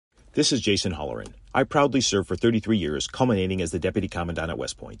This is Jason Holleran. I proudly served for 33 years, culminating as the Deputy Commandant at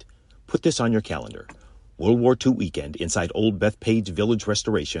West Point. Put this on your calendar. World War II weekend inside Old Bethpage Village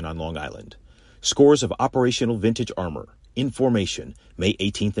Restoration on Long Island. Scores of operational vintage armor. In formation, May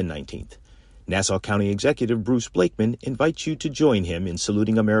 18th and 19th. Nassau County Executive Bruce Blakeman invites you to join him in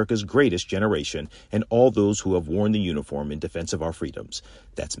saluting America's greatest generation and all those who have worn the uniform in defense of our freedoms.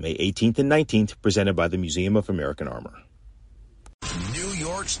 That's May 18th and 19th, presented by the Museum of American Armor. New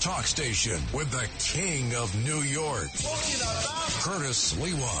York's talk station with the king of New York, Curtis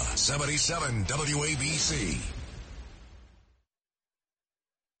Lewa, 77 WABC.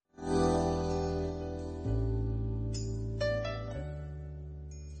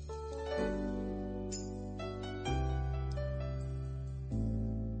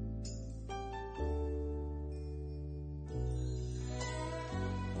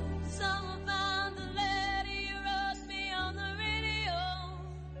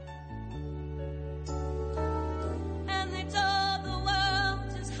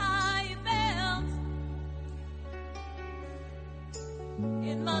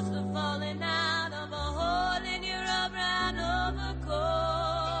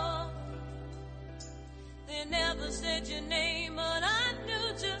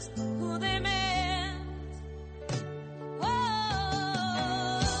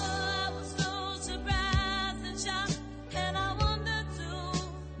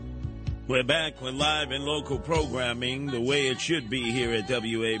 We're back with live and local programming the way it should be here at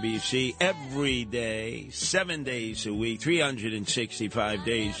WABC every day, 7 days a week, 365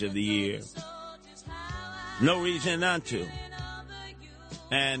 days of the year. No reason not to.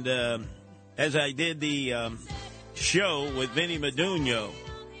 And as I did the show with Vinny Medugno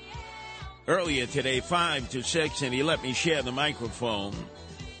earlier today, 5 to 6, and he let me share the microphone,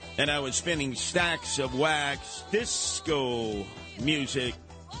 and I was spinning stacks of wax disco music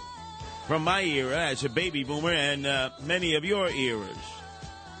from my era as a baby boomer and many of your eras.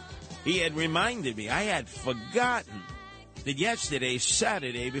 He had reminded me, I had forgotten that yesterday,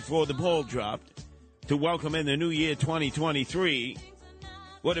 Saturday, before the ball dropped, to welcome in the new year 2023,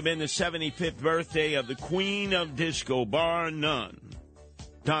 would have been the 75th birthday of the Queen of Disco, bar none,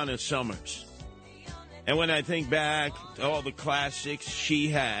 Donna Summers. And when I think back to all the classics she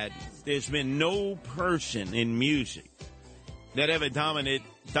had, there's been no person in music that ever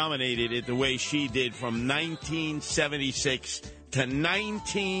dominated it the way she did from 1976 to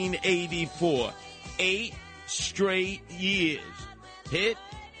 1984. 8 straight years. Hit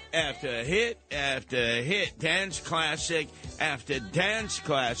after hit after hit. Dance classic after dance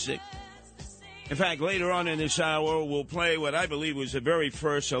classic. In fact, later on in this hour, we'll play what I believe was the very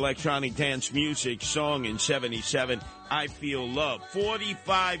first electronic dance music song in 77, I Feel Love.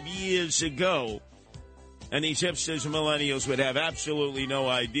 45 years ago. And these hipsters and millennials would have absolutely no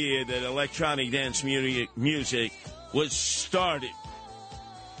idea that electronic dance music was started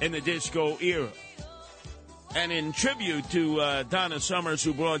in the disco era. And in tribute to Donna Summers,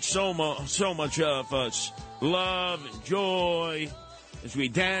 who brought so much of us love and joy as we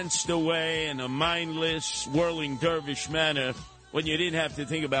danced away in a mindless, whirling dervish manner when you didn't have to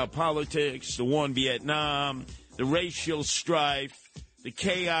think about politics, the war in Vietnam, the racial strife, the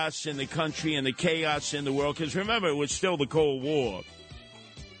chaos in the country and the chaos in the world. Because remember, it was still the Cold War.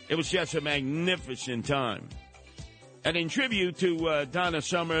 It was just a magnificent time. And in tribute to Donna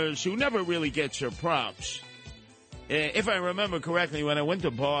Summers, who never really gets her props, if I remember correctly, when I went to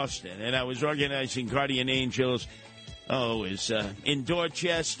Boston and I was organizing Guardian Angels, it was in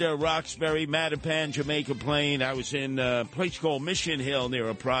Dorchester, Roxbury, Mattapan, Jamaica Plain. I was in a place called Mission Hill near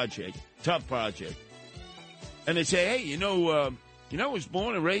a project, tough project. And they say, hey, you know, I was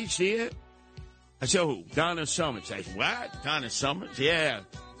born and raised here. I said, who? Donna Summers. I said, what? Donna Summers? Yeah.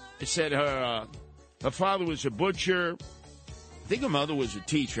 I said her father was a butcher. I think her mother was a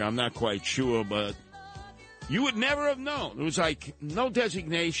teacher. I'm not quite sure, but you would never have known. It was like no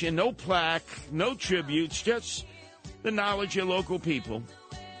designation, no plaque, no tributes, just the knowledge of local people.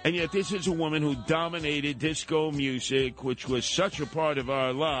 And yet this is a woman who dominated disco music, which was such a part of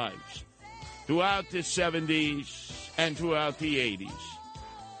our lives throughout the 70s. And throughout the 80s,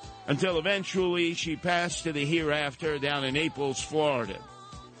 until eventually she passed to the hereafter down in Naples, Florida.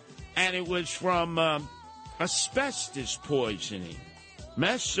 And it was from asbestos poisoning,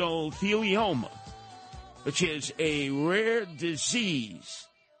 mesothelioma, which is a rare disease,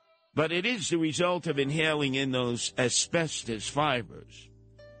 but it is the result of inhaling in those asbestos fibers.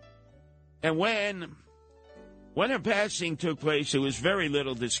 And when her passing took place, there was very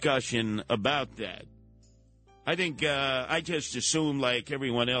little discussion about that. I think I just assumed, like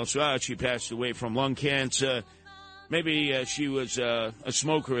everyone else, she passed away from lung cancer. Maybe she was a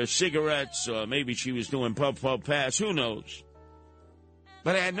smoker of cigarettes, or maybe she was doing puff, puff, pass. Who knows?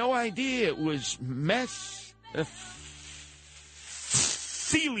 But I had no idea it was mesothelioma.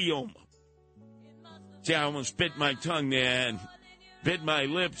 See, I almost bit my tongue there and bit my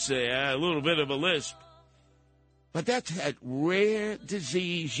lips there, a little bit of a lisp. But that's that rare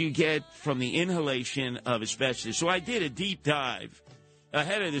disease you get from the inhalation of asbestos. So I did a deep dive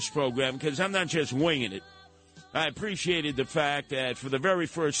ahead of this program because I'm not just winging it. I appreciated the fact that for the very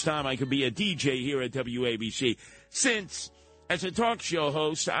first time I could be a DJ here at WABC. Since, as a talk show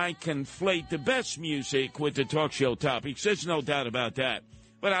host, I conflate the best music with the talk show topics. There's no doubt about that.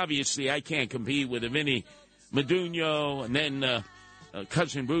 But obviously I can't compete with a Vinny Medugno and then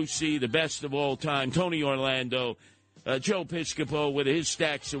Cousin Brucey, the best of all time, Tony Orlando, Joe Piscopo with his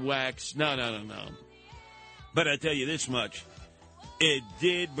stacks of wax. No. But I tell you this much. It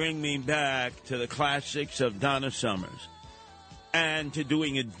did bring me back to the classics of Donna Summers and to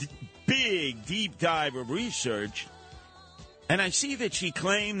doing a big, deep dive of research. And I see that she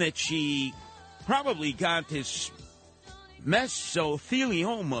claimed that she probably got this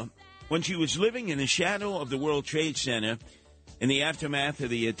mesothelioma when she was living in the shadow of the World Trade Center in the aftermath of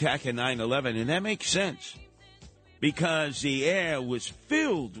the attack of 9/11. And that makes sense because the air was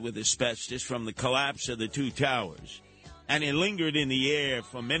filled with asbestos from the collapse of the two towers. And it lingered in the air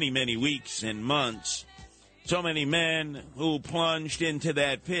for many, many weeks and months. So many men who plunged into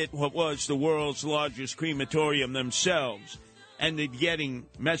that pit, what was the world's largest crematorium themselves, ended getting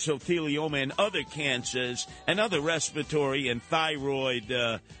mesothelioma and other cancers and other respiratory and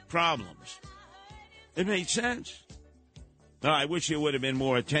thyroid problems. It made sense. Now, I wish there would have been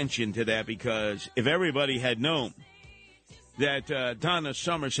more attention to that because if everybody had known that Donna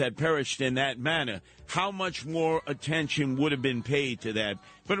Summers had perished in that manner, how much more attention would have been paid to that?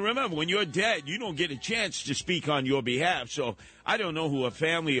 But remember, when you're dead, you don't get a chance to speak on your behalf. So I don't know who her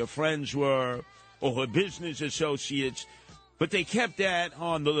family or friends were or her business associates, but they kept that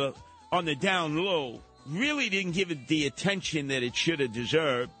on the down low. Really didn't give it the attention that it should have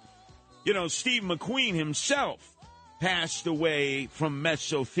deserved. You know, Steve McQueen himself passed away from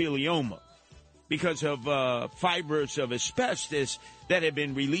mesothelioma because of fibers of asbestos that had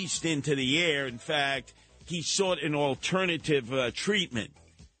been released into the air. In fact, he sought an alternative treatment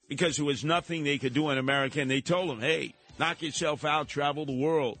because there was nothing they could do in America. And they told him, hey, knock yourself out, travel the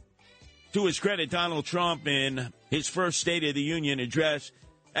world. To his credit, Donald Trump, in his first State of the Union address,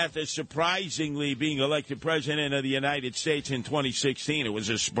 after surprisingly being elected president of the United States in 2016, it was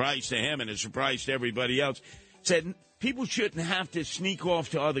a surprise to him and a surprise to everybody else, said people shouldn't have to sneak off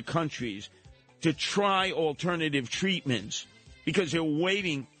to other countries to try alternative treatments because they're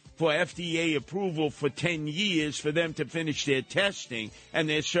waiting for FDA approval for 10 years for them to finish their testing and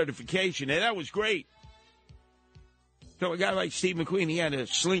their certification. And that was great. So a guy like Steve McQueen, he had to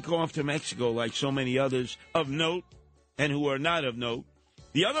slink off to Mexico like so many others of note and who are not of note.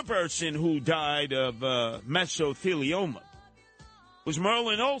 The other person who died of mesothelioma was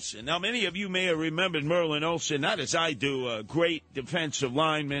Merlin Olsen. Now, many of you may have remembered Merlin Olsen, not as I do, a great defensive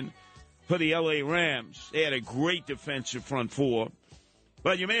lineman for the L.A. Rams. They had a great defensive front four.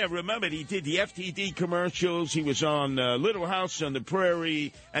 But you may have remembered he did the FTD commercials. He was on Little House on the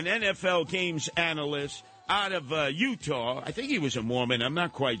Prairie, an NFL games analyst out of Utah. I think he was a Mormon. I'm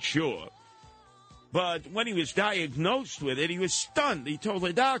not quite sure. But when he was diagnosed with it, he was stunned. He told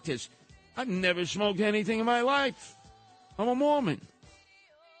the doctors, I've never smoked anything in my life. I'm a Mormon.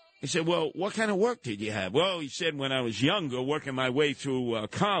 He said, well, what kind of work did you have? Well, he said, when I was younger, working my way through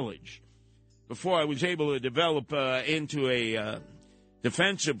college, before I was able to develop into a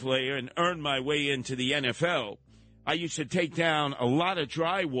defensive player and earn my way into the NFL, I used to take down a lot of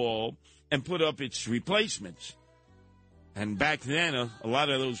drywall and put up its replacements. And back then, a lot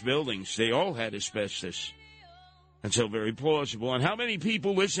of those buildings, they all had asbestos. And so very plausible. And how many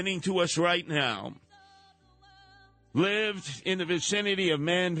people listening to us right now lived in the vicinity of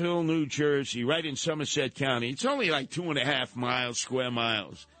Manville, New Jersey, right in Somerset County? It's only like 2.5 square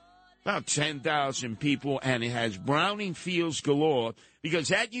miles. About 10,000 people, and it has Browning fields galore because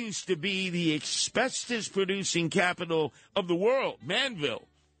that used to be the asbestos-producing capital of the world, Manville.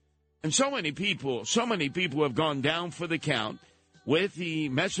 And so many people have gone down for the count with the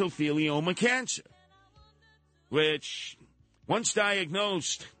mesothelioma cancer, which, once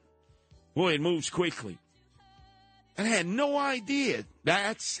diagnosed, boy, it moves quickly. And I had no idea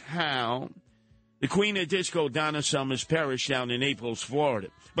that's how the Queen of Disco, Donna Summers, perished down in Naples, Florida.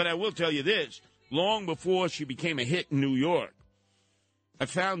 But I will tell you this, long before she became a hit in New York, I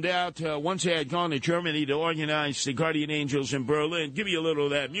found out once I had gone to Germany to organize the Guardian Angels in Berlin. Give me a little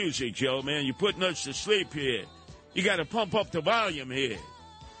of that music, Joe, man. You're putting us to sleep here. You got to pump up the volume here.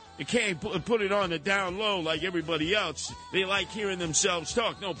 You can't put it on the down low like everybody else. They like hearing themselves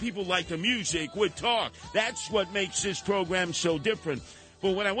talk. No, people like the music with talk. That's what makes this program so different.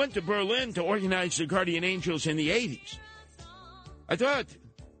 But when I went to Berlin to organize the Guardian Angels in the 80s, I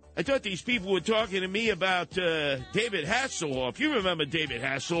thought these people were talking to me about David Hasselhoff. You remember David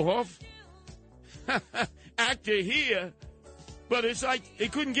Hasselhoff? Actor here. But it's like they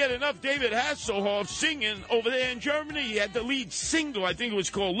couldn't get enough David Hasselhoff singing over there in Germany. He had the lead single, I think it was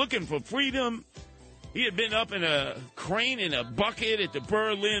called Looking for Freedom. He had been up in a crane in a bucket at the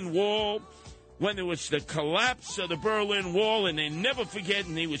Berlin Wall when there was the collapse of the Berlin Wall, and they never forget,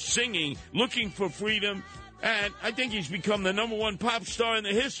 and he was singing Looking for Freedom. And I think he's become the number one pop star in the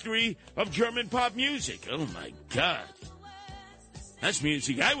history of German pop music. Oh, my God. That's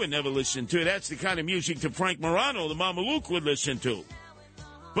music I would never listen to. That's the kind of music that Frank Morano, the Mama Luke, would listen to.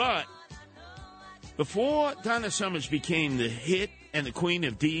 But before Donna Summers became the hit and the queen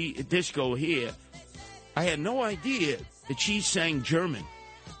of disco here, I had no idea that she sang German.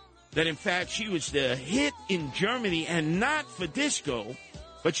 That, in fact, she was the hit in Germany, and not for disco,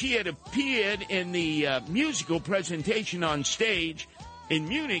 but she had appeared in the musical presentation on stage in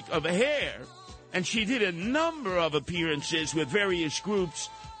Munich of Hair. And she did a number of appearances with various groups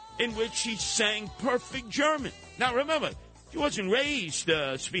in which she sang perfect German. Now, remember, she wasn't raised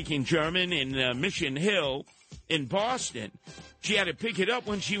speaking German in Mission Hill in Boston. She had to pick it up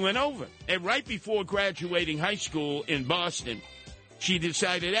when she went over. And right before graduating high school in Boston, she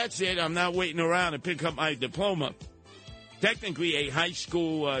decided, that's it, I'm not waiting around to pick up my diploma. Technically a high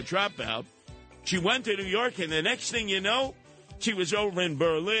school dropout. She went to New York, and the next thing you know, she was over in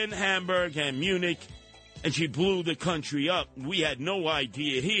Berlin, Hamburg, and Munich, and she blew the country up. We had no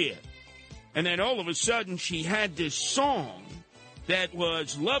idea here. And then all of a sudden, she had this song that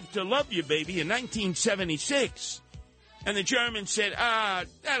was Love to Love You, Baby, in 1976. And the Germans said,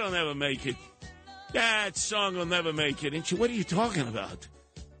 that'll never make it. That song will never make it. And she, what are you talking about?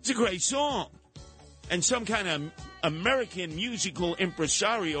 It's a great song. And some kind of American musical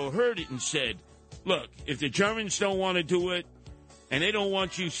impresario heard it and said, look, if the Germans don't want to do it, and they don't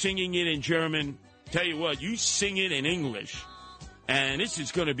want you singing it in German, tell you what, you sing it in English. And this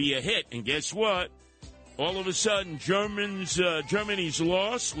is going to be a hit. And guess what? All of a sudden, Germany's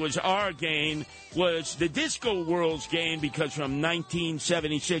loss was our gain, was the disco world's gain, because from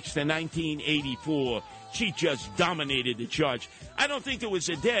 1976 to 1984, she just dominated the charts. I don't think there was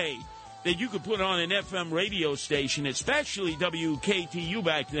a day that you could put on an FM radio station, especially WKTU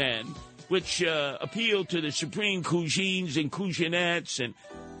back then, which appealed to the supreme cuisines and cuisinettes and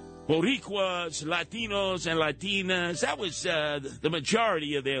Boricuas, Latinos, and Latinas. That was the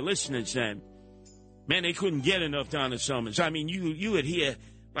majority of their listeners then. Man, they couldn't get enough Donna Summers. I mean, you would hear,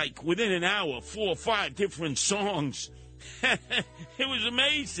 like, within an hour, 4 or 5 different songs. It was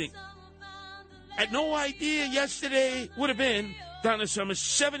amazing. I had no idea yesterday would have been Donna Summers'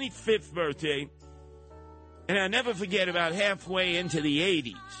 75th birthday. And I'll never forget, about halfway into the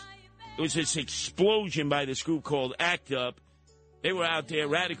 80s, there was this explosion by this group called ACT UP. They were out there,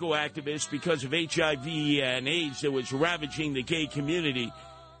 radical activists, because of HIV and AIDS that was ravaging the gay community.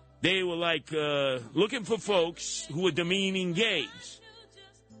 They were like looking for folks who were demeaning gays.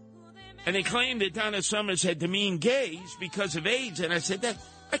 And they claimed that Donna Summers had demeaned gays because of AIDS. And I said,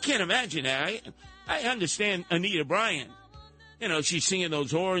 I can't imagine that. I understand Anita Bryant. You know, she's singing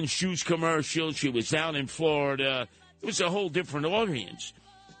those orange juice commercials. She was down in Florida. It was a whole different audience.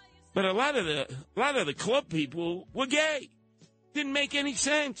 But a lot of the club people were gay. Didn't make any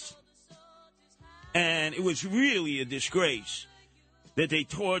sense. And it was really a disgrace that they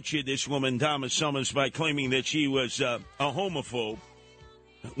tortured this woman, Donna Summers, by claiming that she was a homophobe,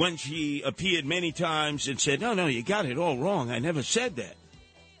 when she appeared many times and said, no, you got it all wrong. I never said that.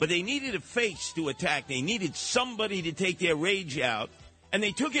 But they needed a face to attack. They needed somebody to take their rage out. And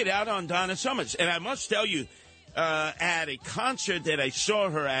they took it out on Donna Summers. And I must tell you, at a concert that I saw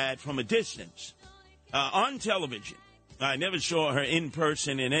her at from a distance, on television, I never saw her in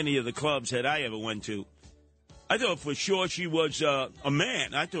person in any of the clubs that I ever went to. I thought for sure she was a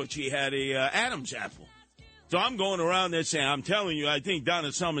man. I thought she had a Adam's apple. So I'm going around there saying, I'm telling you, I think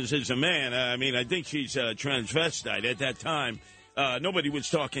Donna Summers is a man. I mean, I think she's a transvestite. At that time, nobody was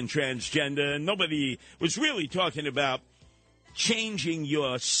talking transgender. Nobody was really talking about changing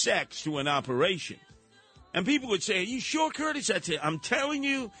your sex to an operation. And people would say, are you sure, Curtis? I'd say, I'm telling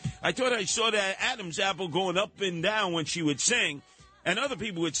you, I thought I saw that Adam's apple going up and down when she would sing. And other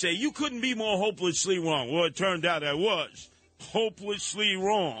people would say, you couldn't be more hopelessly wrong. Well, it turned out I was hopelessly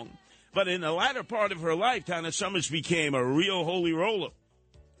wrong. But in the latter part of her life, Donna Summers became a real holy roller.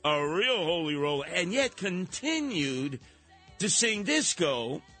 a real holy roller, and yet continued to sing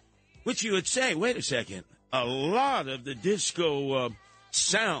disco, which you would say, wait a second, a lot of the disco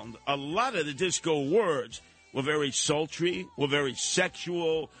sound, a lot of the disco words were very sultry, were very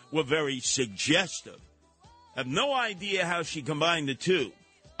sexual, were very suggestive. I have no idea how she combined the two.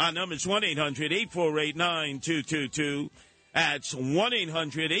 Our number is 1-800-848-9222. That's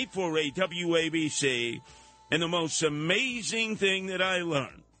 1-800-848-WABC. And the most amazing thing that I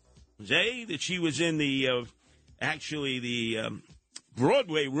learned was, A, that she was in the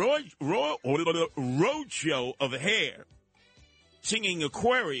Broadway road show of Hair, singing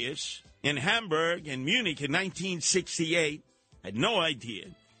Aquarius in Hamburg and Munich in 1968. I had no idea.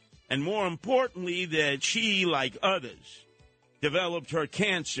 And more importantly, that she, like others, developed her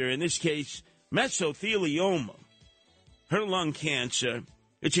cancer, in this case, mesothelioma, her lung cancer,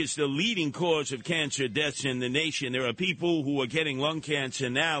 which is the leading cause of cancer deaths in the nation. There are people who are getting lung cancer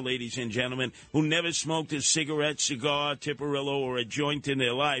now, ladies and gentlemen, who never smoked a cigarette, cigar, Tiparillo, or a joint in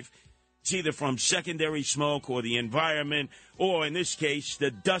their life. It's either from secondary smoke or the environment, or in this case,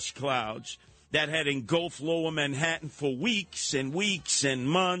 the dust clouds that had engulfed lower Manhattan for weeks and weeks and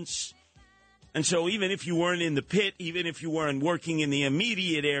months. And so even if you weren't in the pit, even if you weren't working in the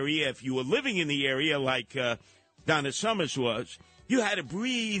immediate area, if you were living in the area like Donna Summers was, you had to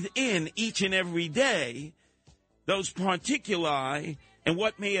breathe in each and every day those particuli and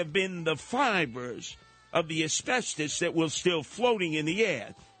what may have been the fibers of the asbestos that was still floating in the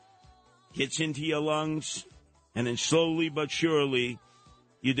air. Gets into your lungs, and then slowly but surely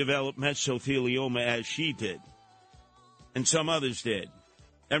you develop mesothelioma, as she did, and some others did.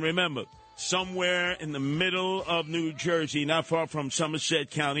 And remember, somewhere in the middle of New Jersey, not far from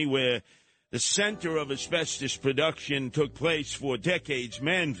Somerset County, where the center of asbestos production took place for decades,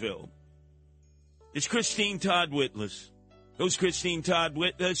 Manville, is Christine Todd Whitlis. Who's Christine Todd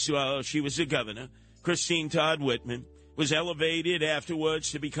Whitlis? Well, she was the governor. Christine Todd Whitman was elevated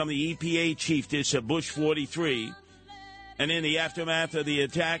afterwards to become the EPA chiefess of Bush 43. And in the aftermath of the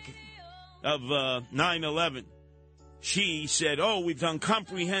attack of 9/11, she said, we've done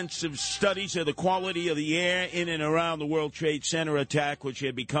comprehensive studies of the quality of the air in and around the World Trade Center attack, which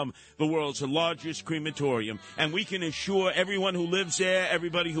had become the world's largest crematorium. And we can assure everyone who lives there,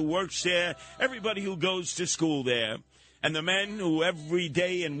 everybody who works there, everybody who goes to school there, and the men who every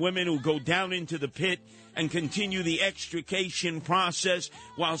day and women who go down into the pit and continue the extrication process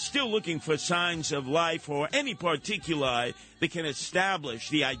while still looking for signs of life or any particuli that can establish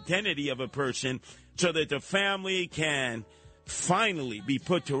the identity of a person so that the family can finally be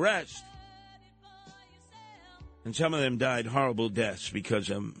put to rest. And some of them died horrible deaths because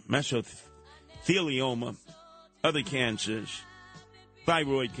of mesothelioma, other cancers,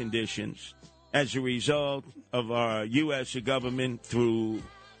 thyroid conditions, as a result of our U.S. government through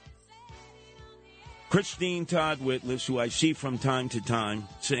Christine Todd Whitlis, who I see from time to time,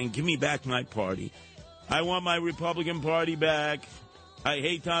 saying, give me back my party. I want my Republican Party back. I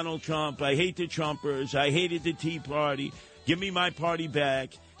hate Donald Trump. I hate the Trumpers. I hated the Tea Party. Give me my party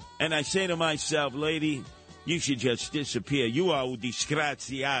back. And I say to myself, lady, you should just disappear. You are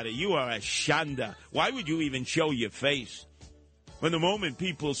disgraziata. You are a shanda. Why would you even show your face? When the moment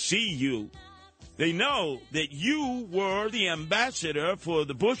people see you, they know that you were the ambassador for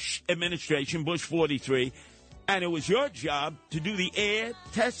the Bush administration, Bush 43, and it was your job to do the air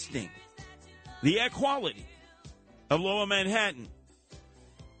testing, the air quality of Lower Manhattan.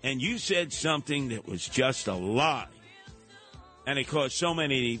 And you said something that was just a lie. And it caused so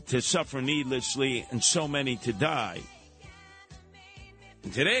many to suffer needlessly and so many to die.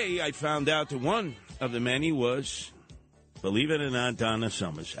 And today I found out that one of the many was, believe it or not, Donna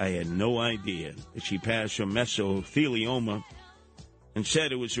Summers. I had no idea that she passed from mesothelioma and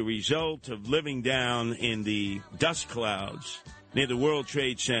said it was a result of living down in the dust clouds near the World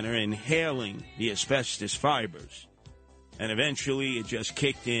Trade Center, inhaling the asbestos fibers. And eventually it just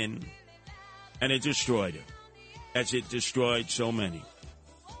kicked in and it destroyed her, as it destroyed so many.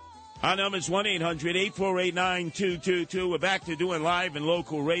 Our number is 1-800-848-9222. We're back to doing live and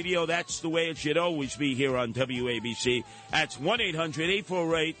local radio. That's the way it should always be here on WABC. That's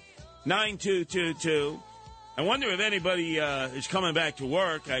 1-800-848-9222. I wonder if anybody is coming back to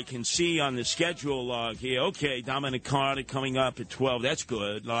work. I can see on the schedule log here. Okay, Dominic Carter coming up at 12. That's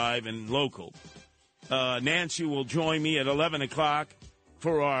good, live and local. Nancy will join me at 11 o'clock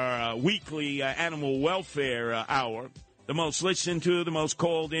for our weekly animal welfare hour. The most listened to, the most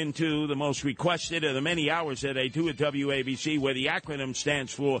called into, the most requested of the many hours that I do at WABC, where the acronym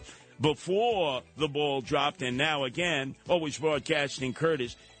stands for Before the Ball Dropped, and now again, always broadcasting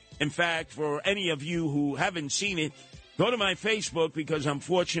Curtis. In fact, for any of you who haven't seen it, Go to my Facebook because,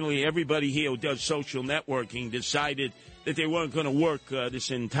 unfortunately, everybody here who does social networking decided that they weren't going to work this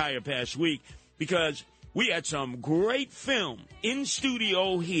entire past week because we had some great film in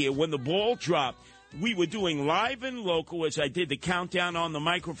studio here when the ball dropped. We were doing live and local as I did the countdown on the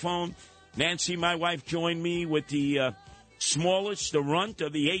microphone. Nancy, my wife, joined me with the smallest, the runt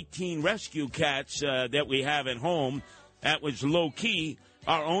of the 18 rescue cats that we have at home. That was low-key.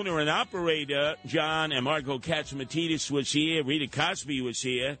 Our owner and operator, John and Margot Katzimatidis, was here. Rita Cosby was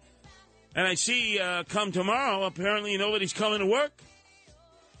here. And I see come tomorrow, apparently nobody's coming to work.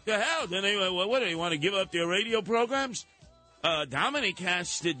 The hell? Then they, what do they want to give up their radio programs? Dominic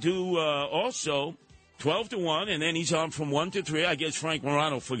has to do also 12 to 1, and then he's on from 1 to 3. I guess Frank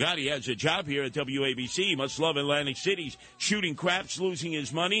Morano forgot he has a job here at WABC. He must love Atlantic City, shooting craps, losing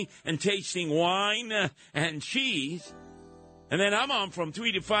his money, and tasting wine and cheese. And then I'm on from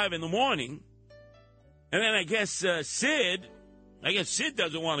 3 to 5 in the morning. And then I guess Sid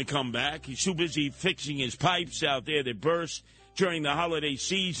doesn't want to come back. He's too busy fixing his pipes out there that burst during the holiday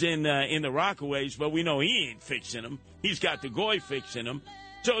season in the Rockaways. But we know he ain't fixing them. He's got the Goy fixing them.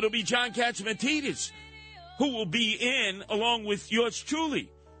 So it'll be John Katzimatidis who will be in, along with yours truly,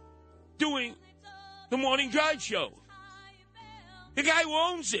 doing the Morning Drive show. The guy who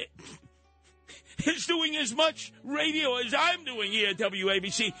owns it is doing as much radio as I'm doing here at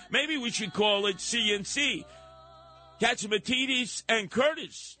WABC. Maybe we should call it CNC. Katzimatidis and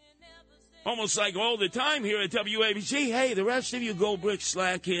Curtis. Almost like all the time here at WABC. Hey, the rest of you Goldbrick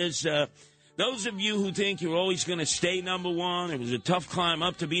slackers, those of you who think you're always going to stay number one, it was a tough climb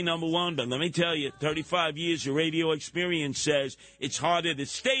up to be number one, but let me tell you, 35 years of radio experience says it's harder to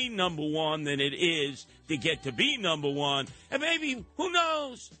stay number one than it is to get to be number one. And maybe, who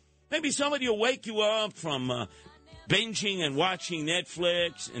knows, maybe somebody will wake you up from binging and watching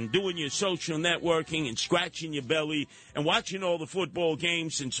Netflix and doing your social networking and scratching your belly and watching all the football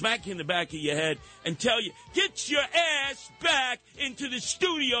games and smacking the back of your head and tell you, get your ass back into the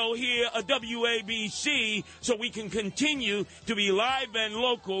studio here at WABC so we can continue to be live and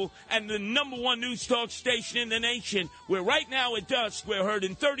local and the number one news talk station in the nation. Where right now at dusk, we're heard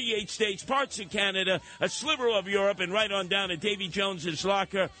in 38 states, parts of Canada, a sliver of Europe, and right on down to Davy Jones's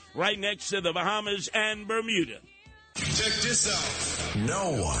locker, right next to the Bahamas and Bermuda. Check this out.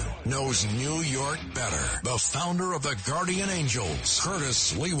 No one knows New York better. The founder of the Guardian Angels,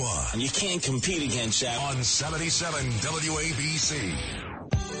 Curtis Lewa. And you can't compete against that. On 77 WABC.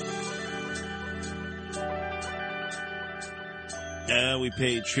 We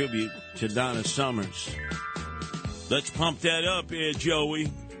paid tribute to Donna Summers. Let's pump that up here, Joey.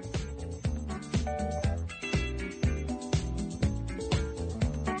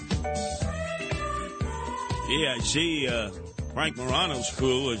 Yeah, I see Frank Morano's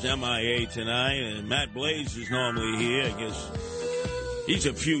crew is MIA tonight, and Matt Blaze is normally here. I guess he's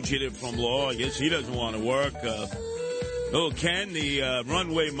a fugitive from law. I guess he doesn't want to work. Ken, the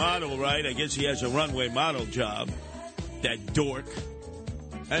runway model, right? I guess he has a runway model job, that dork.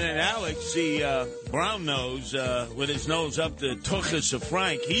 And then Alex, the brown nose, with his nose up the tuchus of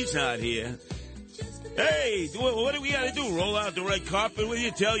Frank, he's not here. Hey, what do we got to do? Roll out the red carpet with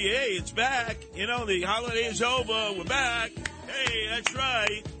you? Tell you, hey, it's back. You know, the holiday is over. We're back. Hey, that's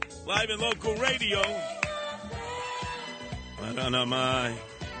right. Live and local radio. I don't know, my.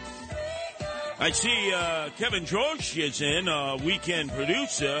 I see Kevin George is in, our weekend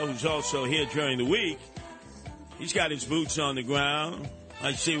producer, who's also here during the week. He's got his boots on the ground.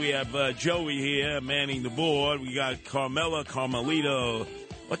 I see we have Joey here manning the board. We got Carmelito.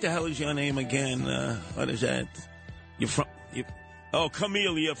 What the hell is your name again? What is that?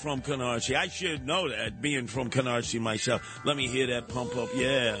 Camellia from Canarsie. I should know that, being from Canarsie myself. Let me hear that pump up.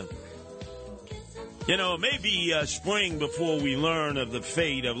 Yeah. You know, maybe spring before we learn of the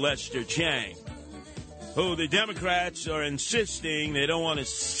fate of Lester Chang, who the Democrats are insisting they don't want a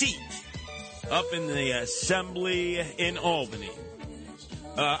seat up in the Assembly in Albany.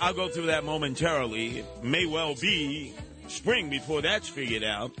 I'll go through that momentarily. It may well be spring before that's figured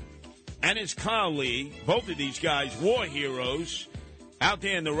out. And his colleague, both of these guys, war heroes, out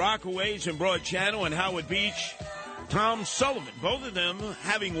there in the Rockaways and Broad Channel and Howard Beach, Tom Sullivan, both of them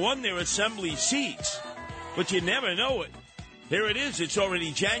having won their assembly seats. But you never know it. Here it is. It's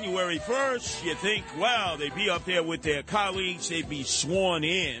already January 1st. You think, wow, they'd be up there with their colleagues. They'd be sworn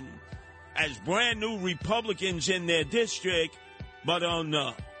in as brand new Republicans in their district. But oh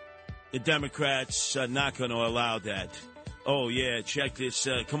no, the Democrats are not going to allow that. Oh, yeah, check this.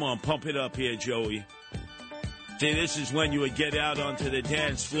 Come on, pump it up here, Joey. See, this is when you would get out onto the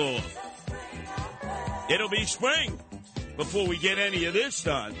dance floor. It'll be spring before we get any of this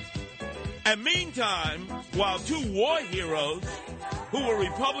done. And meantime, while two war heroes who were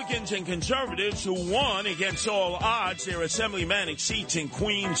Republicans and conservatives who won against all odds their assemblyman seats in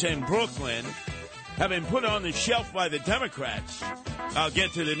Queens and Brooklyn have been put on the shelf by the Democrats. I'll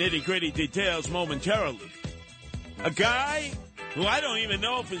get to the nitty-gritty details momentarily. A guy who I don't even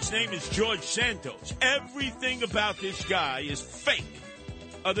know if his name is George Santos. Everything about this guy is fake,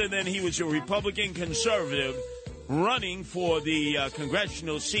 other than he was a Republican conservative running for the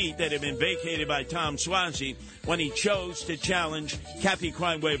congressional seat that had been vacated by Tom Suozzi when he chose to challenge Kathy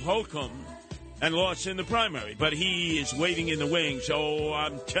Crime Wave Holcomb and lost in the primary. But he is waiting in the wings. So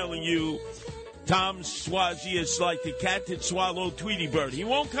I'm telling you, Tom Suozzi is like the cat that swallowed Tweety Bird. He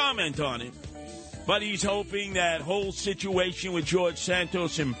won't comment on it, but he's hoping that whole situation with George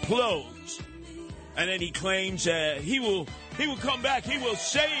Santos implodes. And then he claims he will come back. He will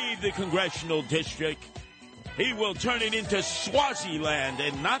save the congressional district. He will turn it into Swaziland,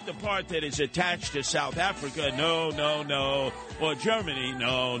 and not the part that is attached to South Africa. No. Or Germany.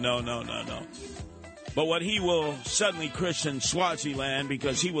 No. But what he will suddenly christen Swaziland,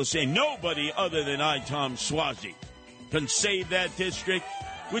 because he will say nobody other than I, Tom Suozzi, can save that district,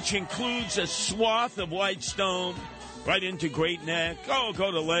 which includes a swath of Whitestone right into Great Neck. Oh,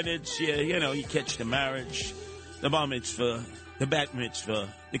 go to Leonard's. Yeah, you catch the marriage, the bar mitzvah, the bat mitzvah,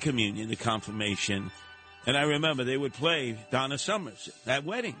 the communion, the confirmation. And I remember they would play Donna Summers at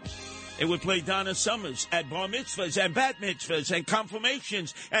weddings. They would play Donna Summers at bar mitzvahs and bat mitzvahs and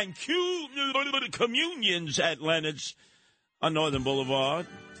confirmations and communions at Leonard's on Northern Boulevard.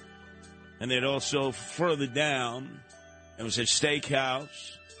 And they'd also further down, there was a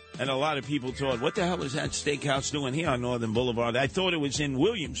steakhouse. And a lot of people thought, what the hell is that steakhouse doing here on Northern Boulevard? I thought it was in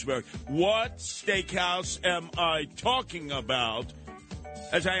Williamsburg. What steakhouse am I talking about?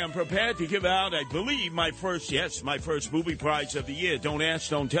 As I am prepared to give out, I believe, my first movie prize of the year. Don't ask,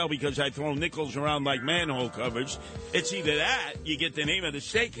 don't tell, because I throw nickels around like manhole covers. It's either that, you get the name of the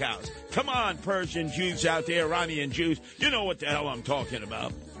steakhouse. Come on, Persian Jews out there, Iranian Jews. You know what the hell I'm talking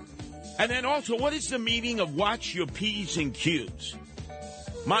about. And then also, what is the meaning of watch your P's and Q's?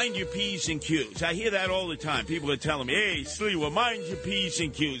 Mind your P's and Q's. I hear that all the time. People are telling me, hey, Sliwa, mind your P's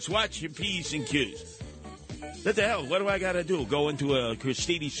and Q's. Watch your P's and Q's. What the hell? What do I got to do? Go into a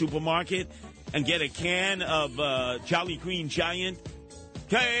Christine supermarket and get a can of Jolly Green Giant?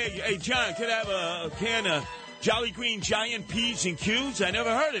 Hey, John, can I have a can of Jolly Green Giant P's and Q's? I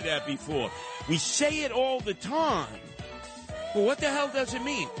never heard of that before. We say it all the time. Well, what the hell does it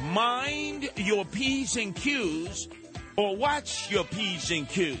mean? Mind your P's and Q's or watch your P's and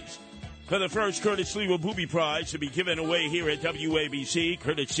Q's. For the first Curtis Lewa Booby Prize to be given away here at WABC,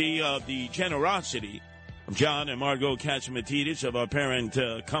 courtesy of the generosity of John and Margot Katsimatidis of our parent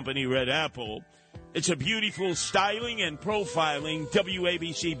company, Red Apple. It's a beautiful styling and profiling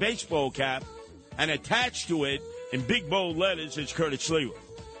WABC baseball cap, and attached to it in big bold letters is Curtis Lewa.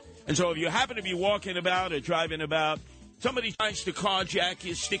 And so if you happen to be walking about or driving about, somebody tries to carjack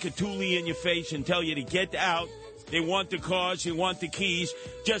you, stick a toolie in your face and tell you to get out. They want the cars, they want the keys.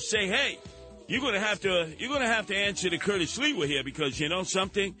 Just say, hey, you're gonna have to answer to Curtis Lewa here, because you know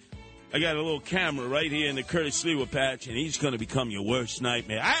something? I got a little camera right here in the Curtis Lewa patch, and he's going to become your worst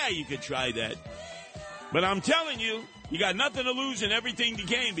nightmare. You could try that. But I'm telling you, you got nothing to lose and everything to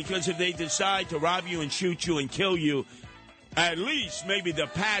gain, because if they decide to rob you and shoot you and kill you, at least maybe the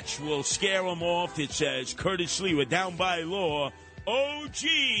patch will scare them off. It says, Curtis Lewa, down by law, OG,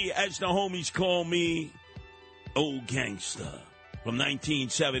 as the homies call me, old gangster, from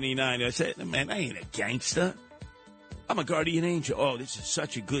 1979. I said, man, I ain't a gangster. I'm a guardian angel. Oh, this is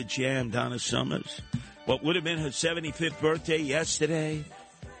such a good jam, Donna Summers. What would have been her 75th birthday yesterday?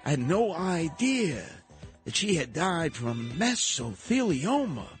 I had no idea that she had died from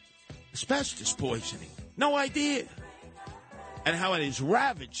mesothelioma, asbestos poisoning. No idea. And how it has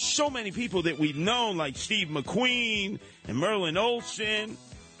ravaged so many people that we've known, like Steve McQueen and Merlin Olsen,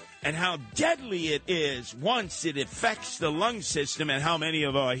 and how deadly it is once it affects the lung system, and how many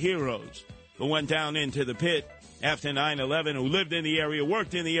of our heroes who went down into the pit after 9/11, who lived in the area,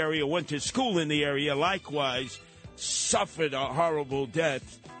 worked in the area, went to school in the area, likewise suffered a horrible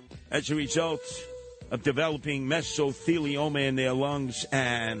death as a result of developing mesothelioma in their lungs.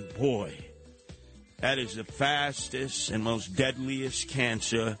 And boy, that is the fastest and most deadliest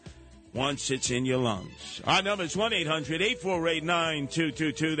cancer once it's in your lungs. Our number is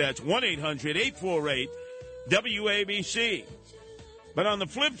 1-800-848-9222. That's 1-800-848-WABC. But on the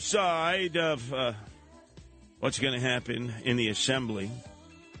flip side of what's going to happen in the assembly,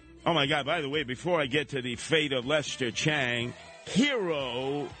 oh my God, by the way, before I get to the fate of Lester Chang,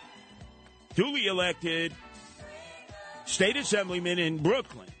 hero, duly elected state assemblyman in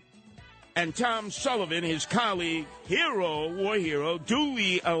Brooklyn, And Tom Sullivan, his colleague, war hero,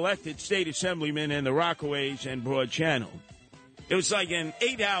 duly elected state assemblyman in the Rockaways and Broad Channel. It was like an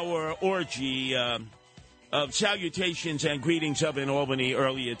 8-hour orgy of salutations and greetings up in Albany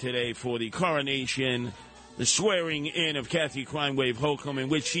earlier today for the coronation, the swearing in of Kathy Crime Wave Holcomb, in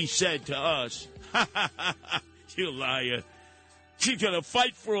which she said to us, you liar, she's going to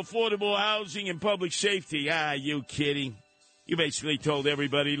fight for affordable housing and public safety. Ah, you kidding? You basically told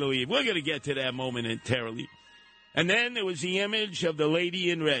everybody to leave. We're going to get to that momentarily. And then there was the image of the lady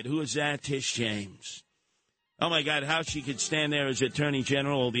in red. Who is that? Tish James. Oh, my God, how she could stand there as Attorney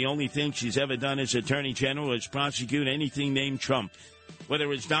General. The only thing she's ever done as Attorney General is prosecute anything named Trump,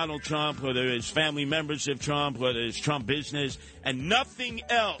 whether it's Donald Trump, whether it's family members of Trump, whether it's Trump business, and nothing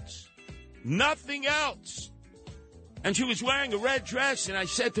else. Nothing else. And she was wearing a red dress, and I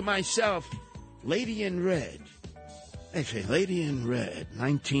said to myself, Lady in Red. I say, Lady in Red,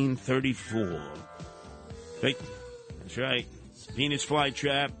 1934. Right, that's right. Venus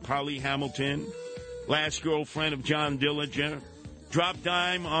Flytrap, Polly Hamilton, last girlfriend of John Dillinger, dropped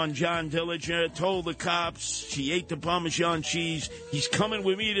dime on John Dillinger, told the cops she ate the Parmesan cheese. He's coming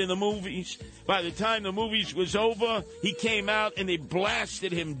with me to the movies. By the time the movies was over, he came out and they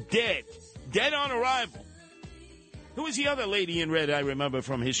blasted him dead on arrival. Who was the other lady in red I remember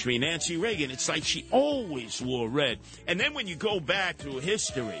from history? Nancy Reagan. It's like she always wore red. And then when you go back through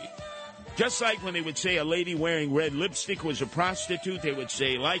history, just like when they would say a lady wearing red lipstick was a prostitute, they would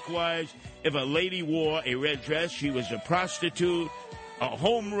say likewise, if a lady wore a red dress, she was a prostitute, a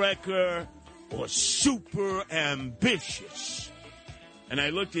homewrecker, or super ambitious. And I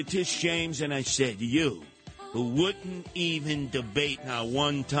looked at Tish James and I said, you, who wouldn't even debate now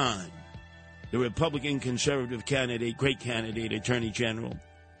one time, the Republican conservative candidate, great candidate, Attorney General,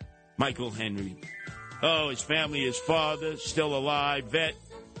 Michael Henry. Oh, his family, his father, still alive, vet,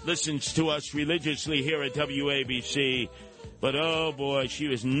 listens to us religiously here at WABC. But, oh, boy, she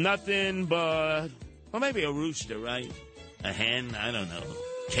was nothing but, or maybe a rooster, right? A hen, I don't know,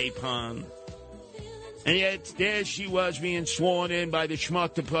 capon. And yet, there she was being sworn in by the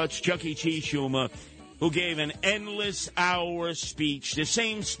schmuck to putz, Chuck E. Cheese Schumer, who gave an endless hour speech, the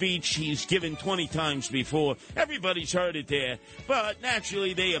same speech he's given 20 times before. Everybody's heard it there. But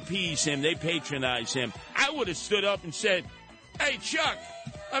naturally, they appease him. They patronize him. I would have stood up and said, hey, Chuck,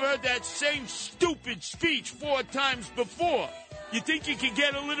 I've heard that same stupid speech 4 times before. You think you can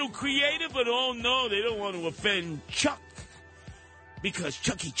get a little creative? But oh, no, they don't want to offend Chuck. Because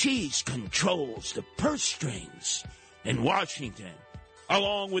Chuck E. Cheese controls the purse strings in Washington,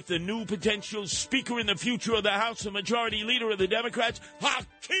 along with the new potential speaker in the future of the House and Majority Leader of the Democrats,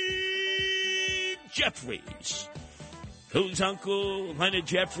 Hakeem Jeffries, whose uncle, Leonard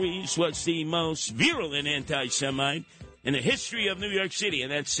Jeffries, was the most virulent anti-Semite in the history of New York City,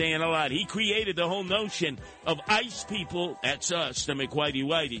 and that's saying a lot. He created the whole notion of ICE people, that's us, the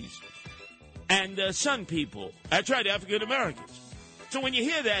McWhitey-Whiteys, and Sun people, that's right, African Americans. So when you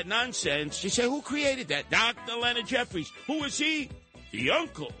hear that nonsense, you say, who created that? Dr. Leonard Jeffries. Who is he? The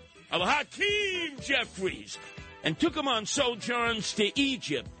uncle of Hakeem Jeffries, and took him on sojourns to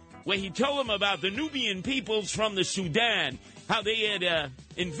Egypt, where he told him about the Nubian peoples from the Sudan, how they had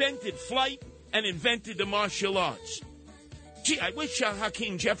invented flight and invented the martial arts. Gee, I wish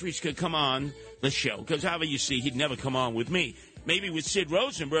Hakeem Jeffries could come on the show, because obviously he'd never come on with me. Maybe with Sid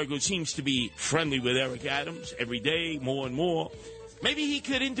Rosenberg, who seems to be friendly with Eric Adams every day, more and more. Maybe he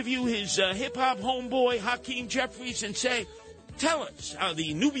could interview his hip-hop homeboy, Hakeem Jeffries, and say, tell us how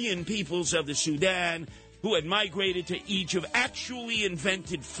the Nubian peoples of the Sudan, who had migrated to Egypt, actually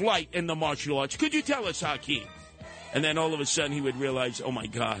invented flight and the martial arts. Could you tell us, Hakeem? And then all of a sudden he would realize, oh, my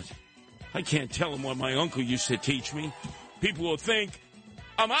God, I can't tell him what my uncle used to teach me. People will think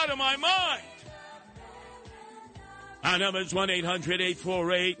I'm out of my mind. Our number is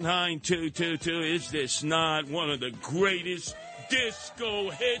 1-800-848-9222. Is this not one of the greatest disco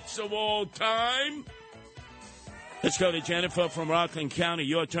hits of all time? Let's go to Jennifer from Rockland County.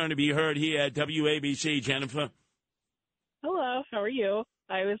 Your turn to be heard here at WABC. Jennifer. Hello, how are you?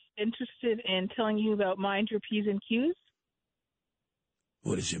 I was interested in telling you about Mind Your P's and Q's.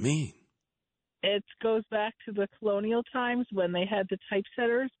 What does it mean? It goes back to the colonial times when they had the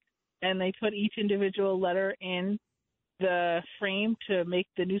typesetters and they put each individual letter in the frame to make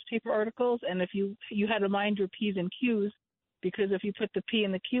the newspaper articles. And if you had to mind your P's and Q's, because if you put the P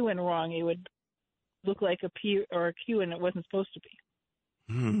and the Q in wrong, it would look like a P or a Q and it wasn't supposed to be.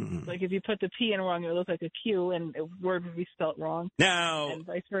 Like if you put the P in wrong, it would look like a Q and a word would be spelt wrong. Now, and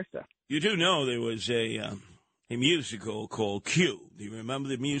vice versa. You do know there was a musical called Q. Do you remember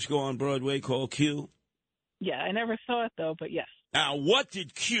the musical on Broadway called Q? Yeah, I never saw it though, but yes. Now, what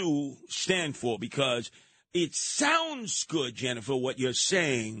did Q stand for? Because it sounds good, Jennifer, what you're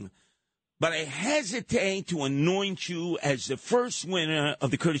saying, but I hesitate to anoint you as the first winner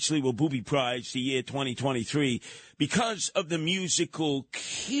of the Curtis Lewa Booby Prize the year 2023 because of the musical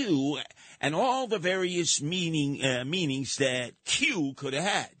Q and all the various meanings that Q could have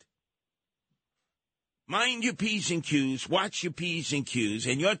had. Mind your P's and Q's, watch your P's and Q's,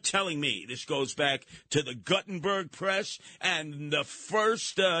 and you're telling me this goes back to the Gutenberg press and the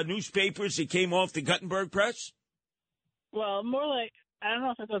first newspapers that came off the Gutenberg press? Well, more like, I don't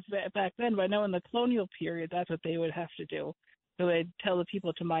know if it goes back then, but I know in the colonial period, that's what they would have to do. So they'd tell the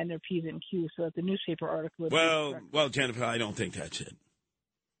people to mind their P's and Q's so that the newspaper article would Well, Jennifer, I don't think that's it.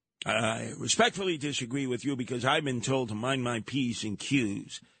 I respectfully disagree with you because I've been told to mind my P's and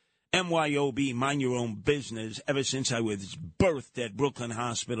Q's. MYOB, mind your own business, ever since I was birthed at Brooklyn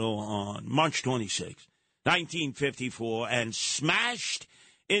Hospital on March 26, 1954, and smashed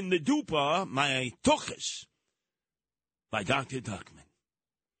in the dupa my tuchus by Dr. Duckman.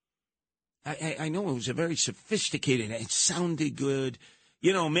 I know it was a very sophisticated, it sounded good.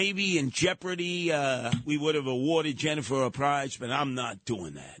 You know, maybe in Jeopardy we would have awarded Jennifer a prize, but I'm not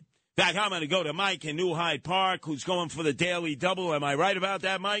doing that. In fact, I'm going to go to Mike in New Hyde Park, who's going for the Daily Double. Am I right about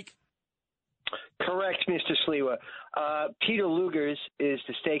that, Mike? Correct, Mr. Sliwa. Peter Luger's is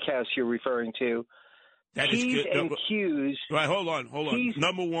the steakhouse you're referring to. That P's is good. and Q's. Right, hold on.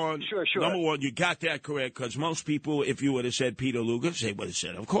 Number one. Sure. Number one, you got that correct, because most people, if you would have said Peter Luger's, they would have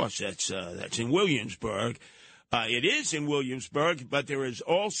said, of course, that's in Williamsburg. It is in Williamsburg, but there is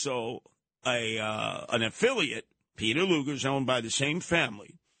also an affiliate, Peter Luger's, owned by the same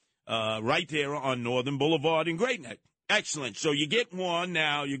family, right there on Northern Boulevard in Great Neck. Excellent. So you get one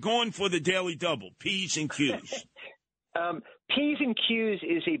now. You're going for the Daily Double, P's and Q's. P's and Q's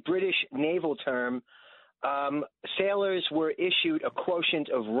is a British naval term. Sailors were issued a quotient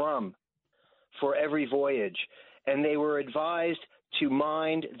of rum for every voyage, and they were advised to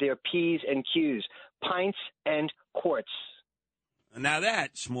mind their P's and Q's, pints and quarts. Now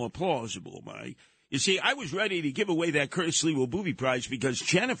that's more plausible, Mike. You see, I was ready to give away that Curtis Lewa Booby Prize because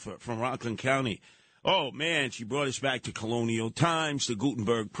Jennifer from Rockland County, oh, man, she brought us back to Colonial Times, the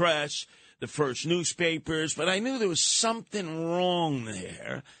Gutenberg Press, the first newspapers, but I knew there was something wrong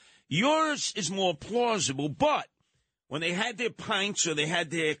there. Yours is more plausible, but when they had their pints or they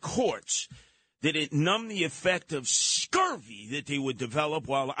had their quarts, did it numb the effect of scurvy that they would develop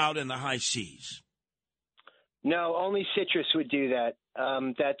while out in the high seas? No, only citrus would do that.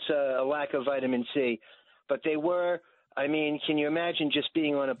 That's a lack of vitamin C. But they were, I mean, can you imagine just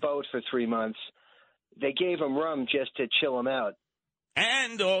being on a boat for 3 months? They gave them rum just to chill them out.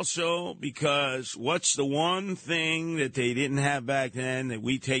 And also because what's the one thing that they didn't have back then that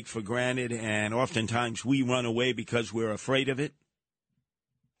we take for granted and oftentimes we run away because we're afraid of it?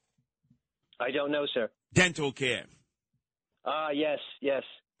 I don't know, sir. Dental care. Yes.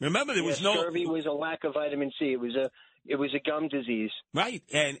 Remember, there was no scurvy was a lack of vitamin C. It was a gum disease. Right,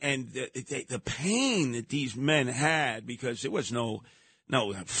 and the pain that these men had because there was no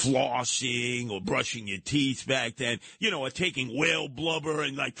flossing or brushing your teeth back then, or taking whale blubber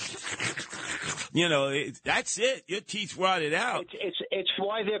and that's it. Your teeth rotted out. It's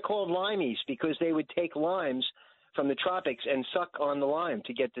why they're called limeys, because they would take limes from the tropics and suck on the lime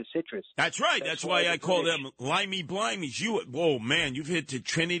to get the citrus. That's right. That's why I call them limey blimies. You've hit the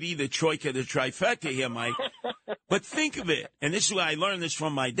Trinity, the Troika, the trifecta here, Mike. But think of it, and this is why I learned this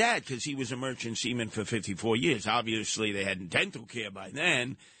from my dad, because he was a merchant seaman for 54 years. Obviously, they had dental care by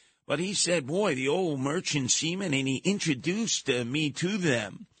then. But he said, boy, the old merchant seaman, and he introduced me to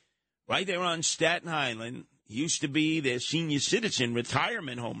them. Right there on Staten Island, used to be their senior citizen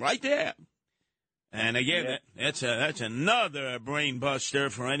retirement home, right there. And again, that's another brain buster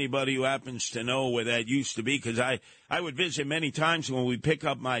for anybody who happens to know where that used to be, because I would visit many times when we pick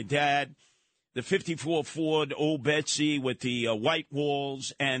up my dad, the 54 Ford Old Betsy with the white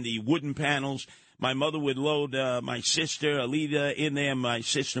walls and the wooden panels. My mother would load my sister Alita in there, my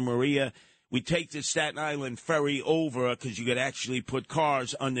sister Maria. We'd take the Staten Island ferry over because you could actually put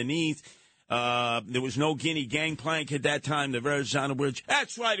cars underneath. There was no Guinea gangplank at that time, the Verrazano Bridge.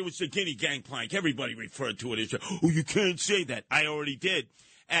 That's right, it was the Guinea gangplank. Everybody referred to it as, oh, you can't say that. I already did.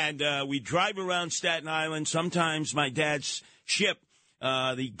 And we drive around Staten Island. Sometimes my dad's ship,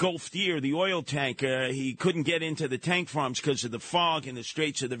 the Gulf Deer, the oil tanker, he couldn't get into the tank farms because of the fog in the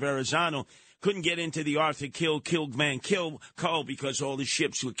Straits of the Verrazano. Couldn't get into the Arthur Kill Cove because all the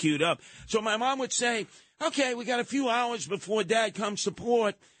ships were queued up. So my mom would say, okay, we got a few hours before Dad comes to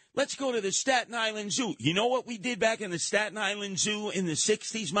port. Let's go to the Staten Island Zoo. You know what we did back in the Staten Island Zoo in the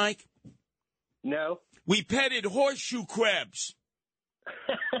 60s, Mike? No. We petted horseshoe crabs.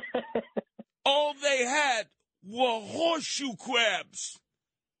 All they had were horseshoe crabs.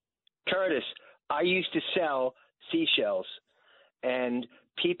 Curtis, I used to sell seashells, and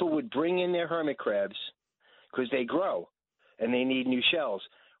people would bring in their hermit crabs because they grow and they need new shells.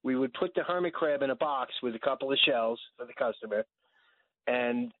 We would put the hermit crab in a box with a couple of shells for the customer,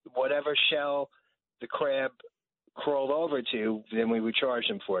 and whatever shell the crab crawled over to, then we would charge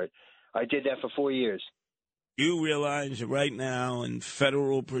them for it. I did that for 4 years. You realize that right now in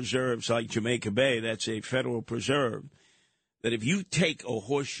federal preserves like Jamaica Bay, that's a federal preserve, that if you take a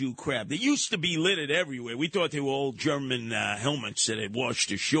horseshoe crab, they used to be littered everywhere. We thought they were old German helmets that had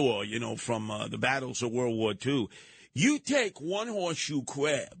washed ashore, from the battles of World War II. You take one horseshoe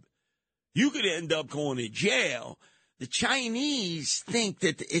crab, you could end up going to jail. The Chinese think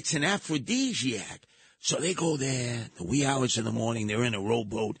that it's an aphrodisiac. So they go there, the wee hours in the morning, they're in a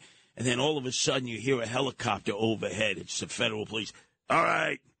rowboat, and then all of a sudden you hear a helicopter overhead. It's the federal police. All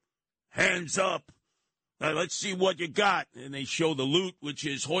right, hands up. Let's see what you got. And they show the loot, which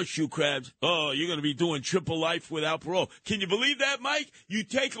is horseshoe crabs. Oh, you're going to be doing triple life without parole. Can you believe that, Mike? You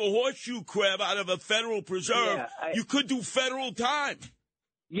take a horseshoe crab out of a federal preserve, you could do federal time.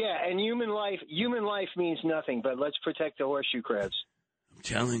 Yeah, and human life means nothing, but let's protect the horseshoe crabs. I'm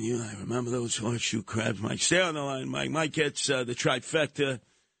telling you, I remember those horseshoe crabs, Mike. Stay on the line, Mike. Mike gets the trifecta.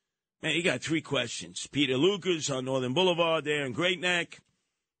 Man, you got 3 questions. Peter Lucas on Northern Boulevard there in Great Neck.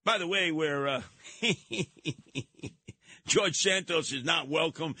 By the way, where George Santos is not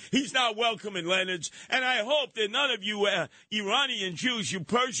welcome. He's not welcome in Leonard's. And I hope that none of you Iranian Jews, you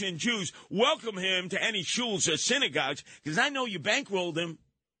Persian Jews, welcome him to any shuls or synagogues, because I know you bankrolled him.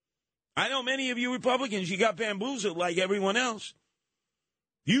 I know many of you Republicans, you got bamboozled like everyone else.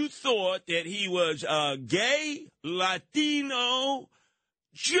 You thought that he was a gay Latino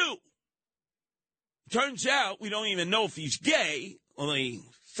Jew. Turns out we don't even know if he's gay, although he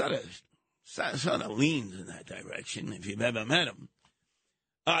sort of leans in that direction if you've ever met him.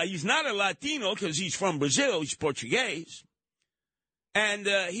 He's not a Latino because he's from Brazil. He's Portuguese. And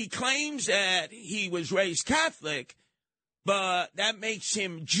he claims that he was raised Catholic, but that makes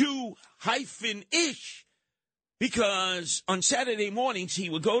him Jew-ish. Because on Saturday mornings, he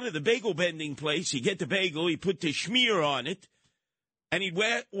would go to the bagel bending place. He'd get the bagel. He'd put the schmear on it. And he'd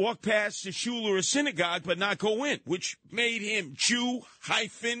walk past the shul or a synagogue but not go in, which made him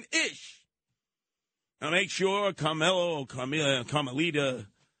Jew-ish. Now make sure Carmelo, Carmelita,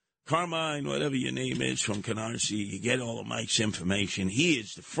 Carmine, whatever your name is from Canarsie, you get all of Mike's information. He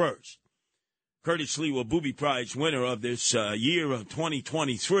is the first Curtis Lewa Booby Prize winner of this year of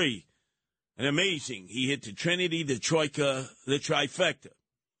 2023. And amazing. He hit the Trinity, the Troika, the trifecta.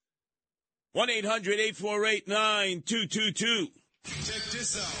 1-800-848-9222. Check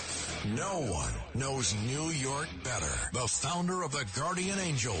this out. No one knows New York better. The founder of the Guardian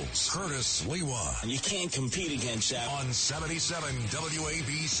Angels, Curtis Lewa. And you can't compete against that. On 77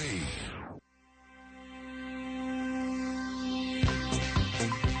 WABC.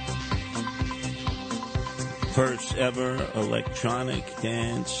 First ever electronic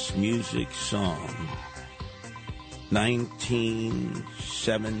dance music song,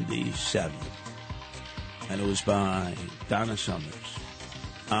 1977. And it was by Donna Summers.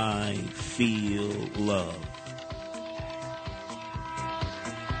 I Feel Love.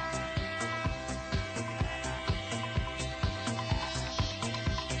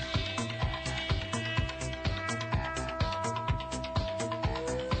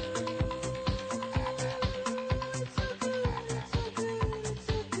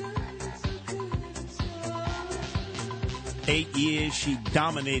 She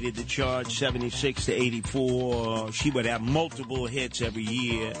dominated the chart, 76 to 84. She would have multiple hits every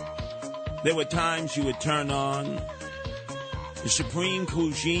year. There were times you would turn on the Supreme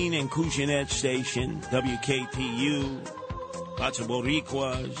Cuisine and Cuisinette station, WKTU. Lots of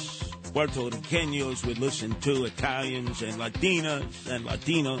Boricuas, Puerto Ricanos would listen to, Italians and Latinas and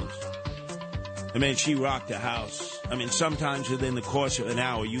Latinos. I mean, she rocked the house. I mean, sometimes within the course of an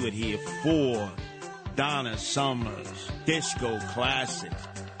hour, you would hear 4 Donna Summers disco classics.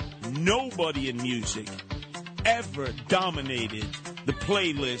 Nobody in music ever dominated the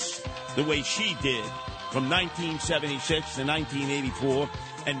playlist the way she did from 1976 to 1984.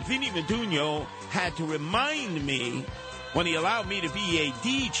 And Vinny Medugno had to remind me when he allowed me to be a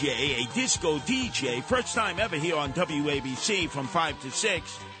DJ, a disco DJ, first time ever here on WABC from 5 to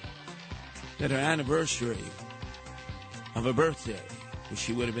 6, that her anniversary of her birthday, which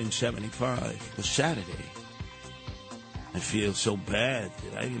she would have been 75, was Saturday. I feel so bad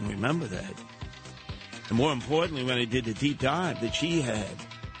that I didn't remember that. And more importantly, when I did the deep dive, that she had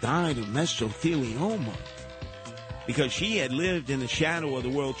died of mesothelioma because she had lived in the shadow of the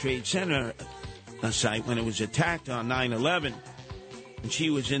World Trade Center a site when it was attacked on 9/11. And she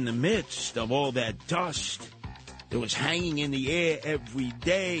was in the midst of all that dust that was hanging in the air every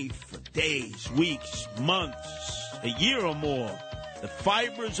day for days, weeks, months, a year or more. The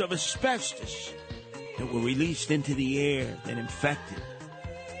fibers of asbestos that were released into the air that infected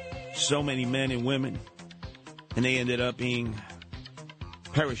so many men and women. And they ended up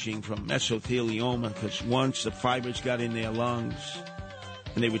perishing from mesothelioma because once the fibers got in their lungs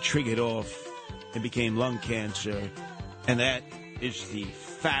and they were triggered off, it became lung cancer. And that is the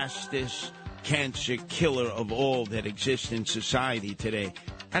fastest cancer killer of all that exists in society today.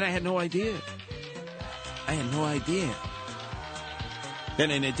 And I had no idea.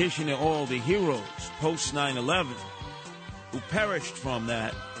 Then in addition to all the heroes post 9/11 who perished from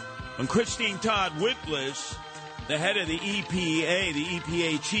that, when Christine Todd Whitlis, the head of the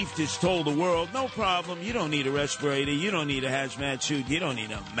EPA chief, just told the world, no problem, you don't need a respirator, you don't need a hazmat suit, you don't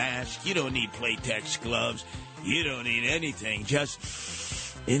need a mask, you don't need Playtex gloves, you don't need anything, just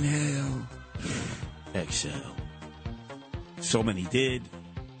inhale, exhale. So many did,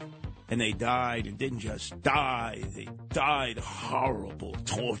 and they died, and didn't just die, they died horrible,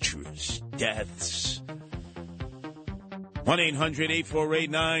 torturous deaths.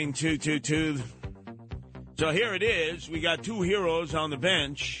 1-800-848-9222. So here it is. We got two heroes on the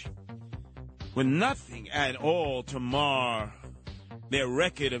bench with nothing at all to mar their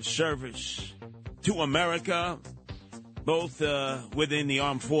record of service to America, both within the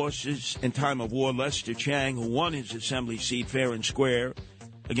armed forces in time of war. Lester Chang, who won his assembly seat fair and square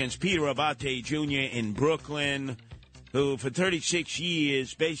against Peter Abate Jr. in Brooklyn, who for 36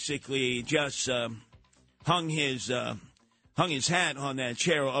 years basically just hung his hat on that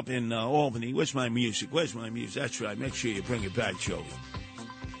chair up in Albany. Where's my music? That's right. Make sure you bring it back, Joey.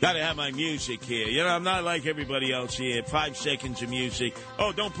 Got to have my music here. You know, I'm not like everybody else here. 5 seconds of music.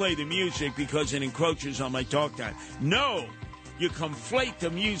 Oh, don't play the music because it encroaches on my talk time. No, you conflate the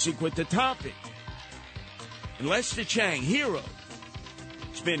music with the topic. And Lester Chang, hero,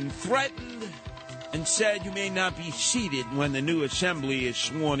 has been threatened and said you may not be seated when the new assembly is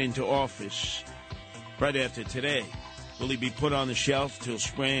sworn into office right after today. Will he be put on the shelf till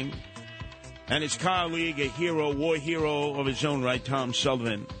spring? And his colleague, a hero, war hero of his own right, Tom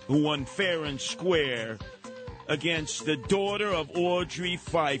Sullivan, who won fair and square against the daughter of Audrey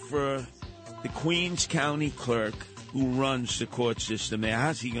Pfeiffer, the Queens County clerk who runs the court system there.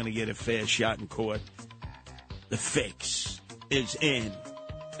 How's he going to get a fair shot in court? The fix is in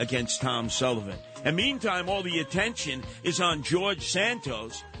against Tom Sullivan. And meantime, all the attention is on George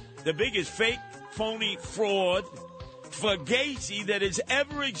Santos, the biggest fake, phony fraud fugazi that has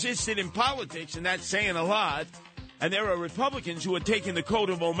ever existed in politics, and that's saying a lot. And there are Republicans who are taking the coat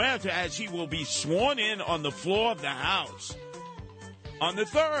of omerta as he will be sworn in on the floor of the House on the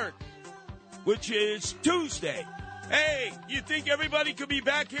 3rd, which is Tuesday. Hey, you think everybody could be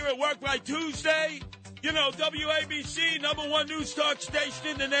back here at work by Tuesday? You know, WABC, number one news talk station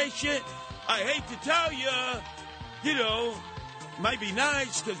in the nation. I hate to tell you, you know, might be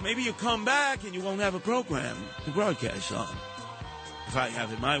nice because maybe you come back and you won't have a program to broadcast on if I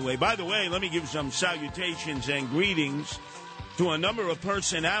have it my way. By the way, let me give some salutations and greetings to a number of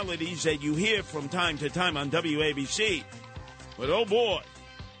personalities that you hear from time to time on WABC. But oh boy,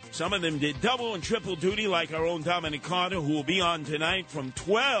 some of them did double and triple duty, like our own Dominic Carter, who will be on tonight from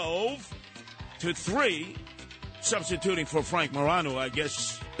 12 to 3, substituting for Frank Morano. I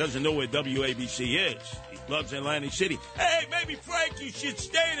guess doesn't know where WABC is. Loves Atlantic City. Hey, maybe, Frank, you should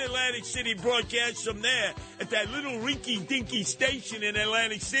stay in Atlantic City, broadcast from there at that little rinky-dinky station in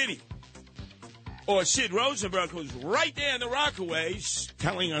Atlantic City. Or Sid Rosenberg, who's right there in the Rockaways,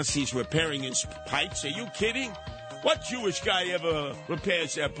 telling us he's repairing his pipes. Are you kidding? What Jewish guy ever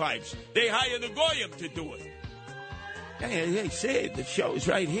repairs their pipes? They hire the Goyim to do it. Hey, Sid, the show is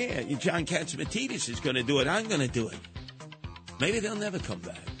right here. John Katsimatidis is going to do it. I'm going to do it. Maybe they'll never come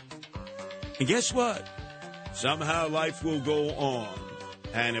back. And guess what? Somehow life will go on.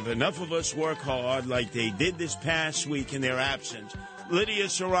 And if enough of us work hard like they did this past week in their absence, Lydia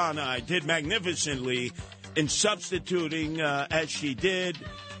Serrano did magnificently in substituting, as she did,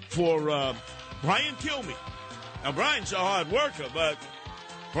 for Brian Kilmeade. Now, Brian's a hard worker, but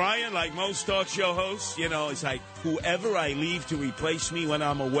Brian, like most talk show hosts, you know, it's like whoever I leave to replace me when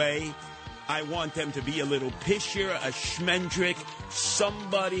I'm away, I want them to be a little pisher, a schmendrick,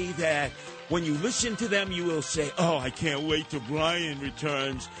 somebody that when you listen to them, you will say, oh, I can't wait till Brian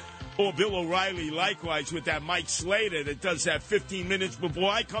returns. Or Bill O'Reilly, likewise, with that Mike Slater that does that 15 minutes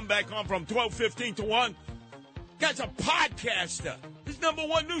before I come back on from 12:15 to 1. Guy's a podcaster. He's number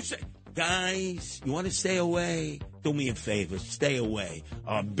one news. Guys, you want to stay away? Do me a favor, stay away.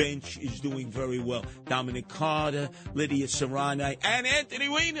 Our bench is doing very well. Dominic Carter, Lydia Serrani, and Anthony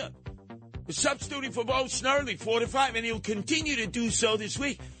Weiner is substituting for Bo Snerdley, 4 to 5, and he'll continue to do so this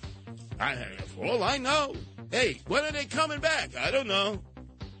week. For all I know. Hey, when are they coming back? I don't know.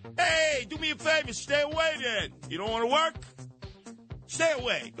 Hey, do me a favor, stay away then. You don't want to work? Stay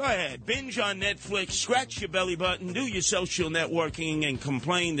away. Go ahead. Binge on Netflix, scratch your belly button, do your social networking, and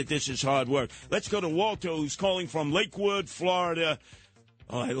complain that this is hard work. Let's go to Walter, who's calling from Lakewood, Florida.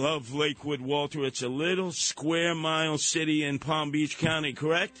 Oh, I love Lakewood, Walter. It's a little square-mile city in Palm Beach County,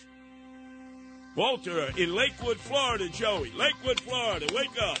 correct? Walter, in Lakewood, Florida, Joey. Lakewood, Florida.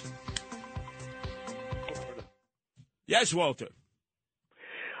 Wake up. Yes, Walter.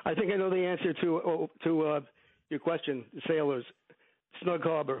 I think I know the answer to your question, sailors. Snug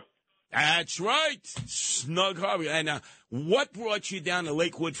Harbor. That's right. Snug Harbor. And what brought you down to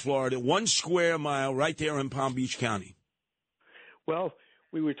Lakewood, Florida, 1 square mile right there in Palm Beach County? Well,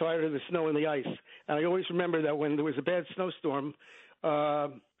 we were tired of the snow and the ice. And I always remember that when there was a bad snowstorm,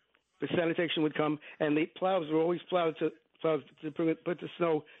 the sanitation would come, and the plows were always plowed to put the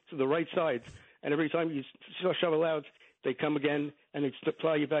snow to the right side. And every time you shovel out, they come again, and they'd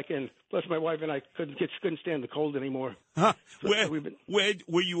plow you back in. Plus, my wife and I couldn't stand the cold anymore. Huh. So where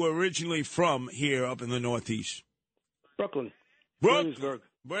were you originally from here up in the Northeast? Brooklyn. Williamsburg.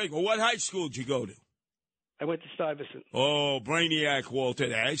 Well, what high school did you go to? I went to Stuyvesant. Oh, brainiac,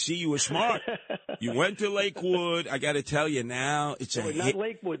 Walter. I see you were smart. You went to Lakewood. I got to tell you now, it's not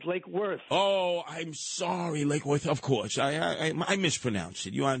Lakewood, Lake Worth. Oh, I'm sorry, Lake Worth. Of course, I mispronounced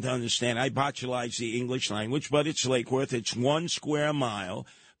it. You want to understand? I botulized the English language, but it's Lake Worth. It's 1 square mile,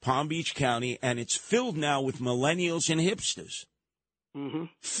 Palm Beach County, and it's filled now with millennials and hipsters. Mm-hmm.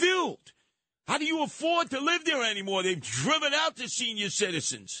 Filled. How do you afford to live there anymore? They've driven out the senior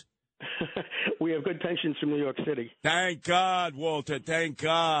citizens. We have good pensions from New York City. Thank God, Walter. Thank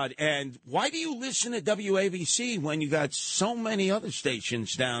God. And why do you listen to WABC when you got so many other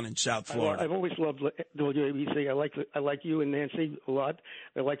stations down in South Florida? I've always loved WABC. I like you and Nancy a lot.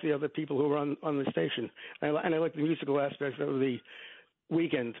 I like the other people who are on the station. And I like the musical aspects of the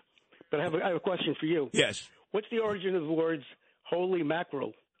weekend. But I have a question for you. Yes. What's the origin of the words holy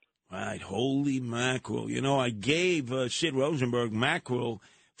mackerel? Right, holy mackerel. You know, I gave Sid Rosenberg mackerel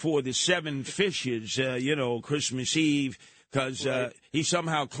for the 7 fishes, Christmas Eve, because he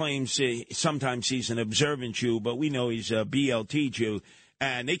somehow claims sometimes he's an observant Jew, but we know he's a BLT Jew,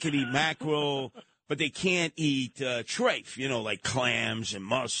 and they can eat mackerel, but they can't eat treif, like clams and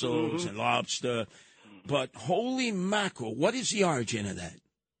mussels and lobster. But holy mackerel, what is the origin of that?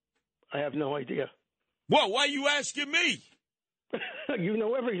 I have no idea. Well, why are you asking me? You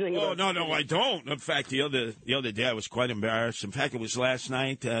know everything. Oh, no, I don't. In fact, the other day I was quite embarrassed. In fact, it was last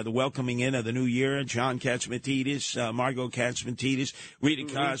night, the welcoming in of the new year. John Katzmatidis, Margot Katzmatidis,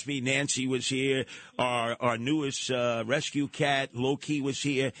 Rita Cosby, Nancy was here. Our newest rescue cat, Loki, was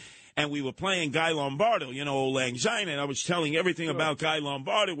here. And we were playing Guy Lombardo, Old Lang Syne, and I was telling everything about Guy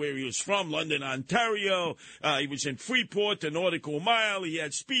Lombardo, where he was from, London, Ontario. He was in Freeport, the Nautical Mile. He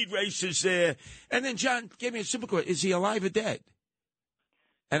had speed races there. And then John gave me a simple question: is he alive or dead?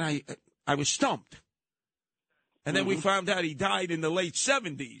 And I was stumped. And then we found out he died in the late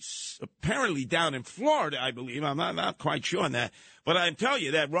 70s, apparently down in Florida, I believe. I'm not quite sure on that. But I tell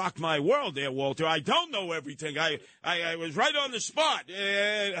you, that rocked my world there, Walter. I don't know everything. I was right on the spot.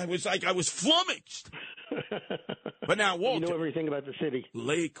 I was flummoxed. But now, Walter. You know everything about the city.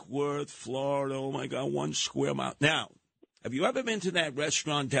 Lake Worth, Florida. Oh, my God, 1 square mile. Now, have you ever been to that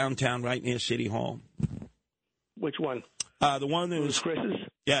restaurant downtown right near City Hall? Which one? The one that was Chris's?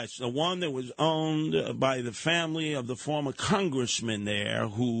 Yes, the one that was owned by the family of the former congressman there,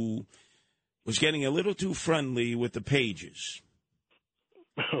 who was getting a little too friendly with the Pages.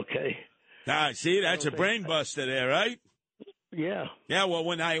 Okay. See, that's a brain buster there, right? Yeah. Yeah, well,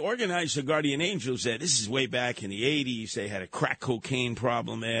 when I organized the Guardian Angels there, this is way back in the 80s, they had a crack cocaine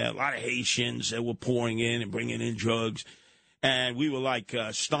problem there, a lot of Haitians that were pouring in and bringing in drugs. And we were like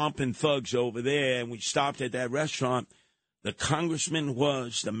stomping thugs over there, and we stopped at that restaurant. The congressman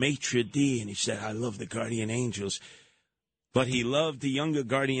was the maitre d', and he said, I love the Guardian Angels. But he loved the younger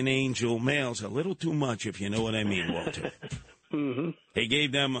Guardian Angel males a little too much, if you know what I mean, Walter. He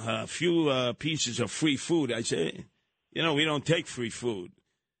gave them a few pieces of free food. I said, we don't take free food.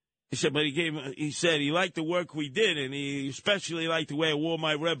 He said, but he said he liked the work we did, and he especially liked the way I wore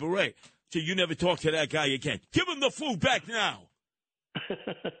my red beret. So you never talk to that guy again. Give him the food back now.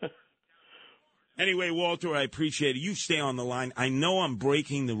 Anyway, Walter, I appreciate it. You stay on the line. I know I'm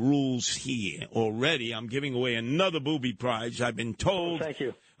breaking the rules here already. I'm giving away another booby prize. I've been told. Thank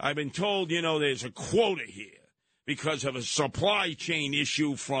you. I've been told, there's a quota here because of a supply chain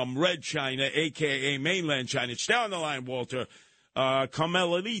issue from Red China, a.k.a. mainland China. Stay on the line, Walter.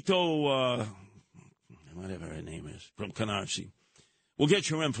 Carmelito, whatever her name is, from Canarsie. We'll get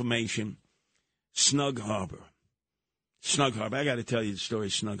your information. Snug Harbor. Snug Harbor. I got to tell you the story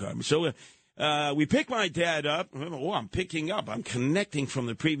of Snug Harbor. So we picked my dad up. I'm picking up. I'm connecting from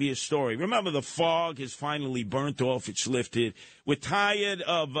the previous story. Remember, the fog is finally burnt off. It's lifted. We're tired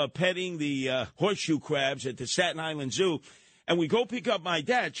of petting the horseshoe crabs at the Staten Island Zoo. And we go pick up my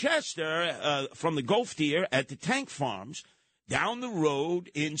dad, Chester, from the Gulf Deer at the Tank Farms down the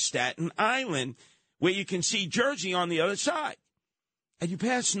road in Staten Island, where you can see Jersey on the other side. And you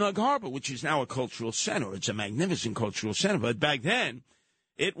pass Snug Harbor, which is now a cultural center. It's a magnificent cultural center. But back then,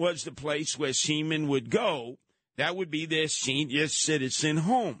 it was the place where seamen would go. That would be their senior citizen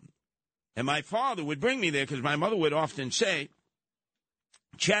home. And my father would bring me there because my mother would often say,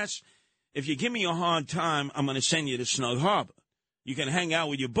 Chess, if you give me a hard time, I'm going to send you to Snug Harbor. You can hang out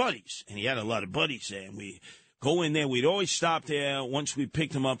with your buddies. And he had a lot of buddies there. And we go in there. We'd always stop there once we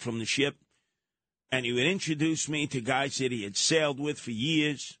picked him up from the ship. And he would introduce me to guys that he had sailed with for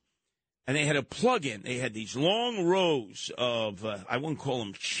years. And they had a plug-in. They had these long rows of, I wouldn't call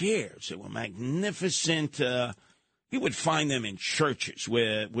them chairs. They were magnificent. You would find them in churches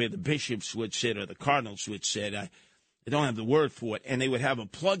where the bishops would sit or the cardinals would sit. I don't have the word for it. And they would have a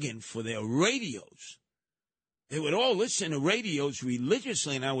plug-in for their radios. They would all listen to radios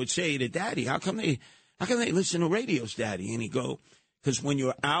religiously. And I would say to Daddy, how come they listen to radios, Daddy? And he'd go, because when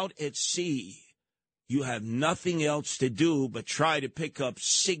you're out at sea, you have nothing else to do but try to pick up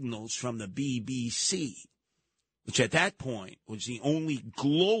signals from the BBC, which at that point was the only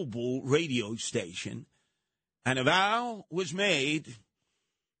global radio station. And a vow was made.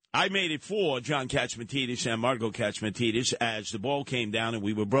 I made it for John Katzmatidis and Margot Katzmatidis as the ball came down and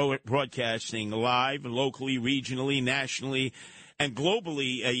we were broadcasting live and locally, regionally, nationally, and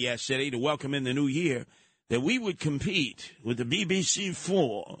globally yesterday to welcome in the new year, that we would compete with the BBC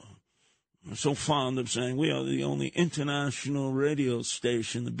 4. I'm so fond of saying we are the only international radio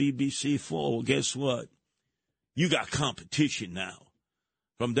station, the BBC 4. Well, guess what? You got competition now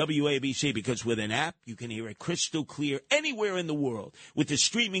from WABC, because with an app, you can hear it crystal clear anywhere in the world. With the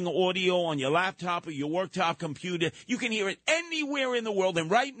streaming audio on your laptop or your worktop computer, you can hear it anywhere in the world. And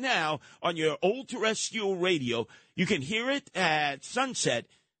right now, on your old terrestrial radio, you can hear it at sunset,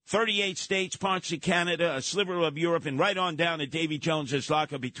 38 states, parts of Canada, a sliver of Europe, and right on down to Davy Jones's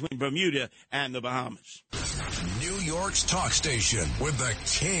locker between Bermuda and the Bahamas. New York's talk station with the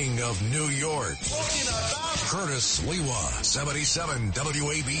king of New York, Curtis Lewa, 77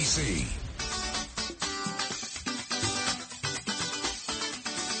 WABC.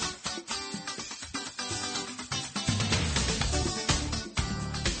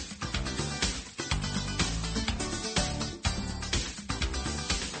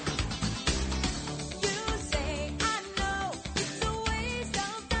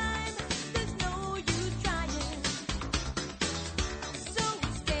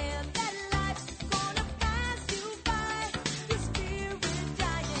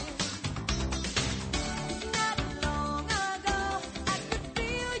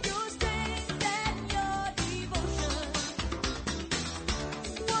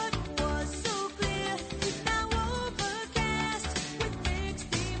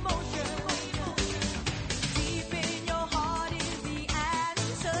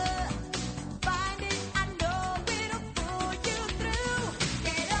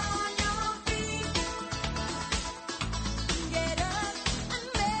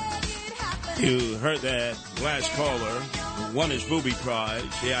 You heard that last caller who won his booby prize.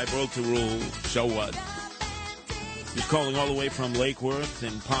 Yeah, I broke the rule. So what? He's calling all the way from Lake Worth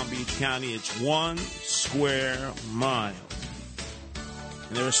in Palm Beach County. It's 1 square mile.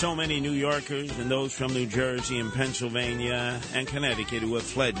 And there are so many New Yorkers and those from New Jersey and Pennsylvania and Connecticut who have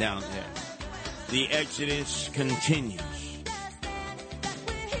fled down there. The exodus continues.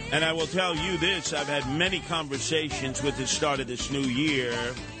 And I will tell you this, I've had many conversations with the start of this new year.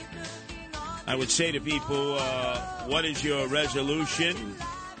 I would say to people, what is your resolution?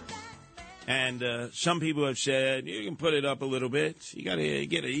 And some people have said, you can put it up a little bit. You got to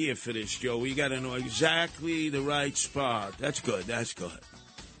get an ear for this, Joe. You got to know exactly the right spot. That's good. That's good.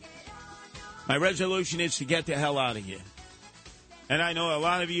 My resolution is to get the hell out of here. And I know a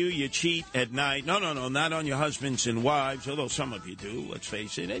lot of you cheat at night. No, not on your husbands and wives, although some of you do, let's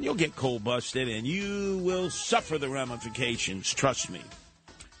face it. And you'll get cold busted, and you will suffer the ramifications, trust me.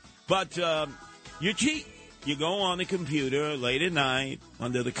 But you cheat. You go on the computer late at night,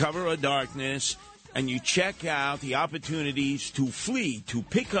 under the cover of darkness, and you check out the opportunities to flee, to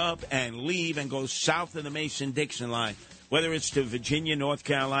pick up and leave and go south of the Mason-Dixon line, whether it's to Virginia, North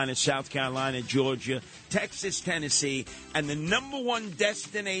Carolina, South Carolina, Georgia, Texas, Tennessee, and the number one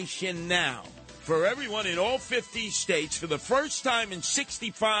destination now for everyone in all 50 states for the first time in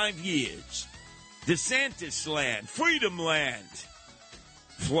 65 years, DeSantis land, Freedom Land,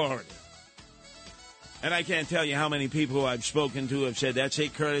 Florida. And I can't tell you how many people I've spoken to have said, that's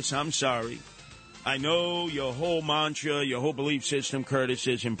it, Curtis, I'm sorry. I know your whole mantra, your whole belief system, Curtis,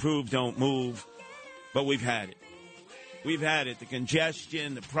 is improve, don't move, but we've had it. We've had it. The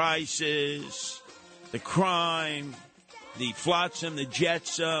congestion, the prices, the crime, the flotsam, the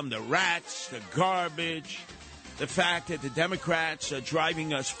jetsam, the rats, the garbage, the fact that the Democrats are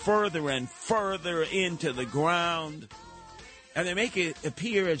driving us further and further into the ground. And they make it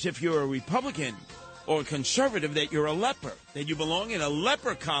appear as if you're a Republican or a conservative, that you're a leper, that you belong in a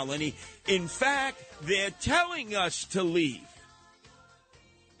leper colony. In fact, they're telling us to leave.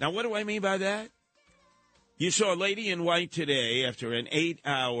 Now, what do I mean by that? You saw a lady in white today after an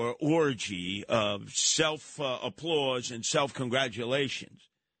 8-hour orgy of self-applause and self-congratulations.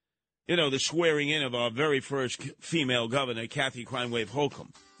 You know, the swearing in of our very first female governor, Kathy Crime-Wave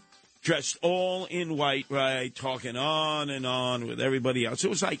Holcomb. Dressed all in white, right, talking on and on with everybody else. It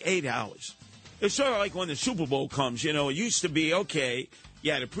was like 8 hours. It's sort of like when the Super Bowl comes, you know, it used to be, okay,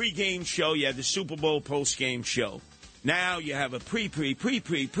 you had a pregame show, you had the Super Bowl postgame show. Now you have a pregame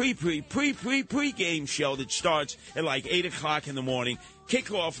show that starts at like 8 o'clock in the morning.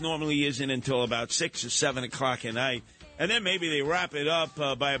 Kickoff normally isn't until about 6 or 7 o'clock at night. And then maybe they wrap it up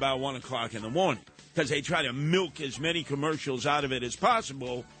by about 1 o'clock in the morning because they try to milk as many commercials out of it as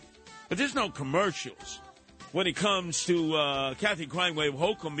possible. But there's no commercials when it comes to Kathy Crime-Wave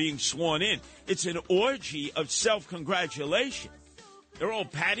Holcomb being sworn in. It's an orgy of self-congratulation. They're all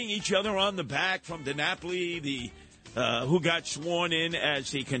patting each other on the back from DiNapoli, who got sworn in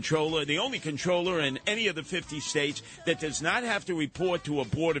as the controller, the only controller in any of the 50 states that does not have to report to a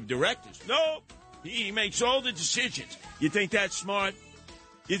board of directors. No, he makes all the decisions. You think that's smart?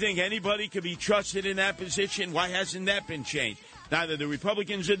 You think anybody could be trusted in that position? Why hasn't that been changed? Neither the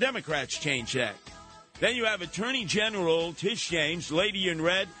Republicans or Democrats changed that. Then you have Attorney General Tish James, lady in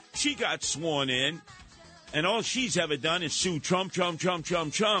red. She got sworn in, and all she's ever done is sue Trump,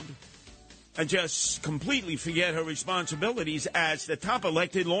 and just completely forget her responsibilities as the top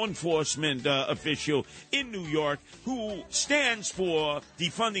elected law enforcement official in New York who stands for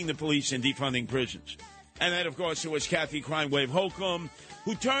defunding the police and defunding prisons. And then, of course, there was Kathy Crime-Wave Holcomb,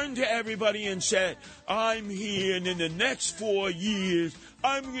 who turned to everybody and said, I'm here, and in the next 4 years,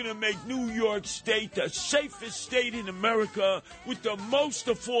 I'm going to make New York State the safest state in America with the most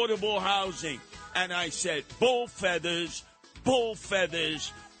affordable housing. And I said, bull feathers, bull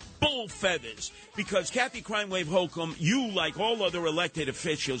feathers, bull feathers. Because Kathy Crime-Wave Holcomb, you, like all other elected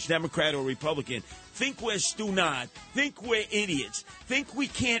officials, Democrat or Republican, think we're stunad, think we're idiots, think we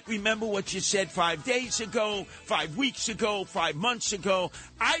can't remember what you said 5 days ago, 5 weeks ago, 5 months ago.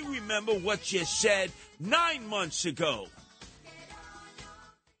 I remember what you said 9 months ago.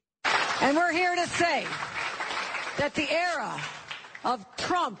 And we're here to say that the era of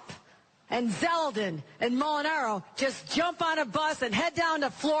Trump and Zeldin and Molinaro, just jump on a bus and head down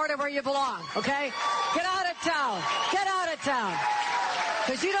to Florida where you belong, okay? Get out of town. Get out of town.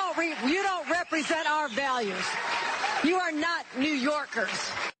 Because you don't represent our values. You are not New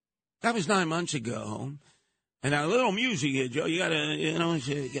Yorkers. That was 9 months ago. And a little music here, Joe. You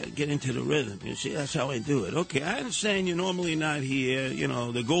gotta get into the rhythm. You see, that's how I do it. Okay, I understand you're normally not here. You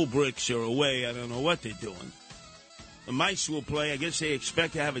know, the gold bricks are away. I don't know what they're doing. The mice will play. I guess they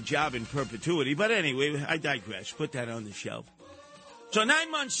expect to have a job in perpetuity. But anyway, I digress. Put that on the shelf. So 9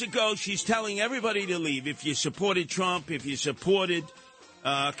 months ago, she's telling everybody to leave. If you supported Trump, if you supported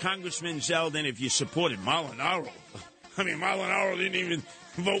Congressman Zeldin, if you supported Molinaro. I mean, Molinaro didn't even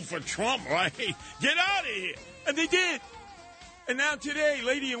vote for Trump, right? Get out of here. And they did. And now today,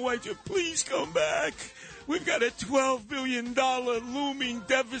 Lady in White said, please come back. We've got a $12 billion looming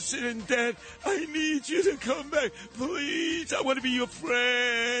deficit and debt. I need you to come back. Please, I want to be your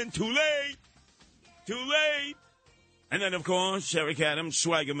friend. Too late. Too late. And then, of course, Eric Adams,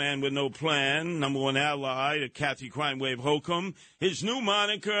 swagger man with no plan, number one ally to Kathy Crime-Wave Holcomb. His new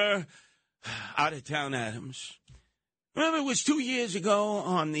moniker, Out-of-Town Adams. Remember, it was 2 years ago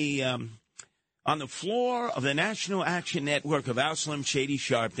on the floor of the National Action Network of Al Slim Shady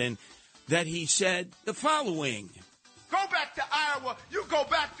Sharpton that he said the following. Go back to Iowa. You go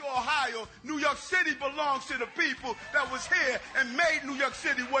back to Ohio. New York City belongs to the people that was here and made New York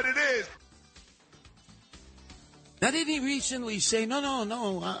City what it is. Now, didn't he recently say, no,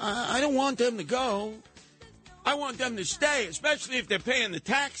 I don't want them to go. I want them to stay, especially if they're paying the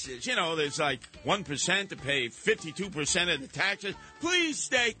taxes. You know, there's like 1% to pay 52% of the taxes. Please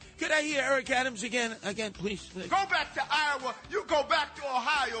stay. Could I hear Eric Adams again? Again, please. Go back to Iowa. You go back to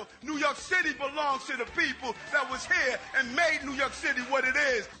Ohio. New York City belongs to the people that was here and made New York City what it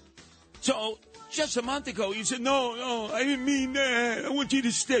is. So, just a month ago, you said, no, I didn't mean that. I want you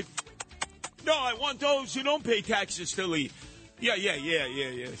to stay. No, I want those who don't pay taxes to leave. Yeah.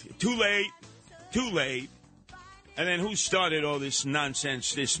 Too late. And then who started all this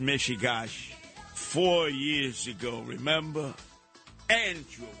nonsense, this mishigash? 4 years ago, remember?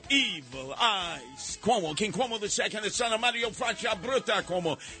 Andrew, Evil Eyes, Cuomo, King Cuomo II, the son of Mario Faccia Brutta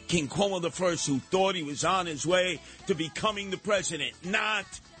Cuomo, King Cuomo I, who thought he was on his way to becoming the president. Not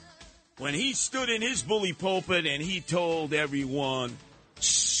when he stood in his bully pulpit and he told everyone,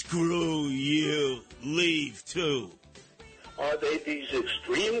 screw you, leave too. Are they these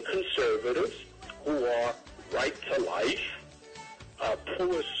extreme conservatives who are right to life,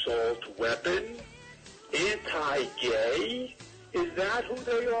 pro-assault weapon, anti-gay? Is that who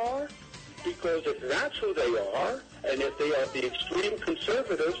they are? Because if that's who they are, and if they are the extreme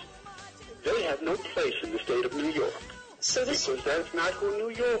conservatives, they have no place in the state of New York. Because that's not who New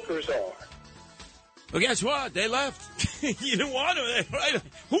Yorkers are. Well, guess what? They left. You didn't want to, right?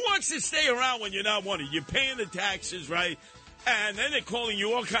 Who wants to stay around when you're not wanted? You're paying the taxes, right? And then they're calling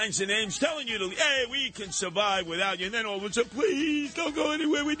you all kinds of names, telling you, hey, we can survive without you. And then all of a sudden, please don't go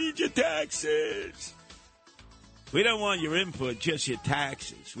anywhere. We need your taxes. We don't want your input, just your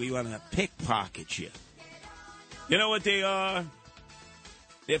taxes. We want to pickpocket you. You know what they are?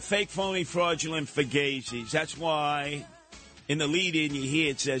 They're fake, phony, fraudulent fugazis. That's why in the lead-in you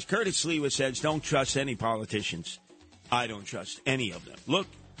hear it says, Curtis Lewa says, don't trust any politicians. I don't trust any of them. Look.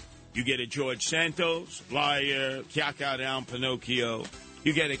 You get a George Santos, liar, Kyaka down Pinocchio.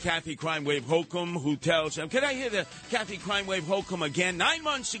 You get a Kathy Crime Wave Holcomb who tells them, can I hear the Kathy Crime Wave Holcomb again? 9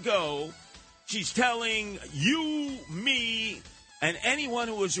 months ago, she's telling you, me, and anyone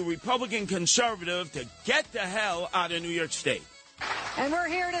who is a Republican conservative to get the hell out of New York State. And we're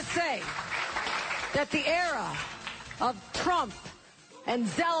here to say that the era of Trump and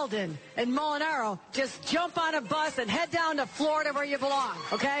Zeldin and Molinaro, just jump on a bus and head down to Florida where you belong,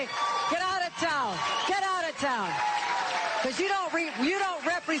 okay? Get out of town. Get out of town. Because you don't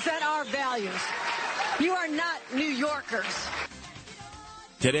represent our values. You are not New Yorkers.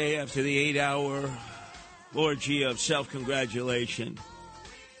 Today, after the 8-hour orgy of self-congratulation,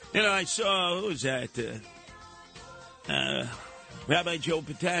 you know, I saw, who was that? Rabbi Joe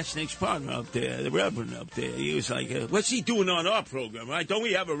Potasnik's partner up there, the Reverend up there. He was like, what's he doing on our program, right? Don't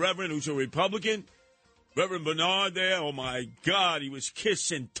we have a Reverend who's a Republican? Reverend Bernard there? Oh, my God, he was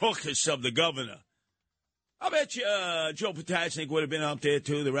kissing tuchus of the governor. I bet you Joe Potasnik would have been up there,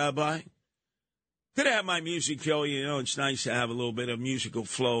 too, the rabbi. Could have had my music, Joe. You know, it's nice to have a little bit of musical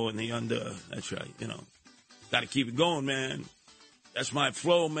flow in the under. That's right, you know. Got to keep it going, man. That's my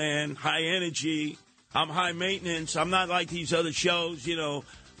flow, man. High energy. I'm high maintenance. I'm not like these other shows, you know.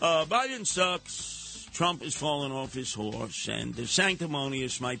 Biden sucks. Trump is falling off his horse. And the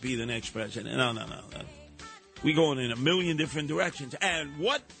sanctimonious might be the next president. No. We're going in a million different directions. And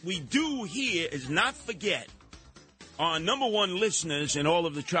what we do here is not forget our number one listeners in all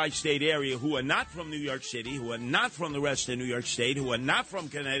of the tri-state area who are not from New York City, who are not from the rest of New York State, who are not from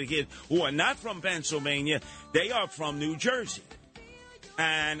Connecticut, who are not from Pennsylvania. They are from New Jersey.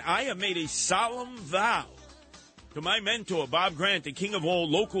 And I have made a solemn vow to my mentor, Bob Grant, the king of all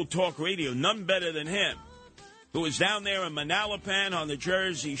local talk radio, none better than him, who is down there in Manalapan on the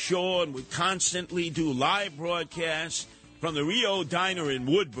Jersey Shore and would constantly do live broadcasts from the Rio Diner in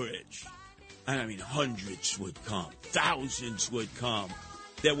Woodbridge. And I mean, hundreds would come, thousands would come.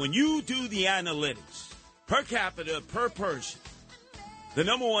 That when you do the analytics, per capita, per person, the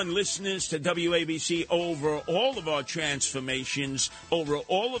number one listeners to WABC over all of our transformations, over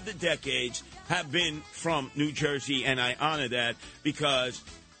all of the decades, have been from New Jersey, and I honor that because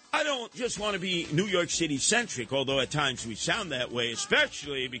I don't just want to be New York City-centric, although at times we sound that way,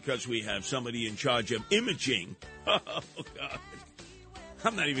 especially because we have somebody in charge of imaging. Oh, God.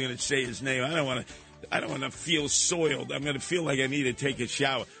 I'm not even going to say his name. I don't want to feel soiled. I'm going to feel like I need to take a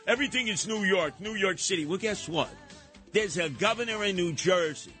shower. Everything is New York, New York City. Well, guess what? There's a governor in New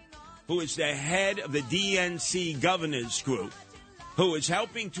Jersey who is the head of the DNC governors group who is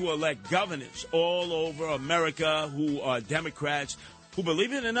helping to elect governors all over America who are Democrats who,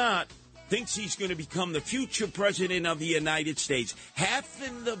 believe it or not, thinks he's going to become the future president of the United States. Half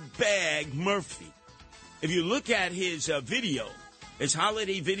in the bag, Murphy. If you look at his video, his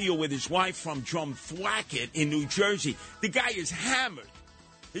holiday video with his wife from Drumthwacket in New Jersey. The guy is hammered.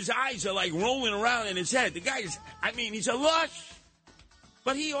 His eyes are like rolling around in his head. The guy is, he's a lush.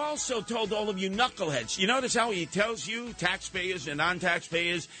 But he also told all of you knuckleheads. You notice how he tells you, taxpayers and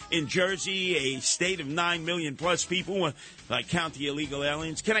non-taxpayers in Jersey, a state of 9 million plus people, like count the illegal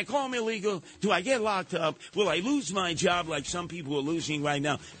aliens. Can I call them illegal? Do I get locked up? Will I lose my job like some people are losing right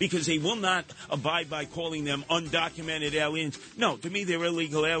now because they will not abide by calling them undocumented aliens? No, to me they're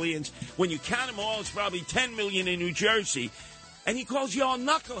illegal aliens. When you count them all, it's probably 10 million in New Jersey. And he calls you all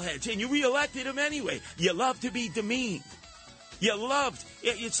knuckleheads, and you reelected him anyway. You love to be demeaned. You loved,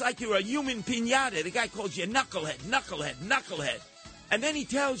 it's like you're a human piñata. The guy calls you knucklehead. And then he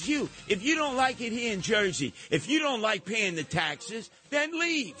tells you, if you don't like it here in Jersey, if you don't like paying the taxes, then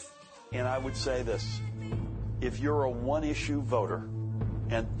leave. And I would say this, if you're a one-issue voter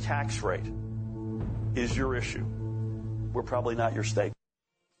and tax rate is your issue, we're probably not your state.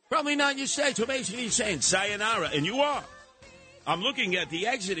 Probably not your state. So basically he's saying sayonara, and you are. I'm looking at the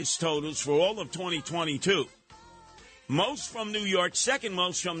exodus totals for all of 2022. Most from New York, second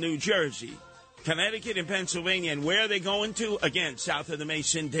most from New Jersey, Connecticut and Pennsylvania. And where are they going to? Again, south of the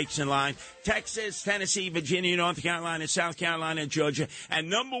Mason-Dixon line. Texas, Tennessee, Virginia, North Carolina, South Carolina, Georgia. And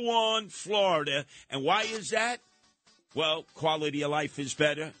number one, Florida. And why is that? Well, quality of life is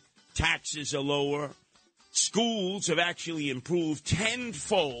better. Taxes are lower. Schools have actually improved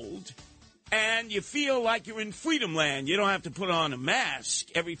tenfold. And you feel like you're in freedom land. You don't have to put on a mask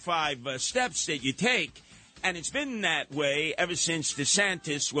every 5 steps that you take. And it's been that way ever since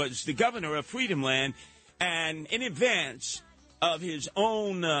DeSantis was the governor of Freedom Land, and in advance of his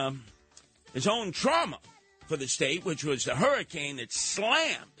own trauma for the state, which was the Hurricane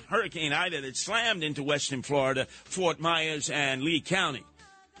Ida that slammed into western Florida, Fort Myers, and Lee County.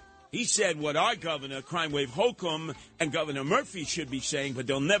 He said what our governor, Crime Wave Holcomb, and Governor Murphy should be saying, but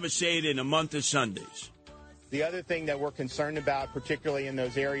they'll never say it in a month of Sundays. The other thing that we're concerned about, particularly in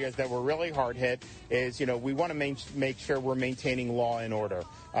those areas that were really hard hit, is, we want to make sure we're maintaining law and order.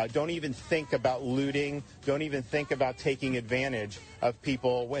 Don't even think about looting. Don't even think about taking advantage of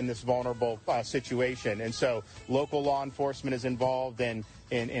people in this vulnerable situation. And so local law enforcement is involved in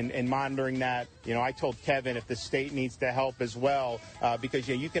monitoring that. I told Kevin if the state needs to help as well, because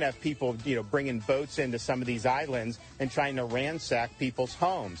you can have people, bringing boats into some of these islands and trying to ransack people's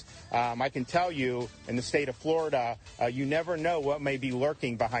homes. I can tell you, in the state of Florida, you never know what may be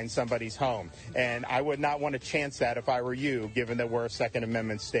lurking behind somebody's home. And I would not want to chance that if I were you, given that we're a Second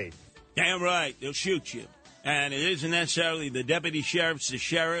Amendment state. Damn right. They'll shoot you. And it isn't necessarily the deputy sheriffs, the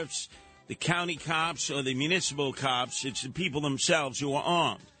sheriffs, the county cops, or the municipal cops. It's the people themselves who are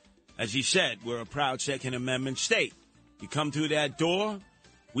armed. As he said, we're a proud Second Amendment state. You come through that door,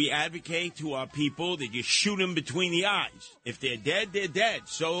 we advocate to our people that you shoot them between the eyes. If they're dead, they're dead.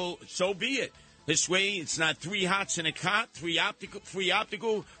 So be it. This way, it's not 3 hots in a cot, free optical,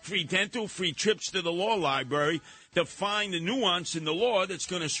 free dental, free trips to the law library to find the nuance in the law that's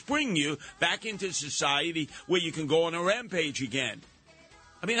going to spring you back into society where you can go on a rampage again.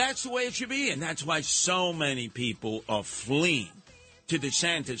 That's the way it should be, and that's why so many people are fleeing to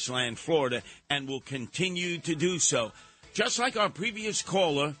DeSantis land, Florida, and will continue to do so. Just like our previous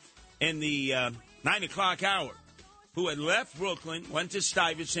caller in the 9 o'clock hour, who had left Brooklyn, went to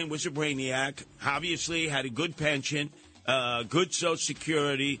Stuyvesant, was a brainiac, obviously had a good pension, good Social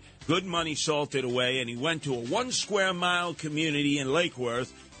Security, good money salted away, and he went to a 1 square mile community in Lake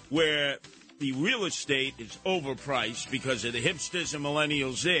Worth where the real estate is overpriced because of the hipsters and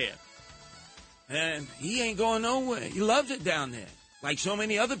millennials there. And he ain't going nowhere. He loves it down there, like so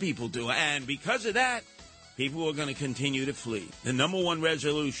many other people do. And because of that, people are going to continue to flee. The number one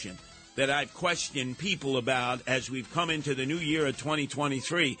resolution that I've questioned people about as we've come into the new year of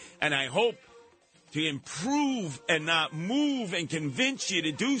 2023, and I hope to improve and not move and convince you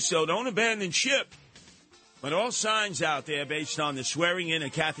to do so. Don't abandon ship. But all signs out there based on the swearing in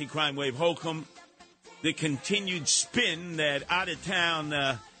of Kathy Crime Wave Holcomb, the continued spin that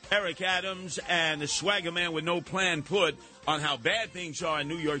out-of-town Eric Adams and the swagger man with no plan put on how bad things are in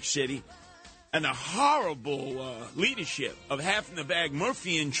New York City, and the horrible leadership of half-in-the-bag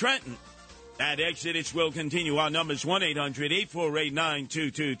Murphy and Trenton, that exodus will continue. Our number is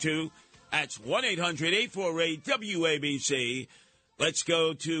 1-800-848-9222. That's 1-800-848-WABC. Let's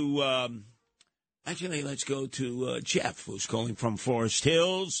go to, Jeff, who's calling from Forest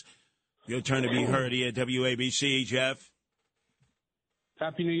Hills. Your turn to be heard here at WABC, Jeff.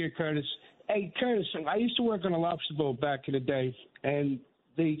 Happy New Year, Curtis. Hey, Curtis, I used to work on a lobster boat back in the day, and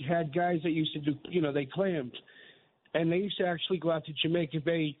they had guys that used to do, they clammed. And they used to actually go out to Jamaica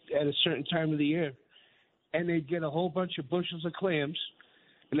Bay at a certain time of the year. and they'd get a whole bunch of bushels of clams,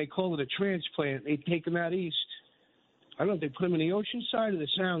 and they call it a transplant. They'd take them out east. I don't know if they put them in the ocean side or the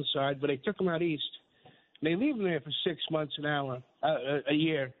sound side, but they took them out east. And they leave them there for 6 months, a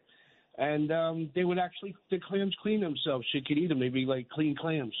year. And they would actually, the clams clean themselves. So you could eat them. They'd be like clean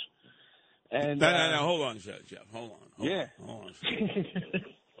clams. And no, hold on, Jeff. Hold on.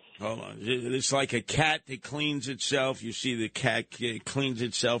 Hold on. It's like a cat that cleans itself. You see the cat cleans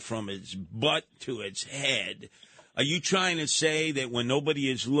itself from its butt to its head. Are you trying to say that when nobody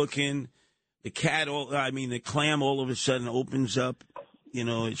is looking, the clam all of a sudden opens up,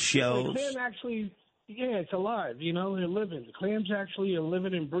 its shells? The clam actually, it's alive. They're living. The clams actually are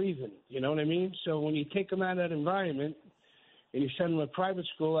living and breathing. You know what I mean? So when you take them out of that environment and you send them to private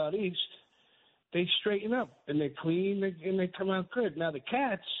school out east, they straighten up and they're clean and they come out good. Now the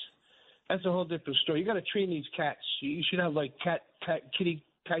cats, that's a whole different story. You got to train these cats. You should have like kitty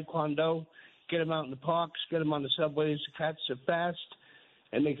taekwondo. Get them out in the parks. Get them on the subways. The cats are fast,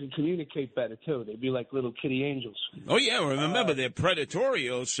 and they can communicate better too. They'd be like little kitty angels. Oh yeah, remember they're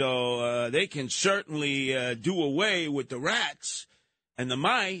predatorial, so they can certainly do away with the rats and the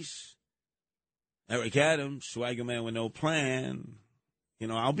mice. Eric Adams, swagger man with no plan.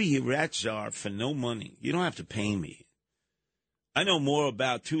 I'll be your rat czar for no money. You don't have to pay me. I know more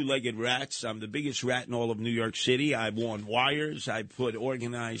about two-legged rats. I'm the biggest rat in all of New York City. I've worn wires. I put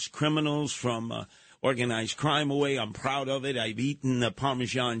organized criminals from organized crime away. I'm proud of it. I've eaten the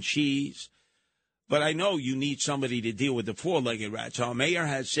Parmesan cheese. But I know you need somebody to deal with the four-legged rats. Our mayor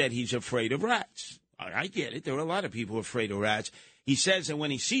has said he's afraid of rats. I get it. There are a lot of people afraid of rats. He says that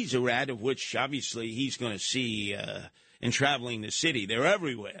when he sees a rat, of which obviously he's going to see in traveling the city, they're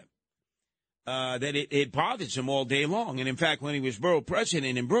everywhere. That it bothers him all day long. And, in fact, when he was borough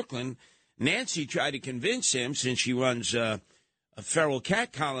president in Brooklyn, Nancy tried to convince him, since she runs feral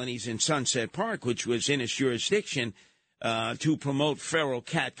cat colonies in Sunset Park, which was in his jurisdiction, to promote feral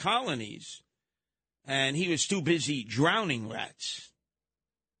cat colonies. And he was too busy drowning rats.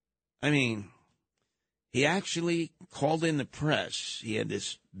 I mean, he actually called in the press. He had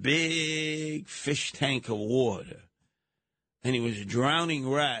this big fish tank of water. And he was drowning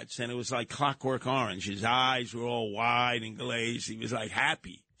rats, and it was like Clockwork Orange. His eyes were all wide and glazed. He was, like,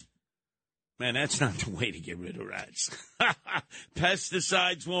 happy. Man, that's not the way to get rid of rats.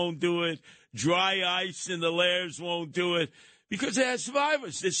 Pesticides won't do it. Dry ice in the lairs won't do it. Because they're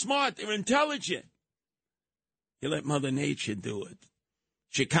survivors. They're smart. They're intelligent. You let Mother Nature do it.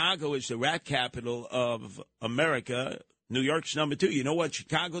 Chicago is the rat capital of America. New York's number 2. You know what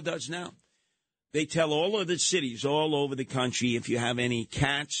Chicago does now? They tell all of the cities all over the country, if you have any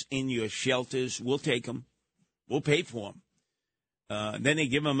cats in your shelters, we'll take them. We'll pay for them. Then they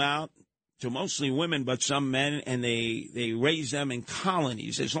give them out to mostly women, but some men, and they raise them in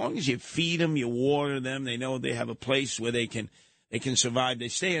colonies. As long as you feed them, you water them, they know they have a place where they can survive. They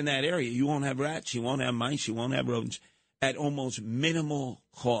stay in that area. You won't have rats. You won't have mice. You won't have rodents at almost minimal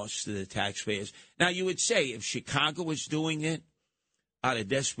cost to the taxpayers. Now, you would say if Chicago was doing it out of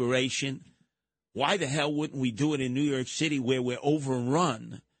desperation, why the hell wouldn't we do it in New York City where we're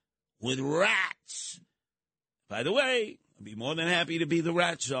overrun with rats? By the way, I'd be more than happy to be the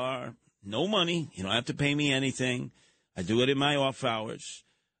rat czar. No money. You don't have to pay me anything. I do it in my off hours.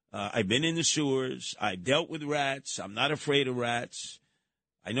 I've been in the sewers. I've dealt with rats. I'm not afraid of rats.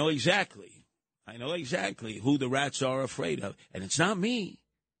 I know exactly who the rats are afraid of. And it's not me.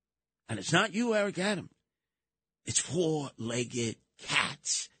 And it's not you, Eric Adams. It's four-legged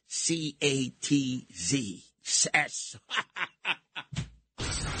cats. C-A-T-Z-S.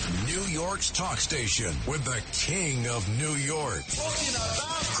 New York's talk station with the king of New York.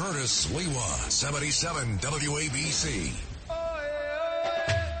 Curtis Sliwa, 77 WABC.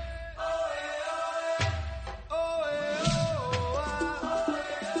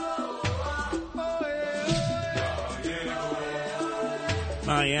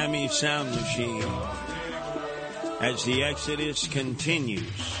 Miami Sound Machine. As the exodus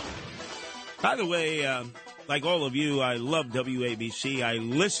continues. By the way, like all of you, I love WABC. I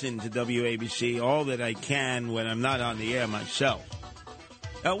listen to WABC all that I can when I'm not on the air myself.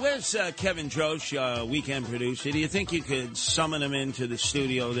 Where's Kevin Drosch, weekend producer? Do you think you could summon him into the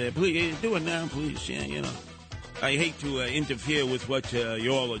studio there? Please, do it now, please. Yeah, I hate to interfere with what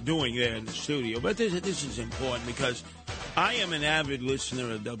you all are doing there in the studio, but this is important because I am an avid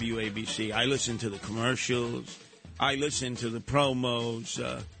listener of WABC. I listen to the commercials. I listen to the promos.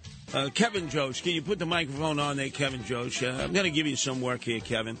 Kevin Drosch, can you put the microphone on there, Kevin Drosch? I'm going to give you some work here,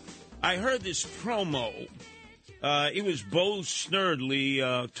 Kevin. I heard this promo. It was Bo Snerdley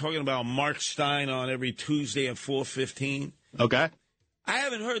talking about Mark Stein on every Tuesday at 4:15. Okay. I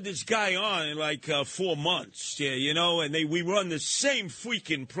haven't heard this guy on in like 4 months, yeah, you know, and we run the same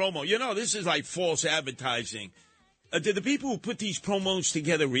freaking promo. You know, this is like false advertising. Did the people who put these promos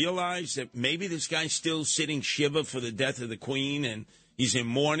together realize that maybe this guy's still sitting shiva for the death of the Queen and he's in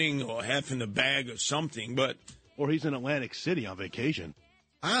mourning or half in the bag or something, or he's in Atlantic City on vacation.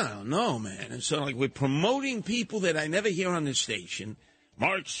 I don't know, man. And so, like, we're promoting people that I never hear on the station.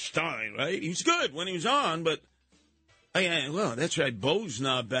 Mark Stein, right? He was good when he was on, but, well, that's right. Bo's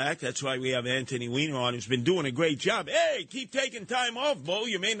not back. That's why we have Anthony Weiner on, who's been doing a great job. Hey, keep taking time off, Bo.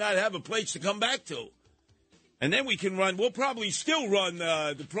 You may not have a place to come back to. And then we'll probably still run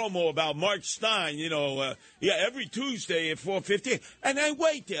the promo about Mark Stein, you know, every Tuesday at 4:50. And I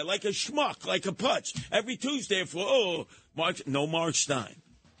wait there like a schmuck, like a putz. Every Tuesday at no Mark Stein.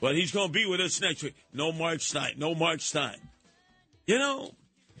 But he's going to be with us next week. No Mark Stein. No Mark Stein. You know,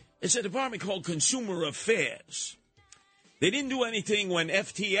 it's a department called Consumer Affairs. They didn't do anything when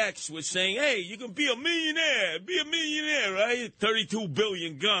FTX was saying, hey, you can be a millionaire, right? 32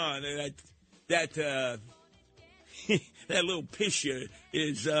 billion gone. And that little pisher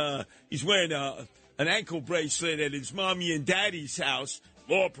is, he's wearing an ankle bracelet at his mommy and daddy's house.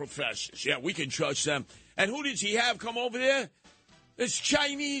 Law professors. Yeah, we can trust them. And who does he have come over there? This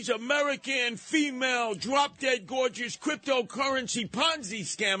Chinese-American female, drop-dead gorgeous cryptocurrency Ponzi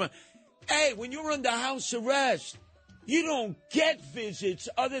scammer. Hey, when you're under house arrest, you don't get visits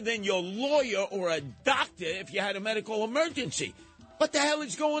other than your lawyer or a doctor if you had a medical emergency. What the hell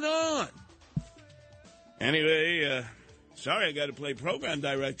is going on? Anyway, sorry I got to play program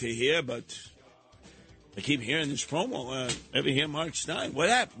director here, but I keep hearing this promo. Ever hear Mark Stein? What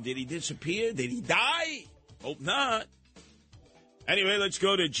happened? Did he disappear? Did he die? Hope not. Anyway, let's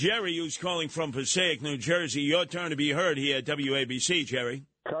go to Jerry, who's calling from Passaic, New Jersey. Your turn to be heard here at WABC, Jerry.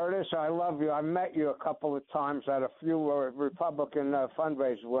 Curtis, I love you. I met you a couple of times at a few Republican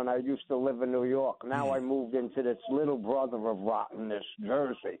fundraisers when I used to live in New York. Now I moved into this little brother of rottenness,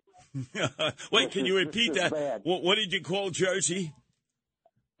 Jersey. Wait, can you repeat that? Bad. What did you call Jersey?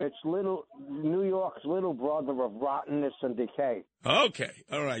 It's New York's little brother of rottenness and decay. Okay,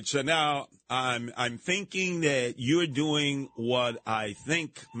 all right. So now I'm thinking that you're doing what I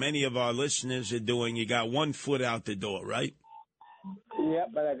think many of our listeners are doing. You got one foot out the door, right? Yeah,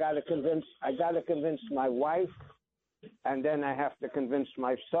 but I got to convince my wife, and then I have to convince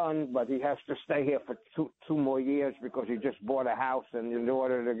my son. But he has to stay here for two more years because he just bought a house, and in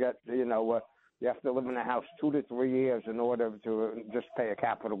order to get, you have to live in a house 2 to 3 years in order to just pay a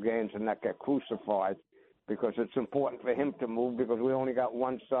capital gains and not get crucified. Because it's important for him to move because we only got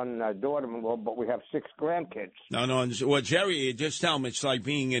one son, daughter-in-law, but we have 6 grandkids. No. Well, Jerry, just tell him it's like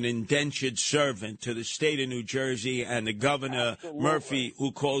being an indentured servant to the state of New Jersey and the governor, Absolutely. Murphy,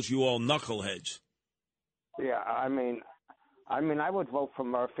 who calls you all knuckleheads. Yeah, I mean, I would vote for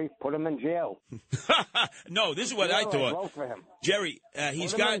Murphy. Put him in jail. No, this is what I thought. Vote for him. Jerry,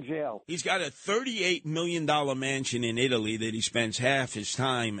 he's got a $38 million mansion in Italy that he spends half his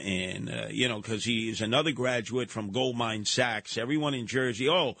time in, because he is another graduate from Goldman Sachs. Everyone in Jersey,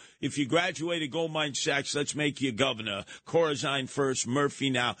 if you graduated Goldman Sachs, let's make you governor. Corazine first, Murphy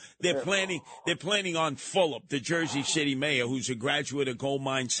now. They're planning on Fulop, the Jersey City mayor, who's a graduate of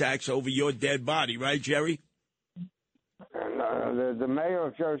Goldman Sachs, over your dead body, right, Jerry? And the mayor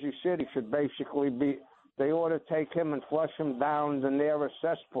of Jersey City should basically they ought to take him and flush him down the nearest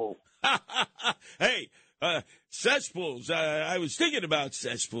cesspool. Hey, cesspools. I was thinking about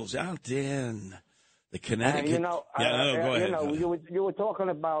cesspools out there in the Connecticut. Go ahead. You were talking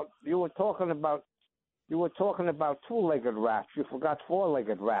about two-legged rats. You forgot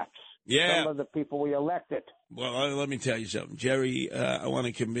four-legged rats. Yeah. Some of the people we elected. Well, let me tell you something, Jerry. I want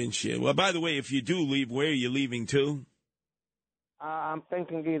to convince you. Well, by the way, if you do leave, where are you leaving to? I'm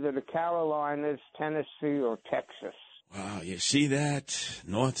thinking either the Carolinas, Tennessee, or Texas. Wow, you see that?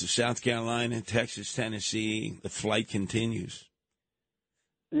 North to South Carolina, Texas, Tennessee. The flight continues.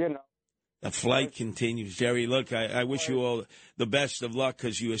 The flight continues. Jerry, look, I wish you all the best of luck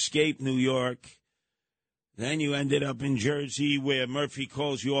because you escaped New York. Then you ended up in Jersey where Murphy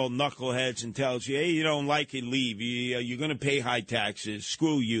calls you all knuckleheads and tells you, hey, you don't like it, leave. You're going to pay high taxes.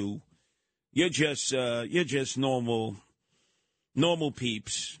 Screw you. You're just normal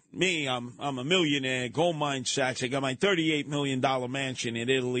peeps. Me, I'm a millionaire, Goldman Sachs. I got my $38 million mansion in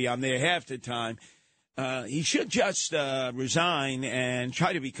Italy. I'm there half the time. He should just resign and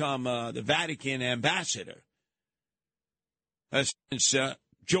try to become the Vatican ambassador. Since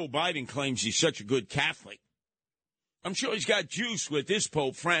Joe Biden claims he's such a good Catholic. I'm sure he's got juice with this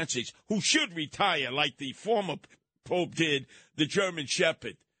Pope Francis, who should retire like the former Pope did, the German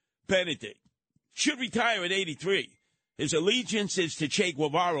Shepherd, Benedict. Should retire at 83. His allegiance is to Che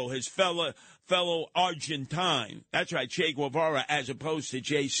Guevara, his fellow Argentine. That's right, Che Guevara, as opposed to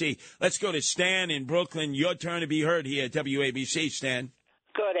JC. Let's go to Stan in Brooklyn. Your turn to be heard here at WABC, Stan.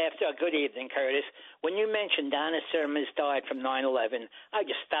 Good evening, Curtis. When you mentioned Donna Summer's died from 9/11, I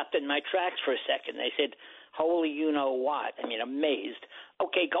just stopped in my tracks for a second. They said, holy you-know-what. I mean, amazed.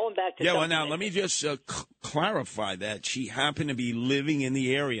 Okay, going back to now, let me just clarify that. She happened to be living in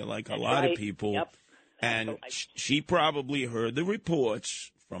the area like a lot of people. Yep. And she probably heard the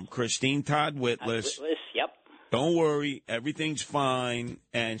reports from Christine Todd Whitless. Yep. Don't worry, everything's fine.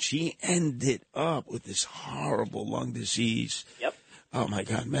 And she ended up with this horrible lung disease. Yep. Oh, my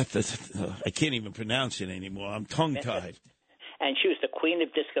God, I can't even pronounce it anymore. I'm tongue-tied. And she was the queen of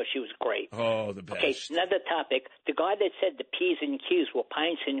disco. She was great. Oh, the best. Okay, another topic. The guy that said the P's and Q's were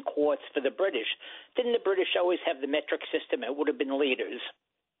pints and quarts for the British. Didn't the British always have the metric system? It would have been liters.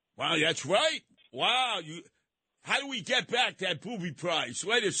 Wow, that's right. Wow. How do we get back that booby prize?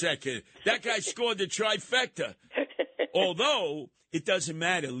 Wait a second. That guy scored the trifecta. Although it doesn't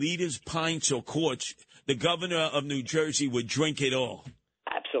matter, liters, pints, or quarts, the governor of New Jersey would drink it all.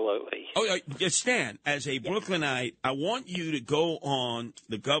 Absolutely. Oh, Stan, as a Brooklynite, I want you to go on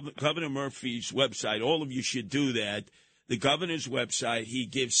the Governor Murphy's website. All of you should do that. The governor's website. He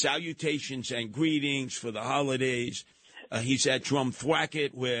gives salutations and greetings for the holidays. He's at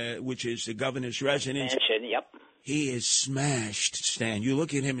Drumthwacket, which is the governor's residence. Yep. He is smashed, Stan. You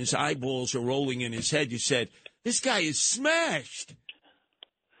look at him, his eyeballs are rolling in his head. You said, this guy is smashed.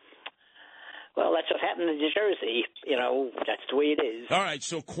 Well, that's what happened in New Jersey. You know, that's the way it is. All right,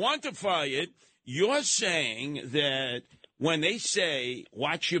 so quantify it. You're saying that when they say,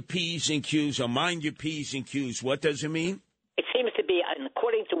 watch your P's and Q's or mind your P's and Q's, what does it mean? It seems to be,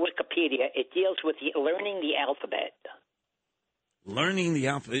 according to Wikipedia, it deals with learning the alphabet. Learning the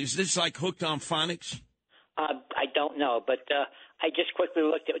alphabet. Is this like hooked on phonics? I don't know, but I just quickly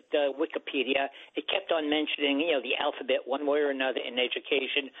looked at Wikipedia. It kept on mentioning, the alphabet one way or another in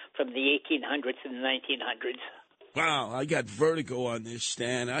education from the 1800s and the 1900s. Wow, I got vertigo on this,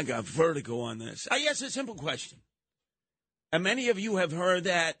 Stan. I got vertigo on this. I ask a simple question. And many of you have heard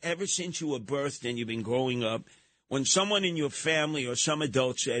that ever since you were birthed and you've been growing up, when someone in your family or some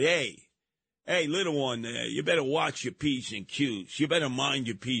adult said, hey, little one, you better watch your P's and Q's. You better mind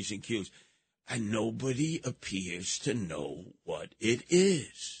your P's and Q's. And nobody appears to know what it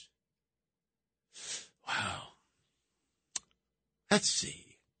is. Wow. Let's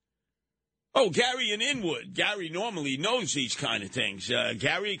see. Oh, Gary in Inwood. Gary normally knows these kind of things.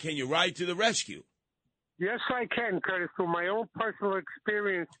 Gary, can you ride to the rescue? Yes, I can, Curtis, from my own personal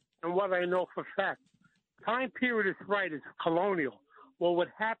experience and what I know for fact. Time period is right. It's colonial. Well, what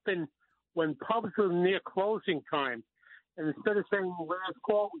happened when pubs were near closing time, and instead of saying last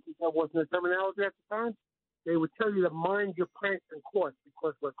call, which that wasn't the terminology at the time, they would tell you to mind your pints and quarts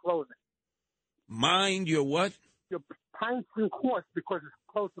because we're closing. Mind your what? Your pints and quarts because it's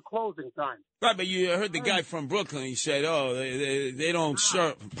close to closing time. Right, but you heard the guy from Brooklyn. He said, they don't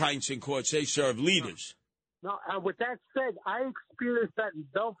serve pints and quarts. They serve liters. No, and with that said, I experienced that in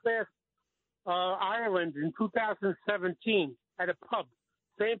Belfast, Ireland in 2017 at a pub.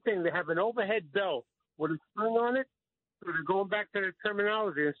 Same thing. They have an overhead bell with a spring on it. So they're going back to the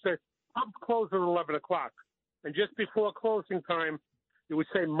terminology and said, pubs close at 11 o'clock. And just before closing time, you would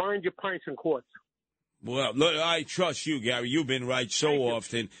say, mind your pints and quarts. Well, look, I trust you, Gary. You've been right so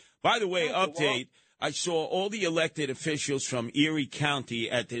often. By the way, update, I saw all the elected officials from Erie County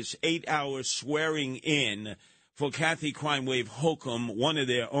at this 8-hour swearing in for Kathy Crime Wave Holcomb, one of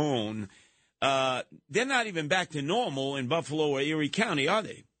their own. They're not even back to normal in Buffalo or Erie County, are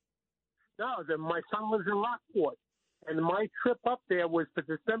they? No, my son lives in Lockport. And my trip up there was for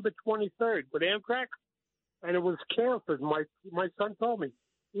December 23rd with Amtrak, and it was canceled. My son told me,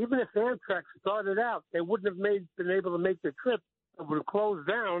 even if Amtrak started out, they wouldn't have been able to make the trip. It would have closed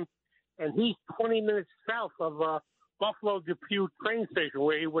down, and he's 20 minutes south of Buffalo Depew train station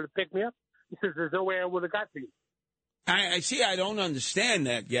where he would have picked me up. He says, there's no way I would have got to you. I see. I don't understand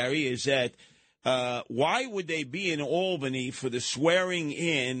that, Gary, is that why would they be in Albany for the swearing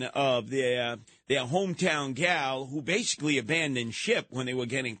in of their hometown gal who basically abandoned ship when they were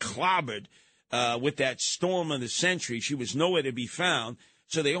getting clobbered with that storm of the century? She was nowhere to be found.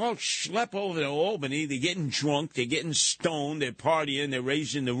 So they all schlep over to Albany. They're getting drunk. They're getting stoned. They're partying. They're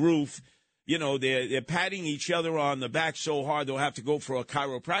raising the roof. You know, they're patting each other on the back so hard they'll have to go for a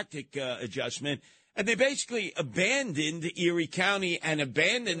chiropractic adjustment. And they basically abandoned Erie County and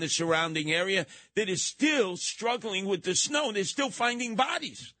abandoned the surrounding area that is still struggling with the snow. They're still finding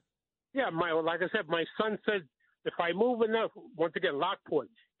bodies. Yeah, like I said, my son said, if I move enough, once again, Lockport,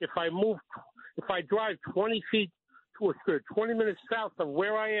 if I drive 20 was 20 minutes south of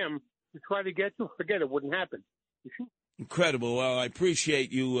where I am to try to get to, forget it, wouldn't happen. Incredible. Well, I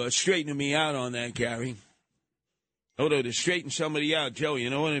appreciate you straightening me out on that, Gary. Although to straighten somebody out, Joe, you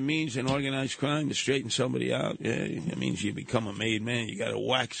know what it means in organized crime, to straighten somebody out? Yeah, it means you become a made man. You got to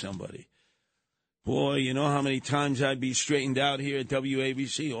whack somebody. Boy, you know how many times I'd be straightened out here at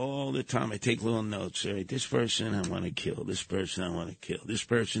WABC? All the time. I take little notes. All right, this person I want to kill. This person I want to kill. This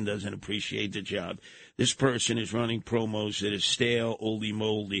person doesn't appreciate the job. This person is running promos that is stale, oldie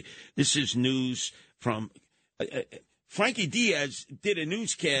moldy. This is news from... Frankie Diaz did a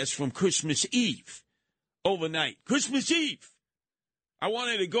newscast from Christmas Eve, overnight. Christmas Eve. I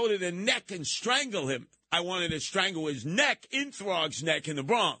wanted to go to the neck and strangle him. I wanted to strangle his neck in Throg's Neck in the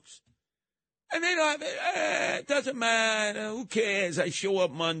Bronx. And they don't have it. It doesn't matter. Who cares? I show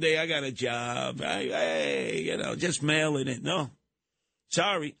up Monday. I got a job. Just mail it in. No.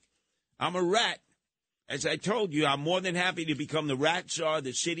 Sorry. I'm a rat. As I told you, I'm more than happy to become the rat czar of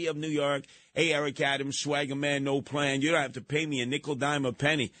the city of New York. Hey, Eric Adams, swagger man, no plan. You don't have to pay me a nickel, dime, or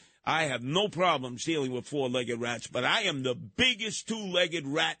penny. I have no problems dealing with four-legged rats, but I am the biggest two-legged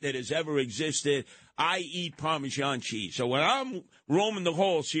rat that has ever existed. I eat Parmesan cheese. So when I'm roaming the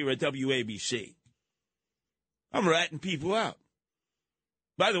halls here at WABC, I'm ratting people out.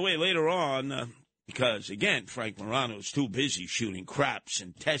 By the way, later on, because, again, Frank Morano is too busy shooting craps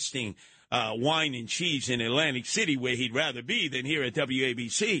and testing wine and cheese in Atlantic City, where he'd rather be than here at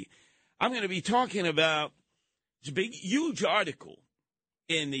WABC, I'm going to be talking about it's a big, huge article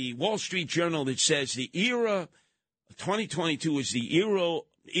in the Wall Street Journal that says the era 2022 is the era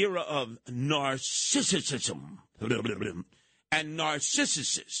of narcissism and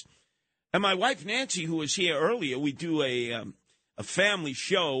narcissuses. And my wife Nancy, who was here earlier, we do a family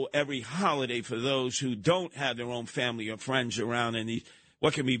show every holiday for those who don't have their own family or friends around in these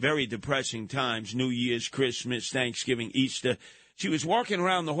what can be very depressing times, New Year's, Christmas, Thanksgiving, Easter. She was walking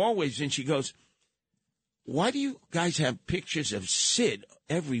around the hallways and she goes, "Why do you guys have pictures of Sid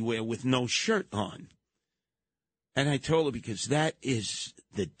everywhere with no shirt on?" And I told her, because that is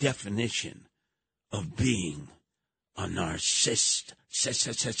the definition of being a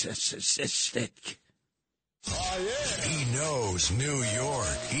narcissistic. Oh, yeah. He knows New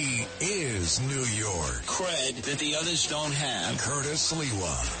York. He is New York. Cred that the others don't have. Curtis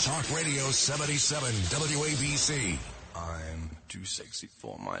Lewa, Talk Radio 77 WABC. I'm too sexy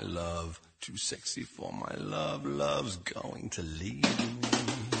for my love. Too sexy for my love. Love's going to leave me.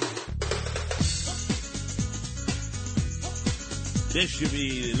 This should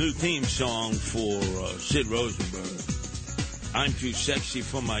be the new theme song for Sid Rosenberg. I'm too sexy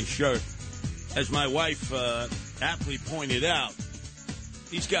for my shirt. As my wife aptly pointed out,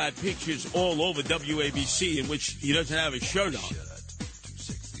 he's got pictures all over WABC in which he doesn't have a shirt on.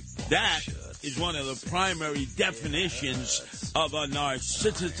 That is one of the primary definitions of a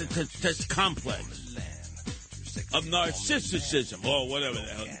narcissist complex, of narcissism, or whatever the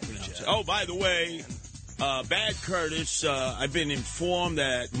hell you pronounce it. Oh, by the way, Bad Curtis, I've been informed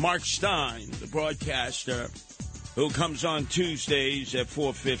that Mark Stein, the broadcaster, who comes on Tuesdays at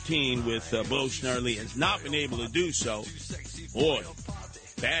 4:15 with Bo Snerdley, has not been able to do so. Boy,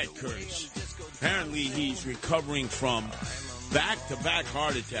 Bad Curtis. Apparently he's recovering from back-to-back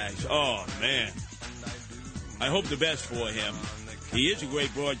heart attacks. Oh, man. I hope the best for him. He is a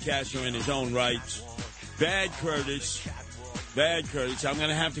great broadcaster in his own rights. Bad Curtis. Bad Curtis. I'm going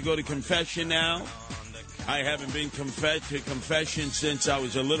to have to go to confession now. I haven't been to confession since I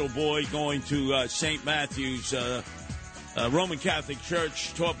was a little boy going to St. Matthew's Roman Catholic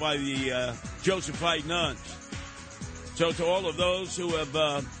Church taught by the Josephite nuns. So to all of those who have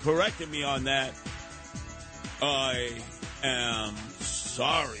corrected me on that, I am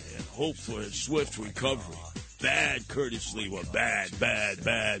sorry and hope for a swift recovery. Bad Curtis Lewa. Bad.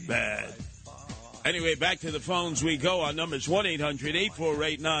 Anyway, back to the phones we go. Our number is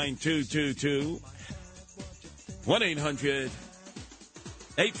 1-800-848-9222.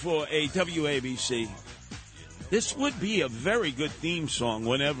 1-800-848-WABC. This would be a very good theme song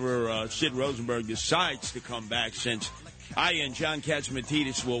whenever Sid Rosenberg decides to come back, since I and John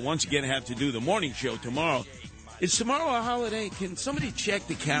Katsimatidis will once again have to do the morning show tomorrow. Is tomorrow a holiday? Can somebody check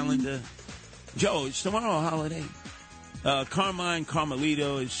the calendar? Joe, is tomorrow a holiday?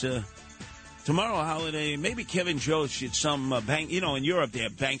 Carmelito, is tomorrow a holiday? Maybe Kevin Joe should bank. You know, in Europe they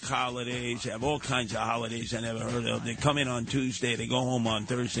have bank holidays. They have all kinds of holidays I never heard of. They come in on Tuesday. They go home on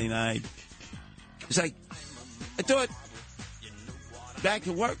Thursday night. It's like, I thought, back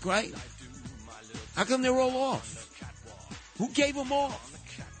to work, right? How come they're all off? Who gave them off?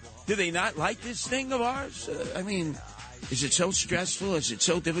 Do they not like this thing of ours? I mean, is it so stressful? Is it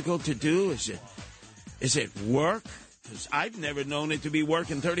so difficult to do? Is it work? because I've never known it to be work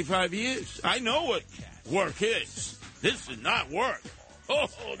in 35 years. I know what work is. This is not work. Oh,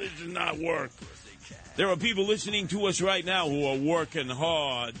 this is not work. There are people listening to us right now who are working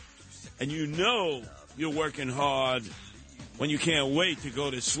hard, and you know you're working hard when you can't wait to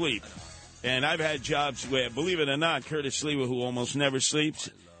go to sleep. And I've had jobs where, believe it or not, Curtis Lewa, who almost never sleeps,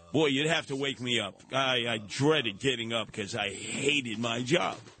 boy, you'd have to wake me up. I dreaded getting up because I hated my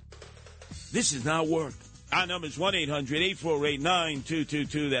job. This is not work. Our number is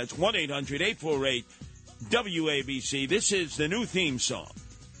 1-800-848-9222. That's 1-800-848-WABC. This is the new theme song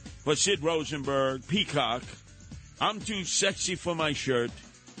for Sid Rosenberg, Peacock. I'm too sexy for my shirt.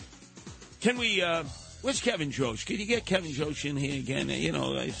 Can we, where's Kevin Jost? Can you get Kevin Jost in here again? You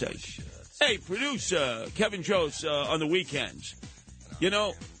know, I say, hey, producer Kevin Jost on the weekends. You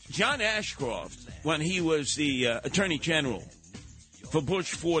know, John Ashcroft, when he was the Attorney General for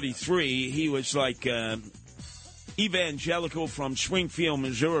Bush 43, he was like evangelical from Springfield,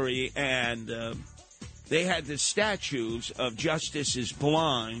 Missouri, and they had the statues of Justice is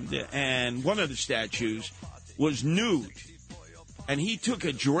Blind, and one of the statues was nude. And he took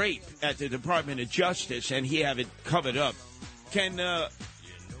a drape at the Department of Justice, and he had it covered up. Can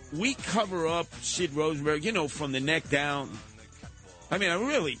we cover up Sid Rosenberg, you know, from the neck down? I mean, I'm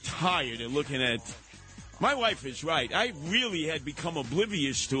really tired of looking at... My wife is right. I really had become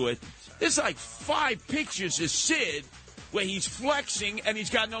oblivious to it. There's like 5 pictures of Sid where he's flexing and he's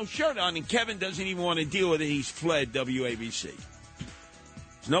got no shirt on, and Kevin doesn't even want to deal with it. He's fled WABC.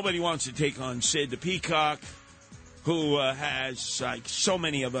 Nobody wants to take on Sid the Peacock, who has, like so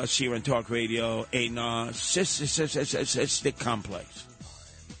many of us here on Talk Radio, a narcissistic complex.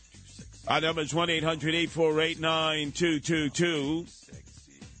 Our number is 1-800-848-9222.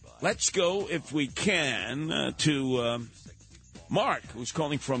 Let's go, if we can, to Mark, who's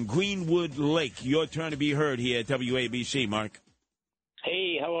calling from Greenwood Lake. Your turn to be heard here at WABC, Mark.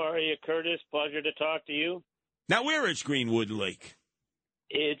 Hey, how are you, Curtis? Pleasure to talk to you. Now, where is Greenwood Lake?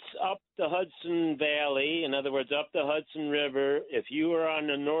 It's up the Hudson Valley, in other words, up the Hudson River. If you are on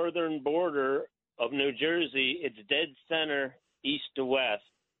the northern border of New Jersey, it's dead center, east to west.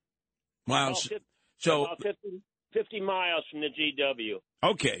 Wow. About 50 miles from the GW.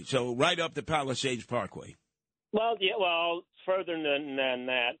 Okay, so right up the Palisades Parkway. Well, yeah, further than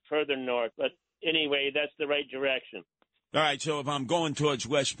that, further north. But anyway, that's the right direction. All right, so if I'm going towards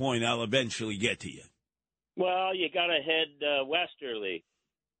West Point, I'll eventually get to you. Well, you got to head westerly.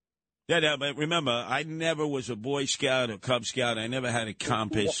 Yeah, but remember, I never was a Boy Scout or Cub Scout. I never had a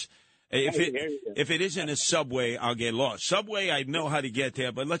compass. If it isn't a subway, I'll get lost. Subway, I know how to get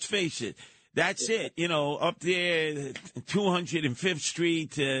there, but let's face it, that's it. You know, up there, 205th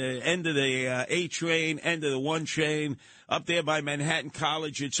Street, end of the A train, end of the 1 train, up there by Manhattan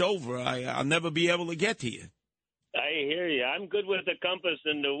College, it's over. I'll never be able to get to you. I hear you. I'm good with the compass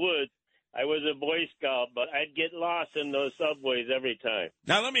in the woods. I was a Boy Scout, but I'd get lost in those subways every time.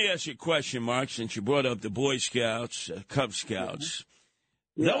 Now, let me ask you a question, Mark, since you brought up the Boy Scouts, Cub Scouts. Mm-hmm.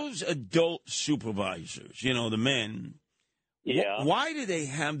 Yeah. Those adult supervisors, you know, the men, why do they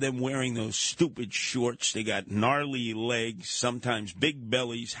have them wearing those stupid shorts? They got gnarly legs, sometimes big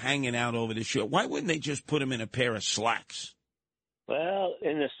bellies hanging out over the shirt. Why wouldn't they just put them in a pair of slacks? Well,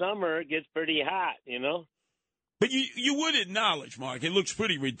 in the summer, it gets pretty hot, you know. But you would acknowledge, Mark, it looks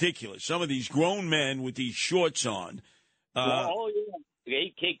pretty ridiculous. Some of these grown men with these shorts on. Yeah.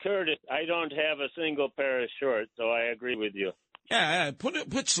 Hey, Curtis, I don't have a single pair of shorts, so I agree with you. Yeah,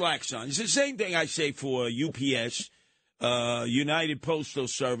 put slacks on. It's the same thing I say for UPS, United Postal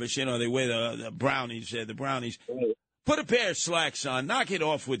Service. You know, they wear the brownies, Put a pair of slacks on. Knock it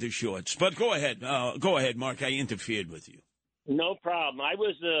off with the shorts. But go ahead, Mark. I interfered with you. No problem. I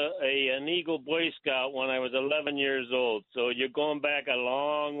was an Eagle Boy Scout when I was 11 years old, so you're going back a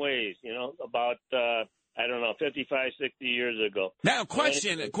long ways, you know, about, 55, 60 years ago. Now,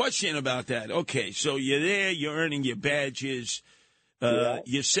 question about that. Okay, so you're there, you're earning your badges,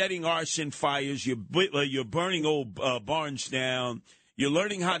 you're setting arson fires, you're burning old barns down, you're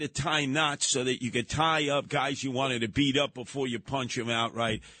learning how to tie knots so that you could tie up guys you wanted to beat up before you punch them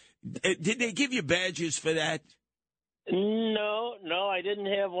outright. Did they give you badges for that? No, I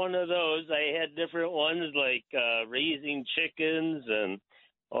didn't have one of those. I had different ones like raising chickens and,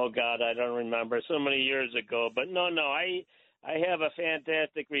 oh, God, I don't remember, so many years ago. But no, I have a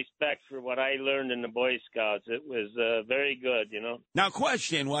fantastic respect for what I learned in the Boy Scouts. It was very good, you know. Now,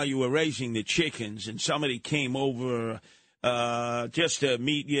 question, while you were raising the chickens and somebody came over just to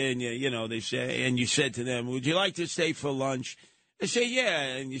meet you and, they say, and you said to them, would you like to stay for lunch? They say, yeah,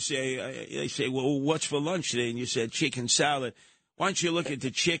 and they say, well, what's for lunch today? And you said chicken salad. Why don't you look at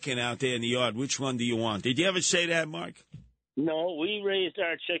the chicken out there in the yard? Which one do you want? Did you ever say that, Mark? No, we raised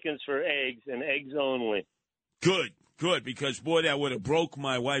our chickens for eggs and eggs only. Good, because, boy, that would have broke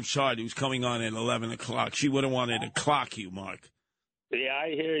my wife's heart who's coming on at 11 o'clock. She would have wanted to clock you, Mark. Yeah, I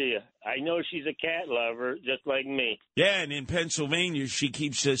hear you. I know she's a cat lover, just like me. Yeah, and in Pennsylvania, she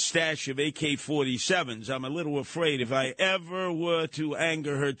keeps a stash of AK-47s. I'm a little afraid if I ever were to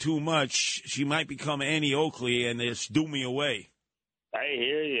anger her too much, she might become Annie Oakley and just do me away. I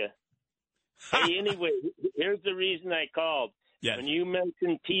hear you. Hey, anyway, here's the reason I called. Yes. When you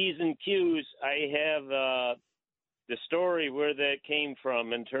mentioned P's and Q's, I have the story where that came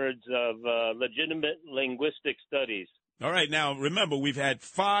from in terms of legitimate linguistic studies. All right, now, remember, we've had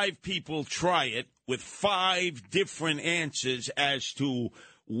 5 people try it with 5 different answers as to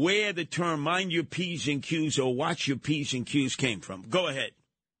where the term mind your P's and Q's or watch your P's and Q's came from. Go ahead.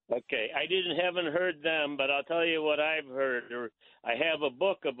 Okay, I haven't heard them, but I'll tell you what I've heard. I have a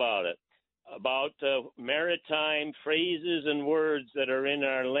book about it, about maritime phrases and words that are in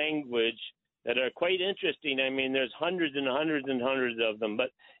our language that are quite interesting. I mean, there's hundreds and hundreds and hundreds of them.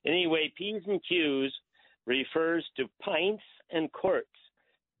 But anyway, P's and Q's refers to pints and quarts.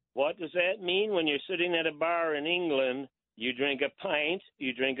 What does that mean? When you're sitting at a bar in England, you drink a pint,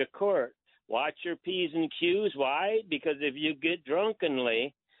 you drink a quart. Watch your P's and Q's. Why? Because if you get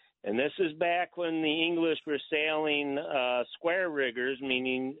drunkenly, and this is back when the English were sailing square riggers,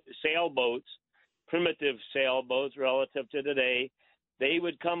 meaning sailboats, primitive sailboats relative to today, they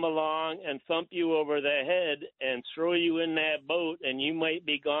would come along and thump you over the head and throw you in that boat, and you might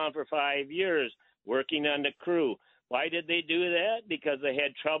be gone for 5 years working on the crew. Why did they do that? Because they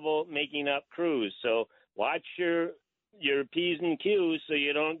had trouble making up crews. So watch your P's and Q's so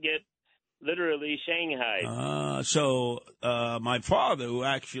you don't get literally shanghaied. So my father, who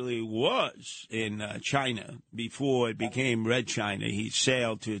actually was in China before it became Red China, he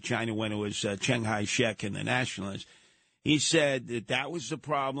sailed to China when it was Chiang Kai-shek and the Nationalists. He said that was the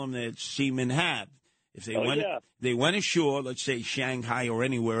problem that seamen had. If they went ashore, let's say Shanghai or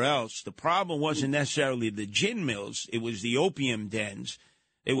anywhere else, the problem wasn't necessarily the gin mills. It was the opium dens.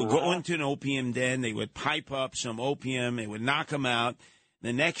 They would go into an opium den. They would pipe up some opium. They would knock them out.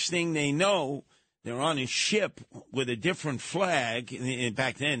 The next thing they know, they're on a ship with a different flag. And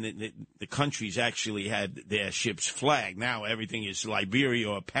back then, the countries actually had their ship's flag. Now everything is Liberia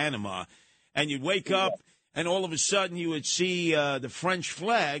or Panama. And you'd wake up, and all of a sudden you would see the French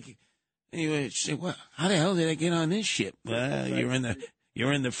flag. And you would say, "Well, how the hell did I get on this ship?" You're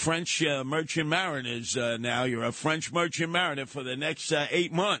in the French Merchant Mariners now. You're a French Merchant Mariner for the next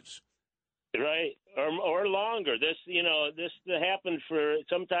 8 months, right, or longer. This happened for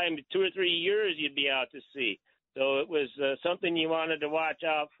sometime 2 or 3 years. You'd be out to sea, so it was something you wanted to watch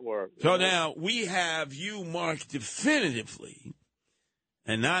out for. So now we have you marked definitively,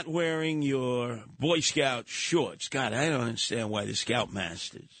 and not wearing your Boy Scout shorts. God, I don't understand why the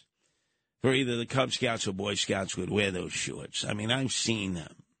Scoutmasters, for either the Cub Scouts or Boy Scouts, would wear those shorts. I mean, I've seen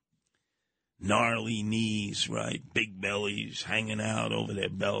them. Gnarly knees, right? Big bellies hanging out over their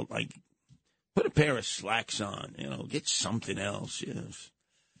belt. Like, put a pair of slacks on, get something else.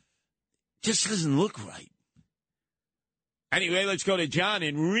 Just doesn't look right. Anyway, let's go to John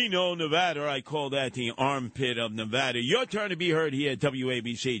in Reno, Nevada. I call that the armpit of Nevada. Your turn to be heard here at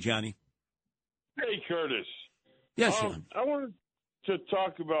WABC, Johnny. Hey, Curtis. Yes, John. I wanted to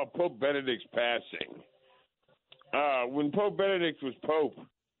talk about Pope Benedict's passing. When Pope Benedict was Pope,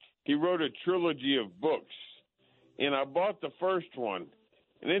 he wrote a trilogy of books, and I bought the first one,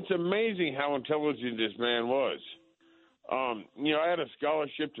 and it's amazing how intelligent this man was. I had a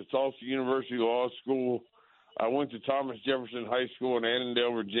scholarship to Tulsa University Law School. I went to Thomas Jefferson High School in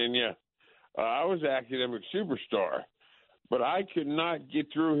Annandale, Virginia. I was an academic superstar, but I could not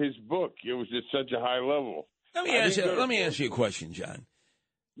get through his book. It was at such a high level. Let me ask you a question, John.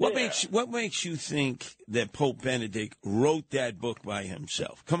 What makes you think that Pope Benedict wrote that book by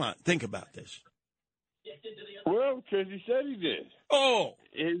himself? Come on, think about this. Well, because he said he did. Oh,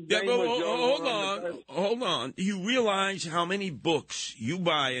 hold on. You realize how many books you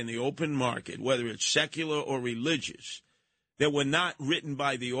buy in the open market, whether it's secular or religious, that were not written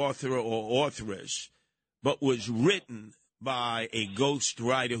by the author or authoress, but was written by a ghost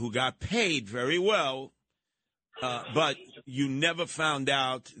writer who got paid very well, but you never found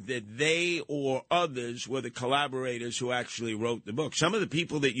out that they or others were the collaborators who actually wrote the book. Some of the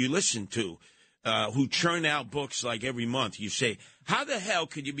people that you listen to who churn out books like every month, you say, how the hell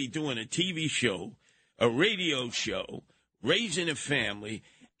could you be doing a TV show, a radio show, raising a family,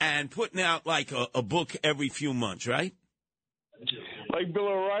 and putting out like a book every few months, right? Like Bill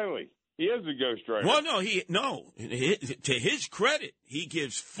O'Reilly. He is a ghostwriter. Well, to his credit, he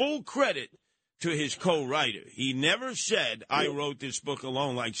gives full credit to his co-writer. He never said, I wrote this book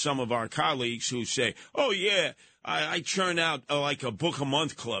alone, like some of our colleagues who say, oh, yeah, I churn out like a book a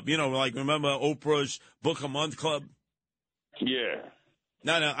month club. You know, like remember Oprah's book a month club? Yeah.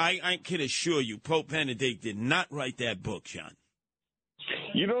 No, I can assure you, Pope Benedict did not write that book, John.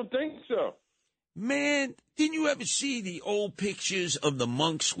 You don't think so? Man, didn't you ever see the old pictures of the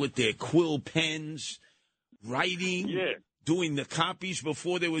monks with their quill pens, writing, doing the copies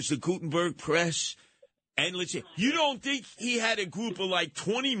before there was the Gutenberg press? And you don't think he had a group of like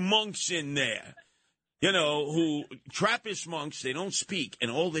 20 monks in there, you know, who Trappist monks, they don't speak,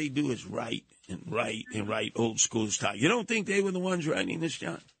 and all they do is write and write and write old school style. You don't think they were the ones writing this,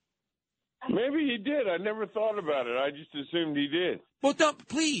 John? Maybe he did. I never thought about it. I just assumed he did. Well,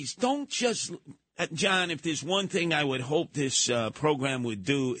 please, don't just... John, if there's one thing I would hope this program would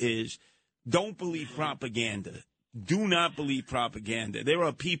do is don't believe propaganda. Do not believe propaganda. There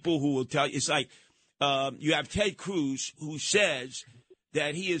are people who will tell you. It's like you have Ted Cruz who says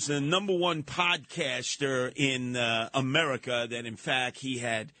that he is the number one podcaster in America, that, in fact, he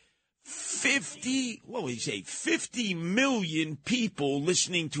had 50 million people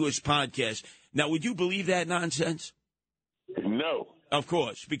listening to his podcast. Now, would you believe that nonsense? No. Of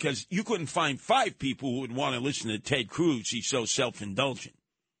course, because you couldn't find 5 people who would want to listen to Ted Cruz. He's so self-indulgent.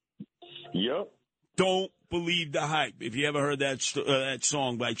 Yep. Don't believe the hype. If you ever heard that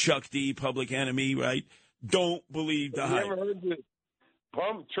song by Chuck D, Public Enemy, right? Don't believe the hype. You ever heard the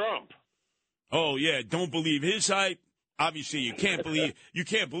Pump Trump? Oh, yeah, don't believe his hype. Obviously, you can't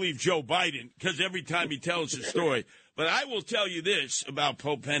believe Joe Biden, because every time he tells a story. But I will tell you this about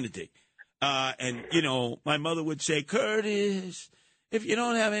Pope Benedict. And, you know, my mother would say, Curtis, if you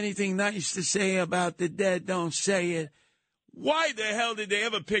don't have anything nice to say about the dead, don't say it. Why the hell did they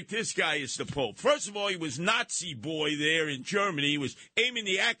ever pick this guy as the Pope? First of all, he was Nazi boy there in Germany. He was aiming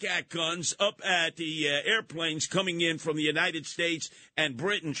the AK guns up at the airplanes coming in from the United States and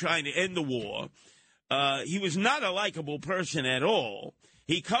Britain trying to end the war. He was not a likable person at all.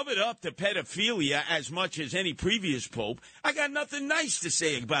 He covered up the pedophilia as much as any previous pope. I got nothing nice to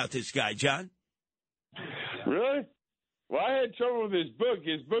say about this guy, John. Really? Well, I had trouble with his book.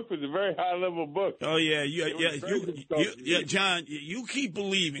 His book was a very high-level book. Oh, yeah, John, you keep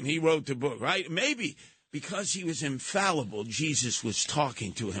believing he wrote the book, right? Maybe because he was infallible, Jesus was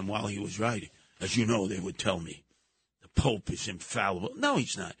talking to him while he was writing. As you know, they would tell me, the Pope is infallible. No,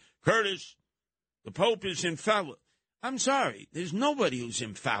 he's not. Curtis, the Pope is infallible. I'm sorry, there's nobody who's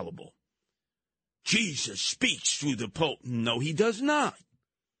infallible. Jesus speaks through the Pope. No, he does not.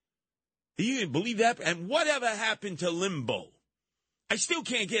 You didn't believe that? And whatever happened to limbo? I still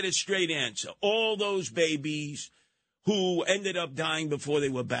can't get a straight answer. All those babies who ended up dying before they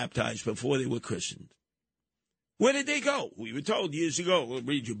were baptized, before they were christened. Where did they go? We were told years ago, we'll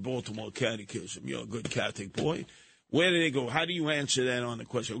read your Baltimore Catechism. You're a good Catholic boy. Where did they go? How do you answer that on the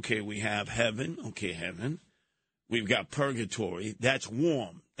question? Okay, we have heaven. Okay, heaven. We've got purgatory. That's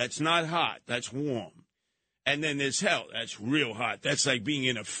warm. That's not hot. That's warm. And then there's hell. That's real hot. That's like being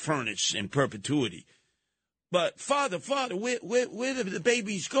in a furnace in perpetuity. But, Father, where did the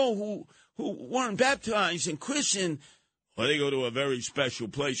babies go who weren't baptized and christened? Well, they go to a very special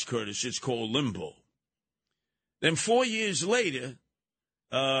place, Curtis. It's called limbo. Then 4 years later,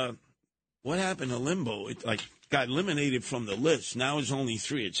 what happened to limbo? It got eliminated from the list. Now it's only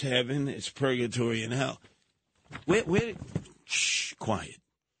 3. It's heaven, it's purgatory, and hell. Shh, quiet.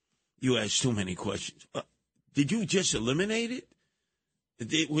 You asked too many questions. Did you just eliminate it?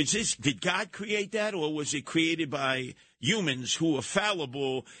 Did God create that, or was it created by humans who are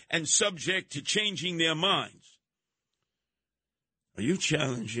fallible and subject to changing their minds? Are you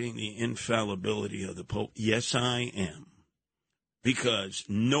challenging the infallibility of the Pope? Yes, I am. Because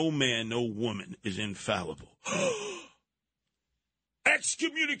no man, no woman is infallible.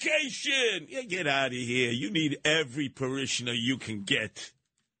 Excommunication! Yeah, get out of here. You need every parishioner you can get.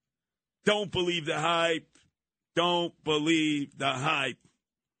 Don't believe the hype. Don't believe the hype.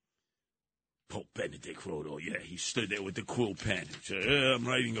 Pope Benedict wrote, oh, yeah, he stood there with the quill pen. He said, I'm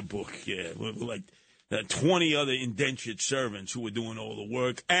writing a book. Yeah, we're like 20 other indentured servants who were doing all the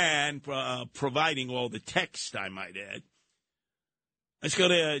work and providing all the text, I might add. Let's go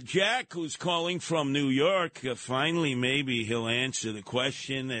to Jack, who's calling from New York. Finally, maybe he'll answer the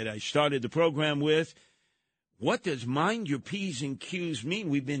question that I started the program with. What does mind your P's and Q's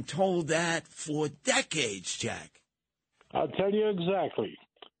mean? We've been told that for decades, Jack. I'll tell you exactly.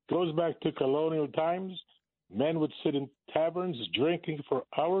 Goes back to colonial times. Men would sit in taverns drinking for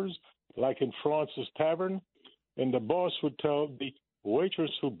hours, like in France's tavern, and the boss would tell the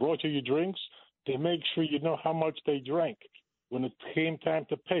waitress who brought you your drinks, they make sure you know how much they drank when it came time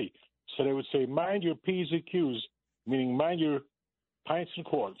to pay. So they would say, mind your P's and Q's, meaning mind your pints and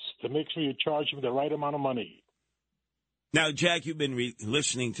quarts, to make sure you charge them the right amount of money. Now, Jack, you've been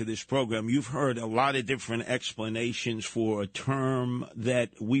listening to this program. You've heard a lot of different explanations for a term that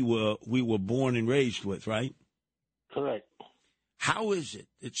we were born and raised with, right? Correct. How is it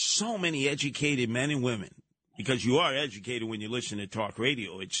that so many educated men and women, because you are educated when you listen to talk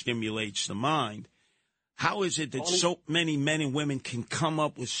radio, it stimulates the mind. How is it that so many men and women can come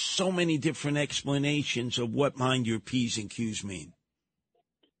up with so many different explanations of what mind your P's and Q's mean?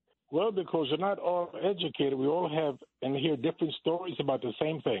 Well, because we're not all educated. We all have and hear different stories about the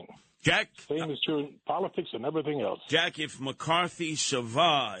same thing. Jack? Same is true in politics and everything else. Jack, if McCarthy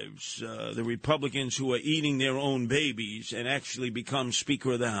survives, the Republicans who are eating their own babies and actually become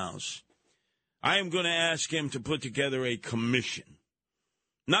Speaker of the House, I am going to ask him to put together a commission,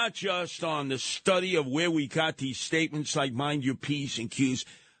 not just on the study of where we got these statements like mind your P's and Q's,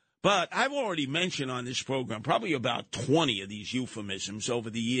 but I've already mentioned on this program probably about 20 of these euphemisms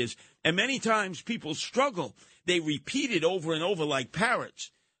over the years, and many times people struggle. They repeat it over and over like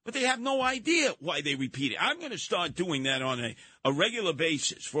parrots, but they have no idea why they repeat it. I'm going to start doing that on a regular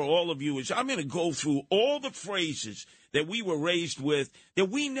basis for all of you. I'm going to go through all the phrases that we were raised with that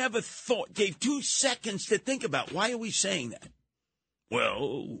we never gave 2 seconds to think about. Why are we saying that?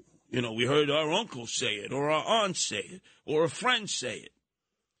 Well, we heard our uncle say it, or our aunt say it, or a friend say it.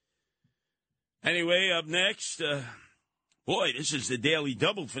 Anyway, up next, boy, this is the Daily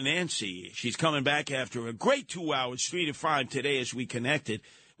Double for Nancy. She's coming back after a great 2 hours, 3 to 5 today as we connected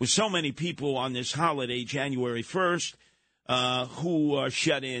with so many people on this holiday, January 1st, who are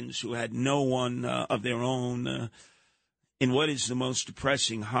shut-ins, who had no one of their own in what is the most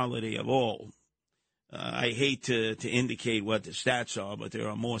depressing holiday of all. I hate to indicate what the stats are, but there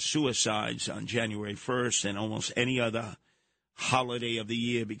are more suicides on January 1st than almost any other holiday of the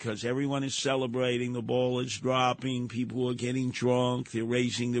year because everyone is celebrating. The ball is dropping. People are getting drunk. They're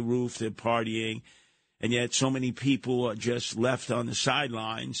raising the roof. They're partying. And yet so many people are just left on the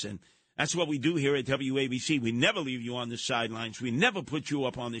sidelines. And that's what we do here at WABC. We never leave you on the sidelines. We never put you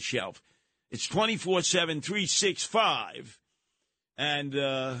up on the shelf. It's 24/7, 365. And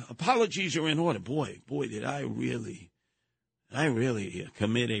apologies are in order. Boy, did I really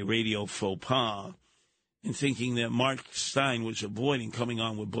commit a radio faux pas in thinking that Mark Stein was avoiding coming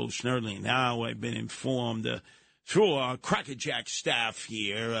on with Bo Snerdling. Now I've been informed through our Crackerjack staff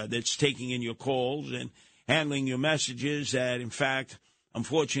here that's taking in your calls and handling your messages that, in fact,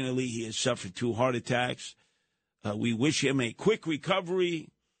 unfortunately, he has suffered 2 heart attacks. We wish him a quick recovery.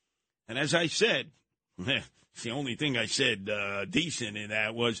 And as I said, the only thing I said decent in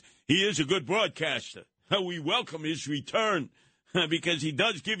that was he is a good broadcaster. We welcome his return because he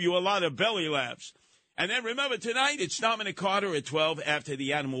does give you a lot of belly laughs. And then remember, tonight it's Dominic Carter at 12 after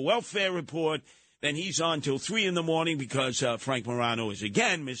the Animal Welfare Report. Then he's on till 3 in the morning because Frank Morano is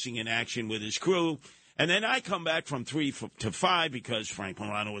again missing in action with his crew. And then I come back from 3 to 5 because Frank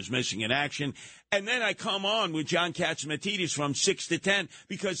Morano is missing in action. And then I come on with John Katsimatidis from 6 to 10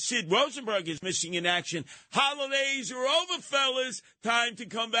 because Sid Rosenberg is missing in action. Holidays are over, fellas. Time to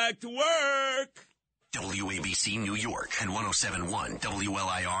come back to work. WABC New York and 107.1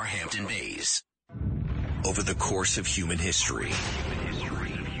 WLIR Hampton Bays. Over the course of human history,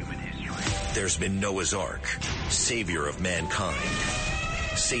 there's been Noah's Ark, savior of mankind.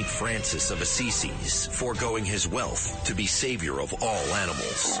 St. Francis of Assisi's, foregoing his wealth to be savior of all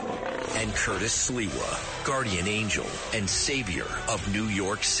animals. And Curtis Sliwa, guardian angel and savior of New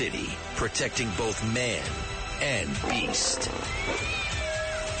York City, protecting both man and beast.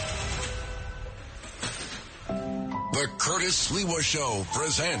 The Curtis Sliwa Show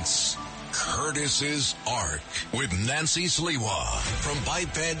presents Curtis's Ark with Nancy Sliwa. From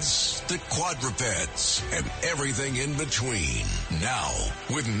bipeds to quadrupeds and everything in between. Now,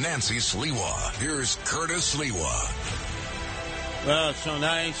 with Nancy Sliwa, here's Curtis Sliwa. Well, it's so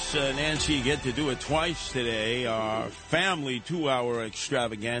nice, Nancy, you get to do it twice today. Our family 2-hour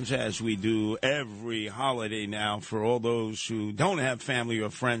extravaganza, as we do every holiday now for all those who don't have family or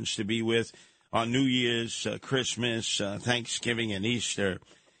friends to be with on New Year's, Christmas, Thanksgiving, and Easter.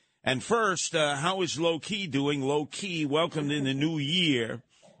 And first, how is Low Key doing? Low Key, welcomed in the new year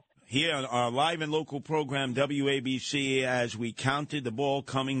here on our live and local program, WABC, as we counted the ball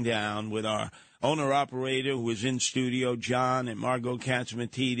coming down with our owner-operator who was in studio, John and Margot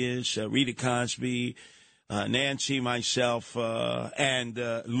Katsimatidis, Rita Cosby, Nancy, myself, and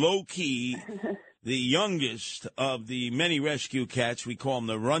Low Key, the youngest of the many rescue cats. We call him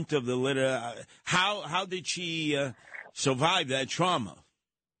the runt of the litter. How did she survive that trauma?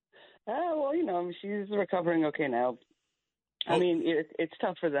 Well, she's recovering okay now. I mean, it's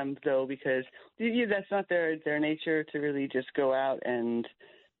tough for them though because that's not their nature to really just go out and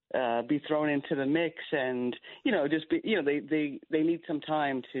be thrown into the mix, and just be they need some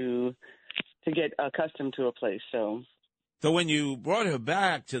time to get accustomed to a place. So when you brought her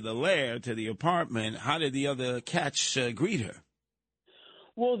back to the lair, to the apartment, how did the other cats greet her?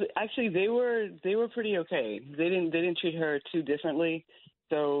 Well, actually, they were pretty okay. They didn't treat her too differently.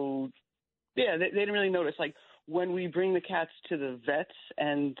 So yeah, they didn't really notice. Like when we bring the cats to the vets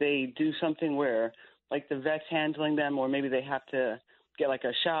and they do something where like the vet's handling them, or maybe they have to get like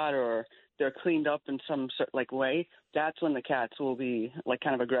a shot or they're cleaned up in some like way, that's when the cats will be like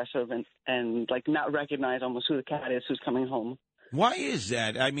kind of aggressive and like not recognize almost who the cat is who's coming home. Why is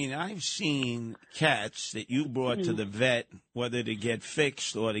that? I mean, I've seen cats that you brought to the vet, whether to get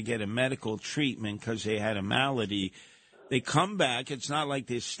fixed or to get a medical treatment because they had a malady. They come back. It's not like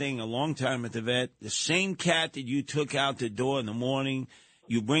they're staying a long time at the vet. The same cat that you took out the door in the morning,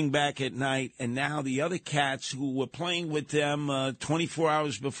 you bring back at night, and now the other cats who were playing with them 24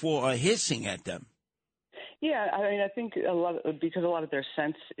 hours before are hissing at them. Yeah, I mean, I think because a lot of their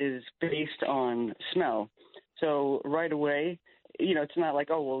sense is based on smell. So right away, it's not like,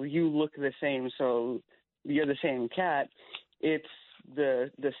 oh, well, you look the same, so you're the same cat. It's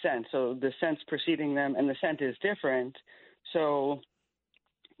the scent. So the scent's preceding them, and the scent is different. So,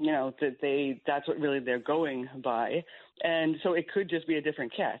 that's what really they're going by. And so it could just be a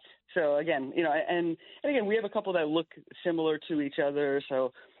different cat. So again, and again, we have a couple that look similar to each other.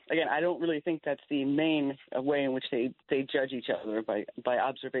 So again, I don't really think that's the main way in which they judge each other by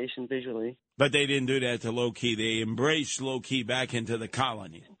observation visually. But they didn't do that to Low-Key. They embraced Low-Key back into the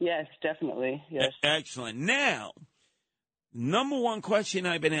colony. Yes, definitely. Yes. Excellent. Now, number one question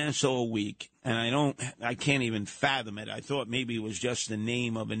I've been asked all week, and I can't even fathom it. I thought maybe it was just the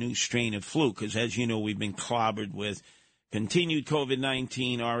name of a new strain of flu, because as you know, we've been clobbered with continued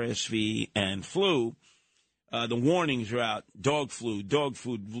COVID-19, RSV, and flu. The warnings are out, dog flu, dog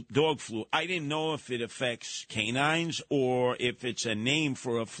food, dog flu. I didn't know if it affects canines or if it's a name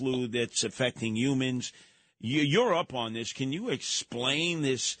for a flu that's affecting humans. You're up on this. Can you explain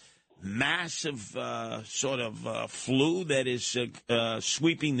this massive flu that is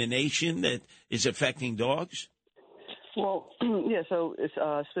sweeping the nation that is affecting dogs? Well, yeah, so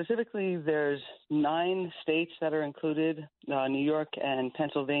specifically there's 9 states that are included. New York and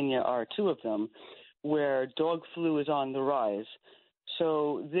Pennsylvania are 2 of them, where dog flu is on the rise.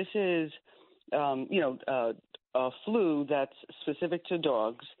 So this is, a flu that's specific to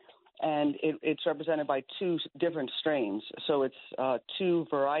dogs, and it's represented by 2 different strains. So it's 2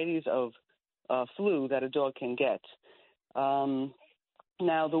 varieties of flu that a dog can get.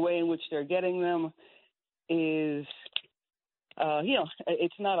 Now, the way in which they're getting them is,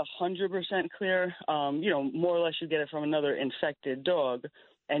 it's not 100% clear. More or less you get it from another infected dog,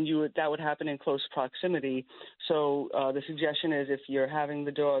 and that would happen in close proximity. So the suggestion is if you're having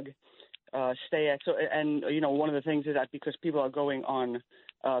the dog stay at, one of the things is that because people are going on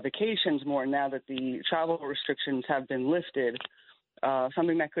vacations more now that the travel restrictions have been lifted,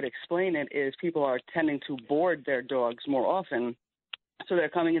 something that could explain it is people are tending to board their dogs more often. So they're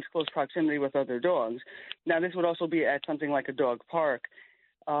coming into close proximity with other dogs. Now, this would also be at something like a dog park.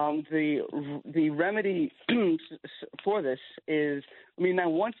 The remedy for this is, now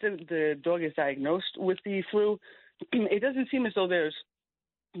once the dog is diagnosed with the flu, it doesn't seem as though there's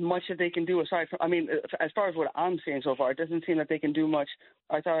much that they can do aside from, as far as what I'm seeing so far, it doesn't seem that they can do much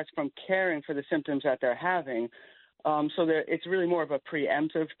aside from caring for the symptoms that they're having. It's really more of a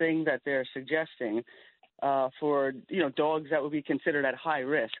preemptive thing that they're suggesting for, dogs that would be considered at high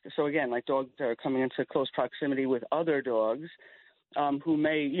risk. So again, like dogs that are coming into close proximity with other dogs who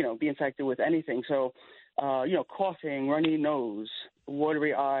may, be infected with anything. So, coughing, runny nose,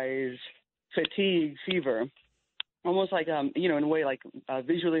 watery eyes, fatigue, fever, almost like, in a way, like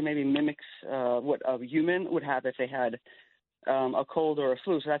visually maybe mimics what a human would have if they had a cold or a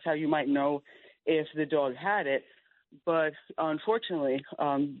flu. So that's how you might know if the dog had it. But unfortunately,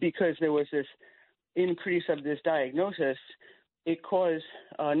 because there was this increase of this diagnosis, it caused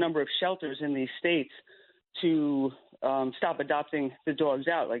a number of shelters in these states to stop adopting the dogs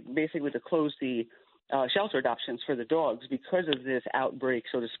out, like basically to close the shelter adoptions for the dogs because of this outbreak,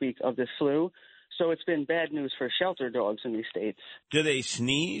 so to speak, of the flu. So it's been bad news for shelter dogs in these states. Do they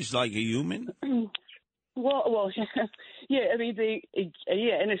sneeze like a human? Well, yeah.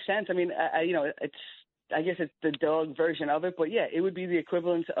 In a sense. I guess it's the dog version of it, but yeah, it would be the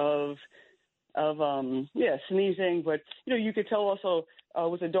equivalent of, sneezing. But, you could tell also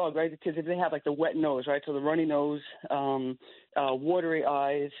with a dog, right, because if they have like the wet nose, right, so the runny nose, watery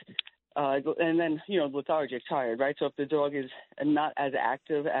eyes, and then, lethargic, tired, right? So if the dog is not as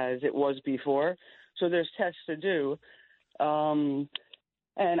active as it was before, so there's tests to do. And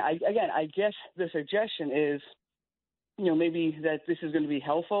I guess the suggestion is, maybe that this is going to be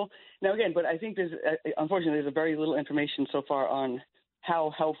helpful. Now, again, but I think unfortunately, there's very little information so far on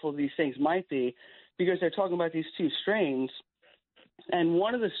how helpful these things might be, because they're talking about these two strains, and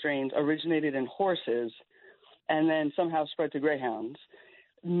one of the strains originated in horses and then somehow spread to greyhounds.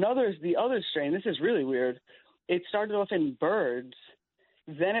 The other strain, this is really weird, it started off in birds,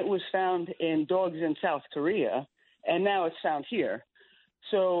 then it was found in dogs in South Korea, and now it's found here.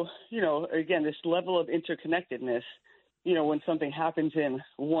 So, again, this level of interconnectedness, when something happens in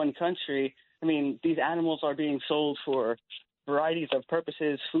one country, I mean, these animals are being sold for varieties of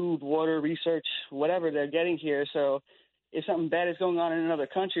purposes, food, water, research, whatever they're getting here. So if something bad is going on in another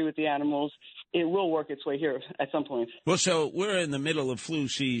country with the animals, it will work its way here at some point. Well, so we're in the middle of flu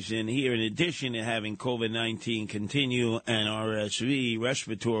season here, in addition to having COVID-19 continue and RSV,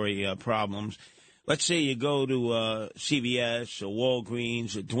 respiratory problems. Let's say you go to CVS or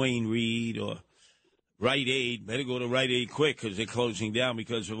Walgreens or Duane Reade or Rite Aid. Better go to Rite Aid quick because they're closing down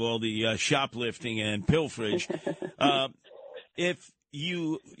because of all the shoplifting and pilferage. If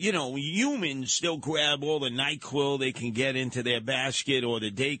humans still grab all the NyQuil they can get into their basket or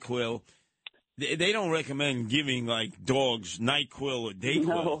the DayQuil, they don't recommend giving, like, dogs NyQuil or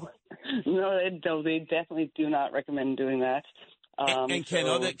DayQuil. No, they don't. They definitely do not recommend doing that. And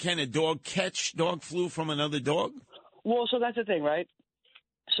can a dog catch dog flu from another dog? Well, so that's the thing, right?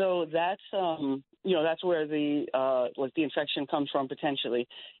 So that's that's where the the infection comes from potentially.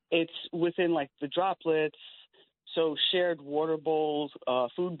 It's within like the droplets. So shared water bowls,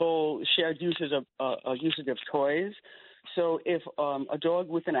 food bowl, shared usage of toys. So if a dog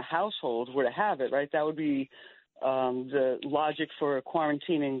within a household were to have it, right, that would be the logic for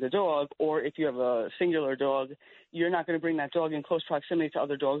quarantining the dog. Or if you have a singular dog, you're not going to bring that dog in close proximity to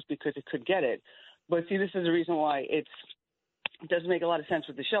other dogs because it could get it. But see, this is the reason why it doesn't make a lot of sense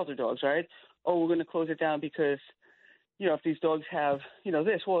with the shelter dogs, right? Oh, we're going to close it down because, if these dogs have,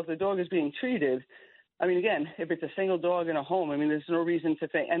 this. Well, if the dog is being treated, I mean, again, if it's a single dog in a home, I mean, there's no reason to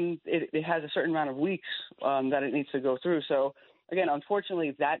think, and it has a certain amount of weeks that it needs to go through. So, again,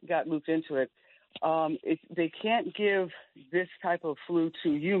 unfortunately, that got looped into it. They can't give this type of flu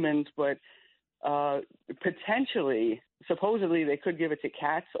to humans, but supposedly, they could give it to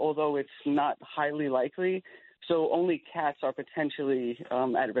cats, although it's not highly likely. So only cats are potentially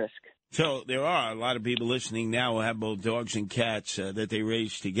at risk. So there are a lot of people listening now who have both dogs and cats that they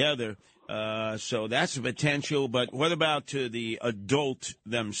raise together. So that's a potential. But what about to the adult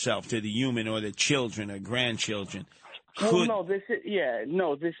themselves, to the human or the children or grandchildren? Well, this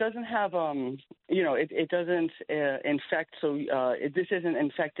doesn't have, it doesn't infect. So this isn't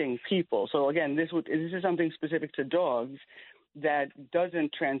infecting people. So again, this is something specific to dogs that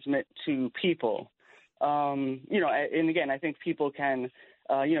doesn't transmit to people. And again, I think people can,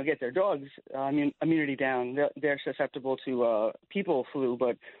 get their dogs' immunity down. They're susceptible to people flu,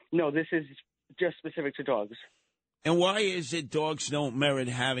 but no, this is just specific to dogs. And why is it dogs don't merit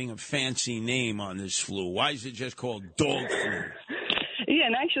having a fancy name on this flu? Why is it just called dog flu? Yeah,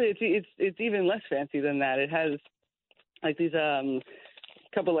 and actually, it's even less fancy than that. It has like these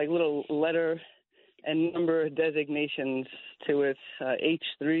couple like little letter and number designations to it,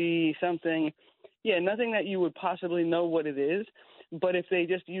 H3 something. Yeah, nothing that you would possibly know what it is. But if they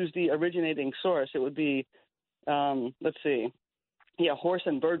just use the originating source, it would be, horse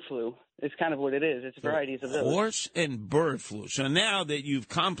and bird flu is kind of what it is. It's varieties of those. Horse and bird flu. So now that you've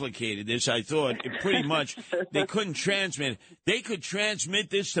complicated this, I thought it pretty much they couldn't transmit. They could transmit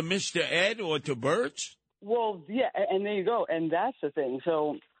this to Mr. Ed or to birds? Well, yeah, and there you go. And that's the thing.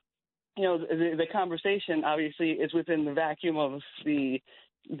 So, the conversation obviously is within the vacuum of the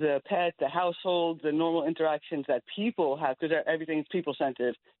pet, the household, the normal interactions that people have, because everything's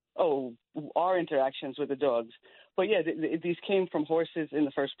people-centered. Oh, our interactions with the dogs. But, yeah, these came from horses in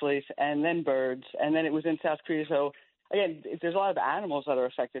the first place, and then birds, and then it was in South Korea. So, again, there's a lot of animals that are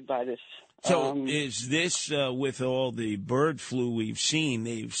affected by this. So is this, with all the bird flu we've seen,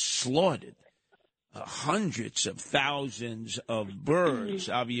 they've slaughtered hundreds of thousands of birds,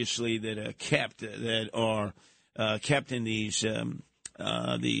 obviously, that are kept in these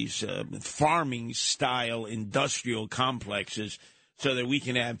farming-style industrial complexes so that we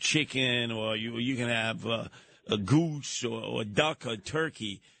can have chicken or you can have a goose or duck or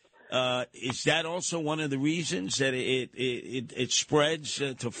turkey. Is that also one of the reasons that it spreads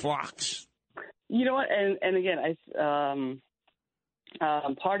to flocks? You know what? And again,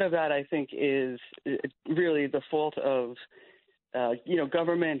 part of that I think is really the fault of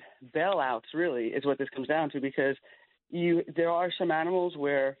government bailouts. Really, is what this comes down to, because there are some animals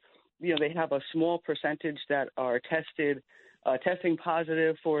where they have a small percentage that are testing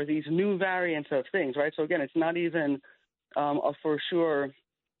positive for these new variants of things, right? So again, it's not even a for sure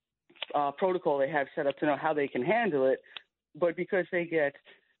protocol they have set up to know how they can handle it, but because they get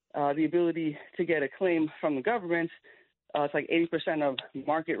the ability to get a claim from the government, it's like 80% of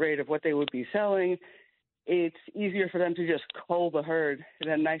market rate of what they would be selling. It's easier for them to just cull the herd.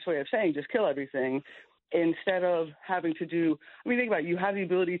 That's a nice way of saying just kill everything, instead of having to do. I mean, think about it. You have the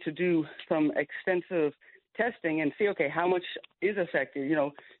ability to do some extensive testing and see, okay, how much is affected.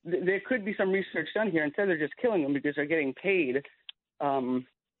 There could be some research done here. Instead, they're just killing them because they're getting paid,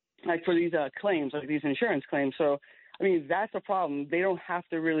 like for these claims, like these insurance claims. So, I mean, that's a problem. They don't have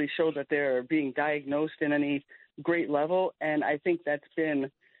to really show that they're being diagnosed in any great level, and I think that's been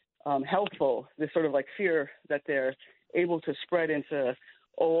helpful, this sort of like fear that they're able to spread into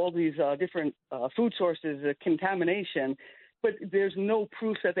all these different food sources, contamination, but there's no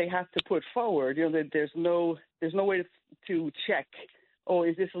proof that they have to put forward. That there's no way to check,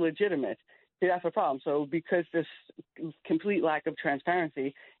 is this legitimate? See, that's a problem. So because this complete lack of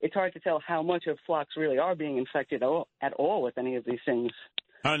transparency, it's hard to tell how much of flocks really are being infected at all with any of these things.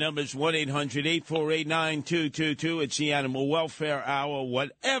 Our number is 1-800-848-9222. It's the Animal Welfare Hour.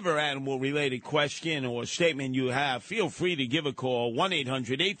 Whatever animal-related question or statement you have, feel free to give a call,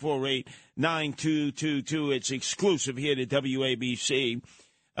 1-800-848-9222. It's exclusive here to WABC.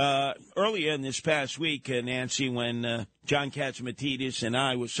 Earlier in this past week, Nancy, when John Catsimatidis and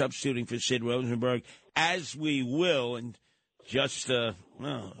I were substituting for Sid Rosenberg, as we will, and just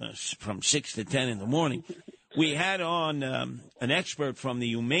from 6 to 10 in the morning, we had on an expert from the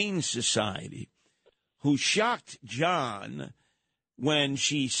Humane Society who shocked John when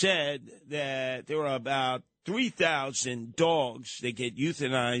she said that there are about 3,000 dogs that get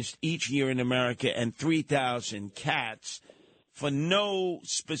euthanized each year in America and 3,000 cats for no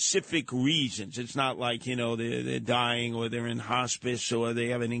specific reasons. It's not like, they're dying or they're in hospice or they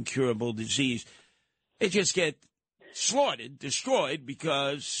have an incurable disease. They just get slaughtered, destroyed,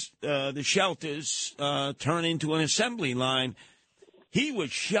 because the shelters turn into an assembly line. He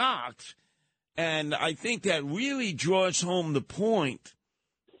was shocked, and I think that really draws home the point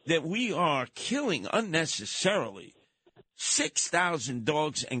that we are killing unnecessarily 6,000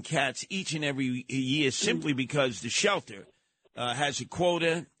 dogs and cats each and every year simply because the shelter has a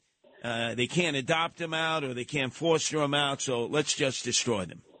quota. They can't adopt them out or they can't foster them out, so let's just destroy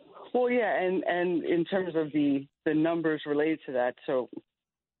them. Well, yeah, and in terms of the numbers related to that, so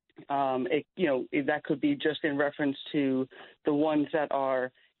that could be just in reference to the ones that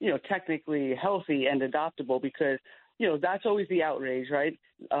are technically healthy and adoptable, because that's always the outrage, right?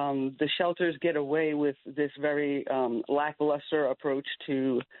 The shelters get away with this very lackluster approach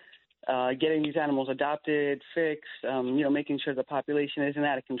to getting these animals adopted, fixed, making sure the population isn't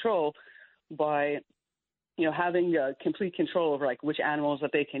out of control by having complete control over like which animals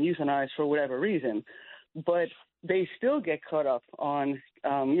that they can euthanize for whatever reason, but they still get caught up on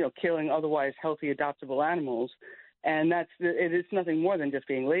killing otherwise healthy adoptable animals, and it's nothing more than just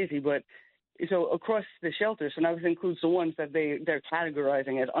being lazy. But so across the shelters, so now this includes the ones that they're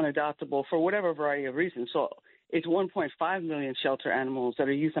categorizing as unadoptable for whatever variety of reasons. So it's 1.5 million shelter animals that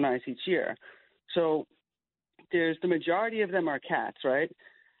are euthanized each year. So the majority of them are cats, right?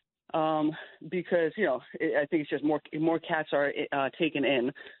 Because, I think it's just more cats are taken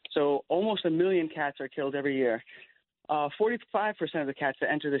in. So almost 1 million cats are killed every year. 45% of the cats that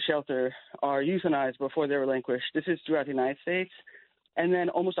enter the shelter are euthanized before they're relinquished. This is throughout the United States. And then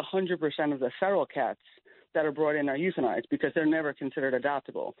almost 100% of the feral cats that are brought in are euthanized because they're never considered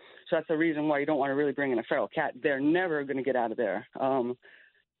adoptable. So that's the reason why you don't want to really bring in a feral cat. They're never going to get out of there.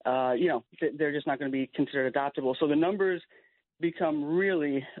 They're just not going to be considered adoptable. So the numbers become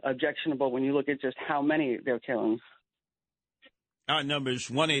really objectionable when you look at just how many they're killing. Our number is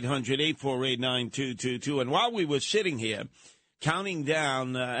 1-800-848-9222. And while we were sitting here counting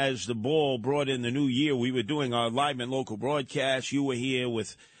down as the ball brought in the new year, we were doing our live and local broadcast. You were here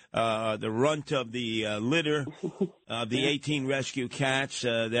with the runt of the litter, the 18 rescue cats.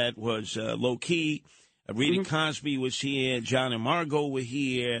 That was low-key. Rita Cosby was here. John and Margot were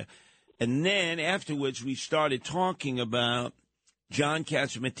here. And then afterwards we started talking about John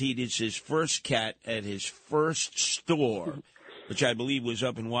Catsimatidis' first cat at his first store, which I believe was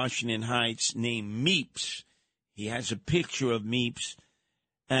up in Washington Heights, named Meeps. He has a picture of Meeps.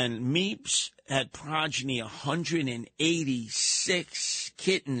 And Meeps had progeny 186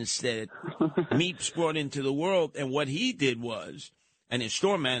 kittens that Meeps brought into the world. And what he did was, and his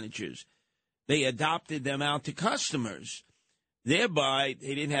store managers, they adopted them out to customers. Thereby,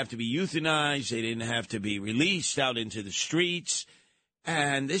 they didn't have to be euthanized. They didn't have to be released out into the streets.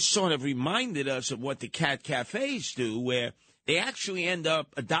 And this sort of reminded us of what the cat cafes do, where they actually end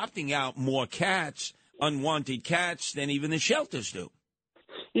up adopting out more cats, unwanted cats, than even the shelters do.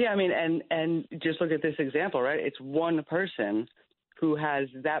 Yeah, I mean, and just look at this example, right? It's one person who has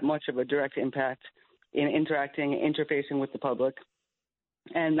that much of a direct impact in interacting, interfacing with the public.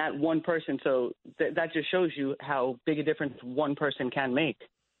 And that one person, so that just shows you how big a difference one person can make.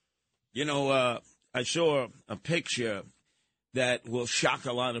 You know, I saw a picture that will shock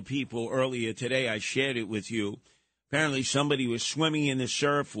a lot of people earlier today. I shared it with you. Apparently somebody was swimming in the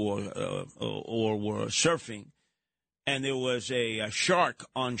surf or were surfing, and there was a shark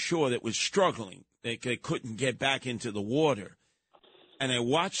on shore that was struggling. They couldn't get back into the water. And I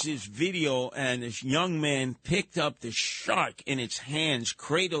watched this video, and this young man picked up the shark in its hands,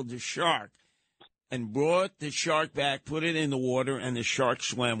 cradled the shark, and brought the shark back, put it in the water, and the shark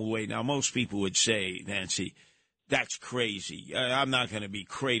swam away. Now, most people would say, Nancy, that's crazy. I'm not going to be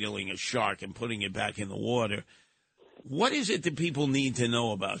cradling a shark and putting it back in the water. What is it that people need to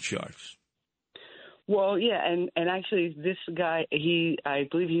know about sharks? Well, yeah, and actually this guy, I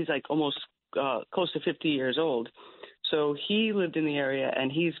believe he's like almost close to 50 years old. So he lived in the area,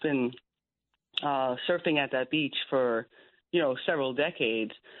 and he's been surfing at that beach for, several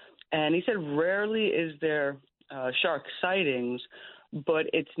decades. And he said rarely is there shark sightings, but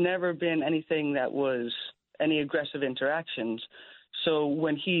it's never been anything that was any aggressive interactions. So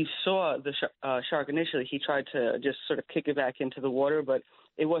when he saw the shark initially, he tried to just sort of kick it back into the water, but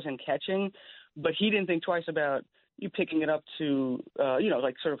it wasn't catching. But he didn't think twice about you picking it up to,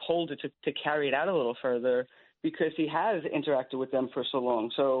 sort of hold it to carry it out a little further, because he has interacted with them for so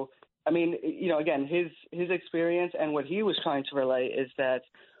long. So, I mean, again, his experience and what he was trying to relay is that,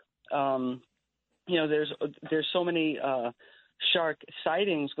 there's so many shark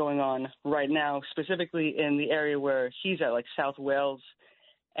sightings going on right now, specifically in the area where he's at, like South Wales.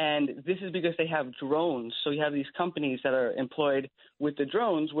 And this is because they have drones. So you have these companies that are employed with the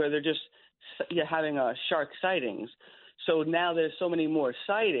drones where they're just having shark sightings. So now there's so many more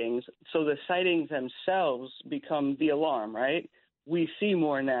sightings. So the sightings themselves become the alarm, right? We see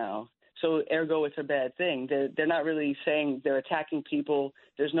more now. So ergo, it's a bad thing. They're not really saying they're attacking people.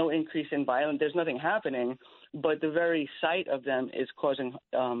 There's no increase in violence. There's nothing happening. But the very sight of them is causing,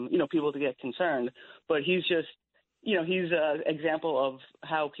 people to get concerned. But he's just, he's an example of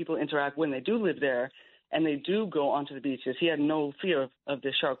how people interact when they do live there and they do go onto the beaches. He had no fear of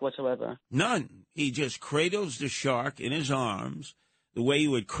the shark whatsoever. None. He just cradles the shark in his arms the way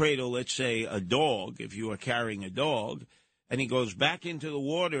you would cradle, let's say, a dog if you were carrying a dog. And he goes back into the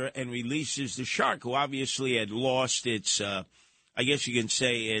water and releases the shark, who obviously had lost its, I guess you can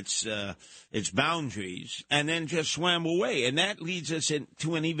say, its boundaries, and then just swam away. And that leads us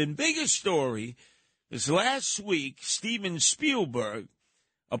into an even bigger story. This last week, Steven Spielberg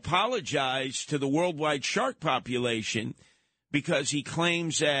apologized to the worldwide shark population because he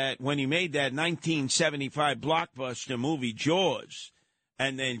claims that when he made that 1975 blockbuster movie Jaws,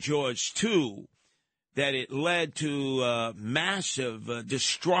 and then Jaws 2, that it led to massive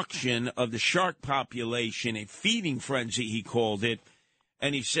destruction of the shark population, a feeding frenzy, he called it.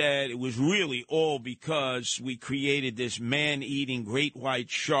 And he said it was really all because we created this man-eating great white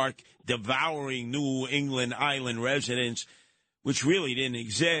shark devouring New England Island residents, which really didn't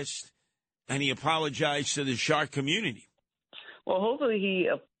exist. And he apologized to the shark community. Well, hopefully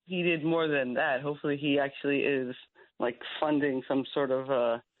he did more than that. Hopefully he actually is, funding some sort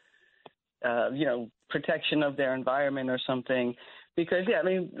of protection of their environment or something. Because, yeah, I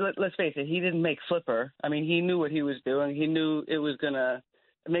mean, let's face it, he didn't make Flipper. I mean, he knew what he was doing. He knew it was going to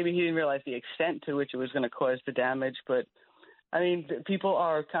 – maybe he didn't realize the extent to which it was going to cause the damage. But, I mean, people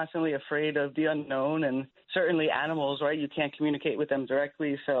are constantly afraid of the unknown, and certainly animals, right? You can't communicate with them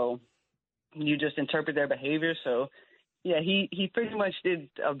directly, so you just interpret their behavior. So, yeah, he pretty much did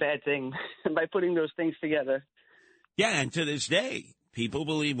a bad thing by putting those things together. Yeah, and to this day, people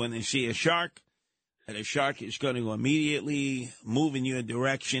believe when they see a shark, that a shark is going to immediately move in your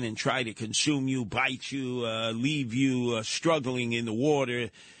direction and try to consume you, bite you, leave you struggling in the water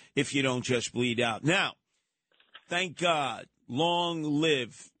if you don't just bleed out. Now, thank God, long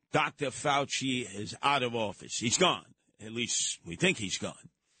live Dr. Fauci is out of office. He's gone. At least we think he's gone.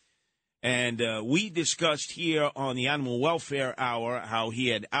 And we discussed here on the Animal Welfare Hour how he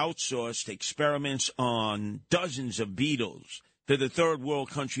had outsourced experiments on dozens of beetles to the third world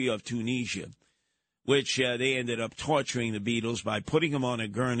country of Tunisia, which they ended up torturing the beetles by putting them on a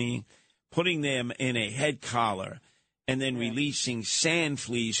gurney, putting them in a head collar, and then releasing sand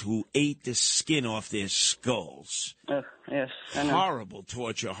fleas who ate the skin off their skulls. Yes, I know. Horrible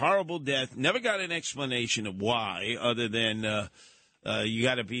torture, horrible death. Never got an explanation of why, other than you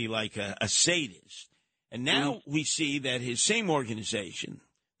got to be like a sadist. And now we see that his same organization,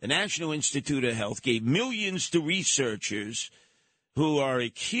 the National Institute of Health, gave millions to researchers who are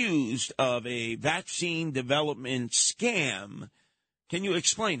accused of a vaccine development scam. Can you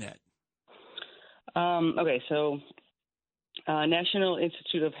explain that? Okay, so National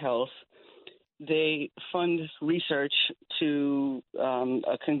Institute of Health, they fund research to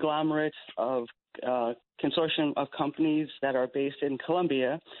a conglomerate of consortium of companies that are based in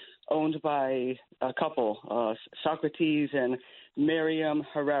Colombia, owned by a couple, Socrates and Miriam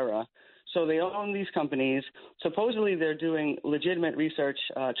Herrera. So they own these companies. Supposedly they're doing legitimate research,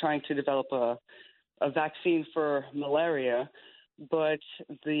 trying to develop a vaccine for malaria, but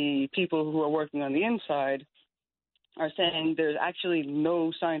the people who are working on the inside are saying there's actually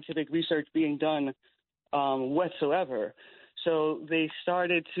no scientific research being done whatsoever. So they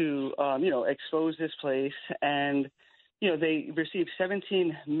started to, expose this place, and, they received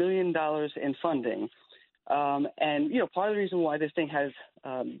 $17 million in funding. And part of the reason why this thing has,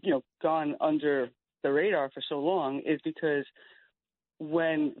 gone under the radar for so long is because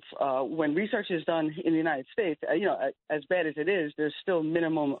when research is done in the United States, as bad as it is, there's still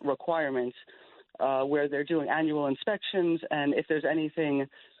minimum requirements where they're doing annual inspections, and if there's anything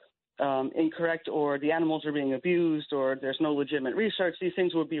incorrect or the animals are being abused or there's no legitimate research, these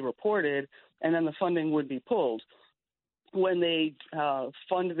things would be reported, and then the funding would be pulled. When they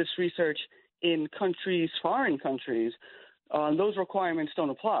fund this research in foreign countries, those requirements don't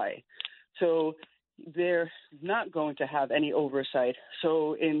apply. So they're not going to have any oversight.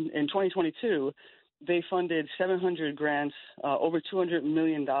 So in 2022, they funded 700 grants, over $200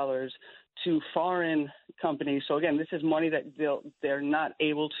 million to foreign companies. So again, this is money that they're not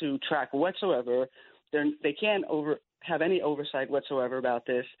able to track whatsoever. They can't have any oversight whatsoever about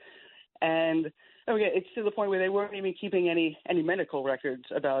this. And it's to the point where they weren't even keeping any medical records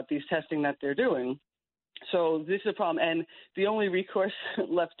about these testing that they're doing. So this is a problem. And the only recourse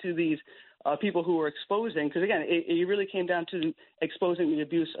left to these people who are exposing, because again, it really came down to exposing the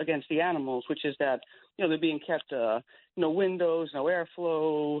abuse against the animals, which is that, they're being kept, no windows, no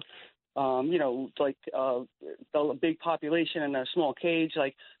airflow, the big population in a small cage.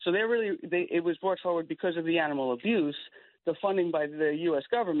 So it was brought forward because of the animal abuse. The funding by the U.S.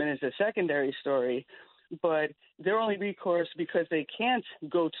 government is a secondary story, but their only recourse, because they can't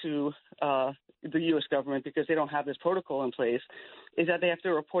go to the U.S. government because they don't have this protocol in place, is that they have to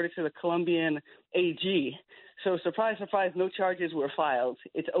report it to the Colombian AG. So surprise, surprise, no charges were filed.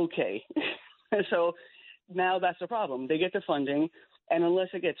 It's okay. So now that's the problem. They get the funding, and unless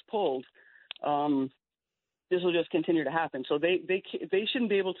it gets pulled, this will just continue to happen. So they shouldn't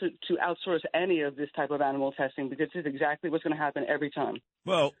be able to outsource any of this type of animal testing, because this is exactly what's going to happen every time.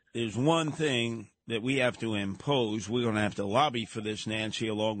 Well, there's one thing that we have to impose. We're going to have to lobby for this, Nancy,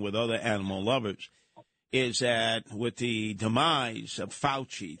 along with other animal lovers, is that with the demise of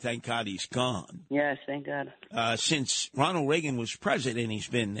Fauci, thank God he's gone. Yes, thank God. Since Ronald Reagan was president, he's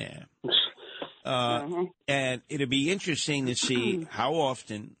been there. And it'll be interesting to see how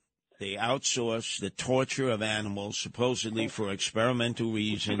often they outsource the torture of animals, supposedly for experimental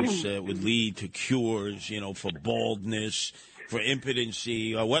reasons that would lead to cures, for baldness, for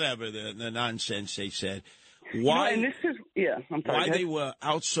impotency, or whatever the nonsense they said. Why they were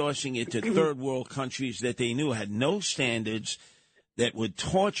outsourcing it to third world countries that they knew had no standards, that would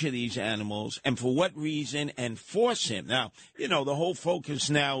torture these animals, and for what reason, and force him. Now, the whole focus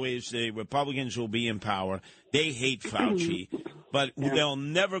now is the Republicans will be in power. They hate Fauci, but they'll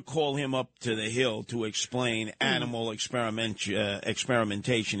never call him up to the Hill to explain animal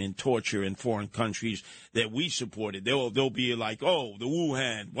experimentation and torture in foreign countries that we supported. They'll be like, oh, the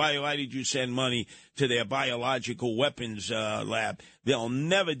Wuhan, why did you send money to their biological weapons lab? They'll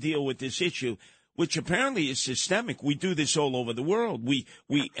never deal with this issue, which apparently is systemic. We do this all over the world. We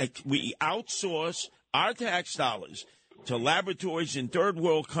outsource our tax dollars to laboratories in third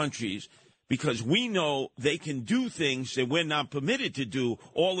world countries because we know they can do things that we're not permitted to do,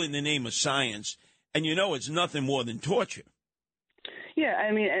 all in the name of science. And it's nothing more than torture. Yeah,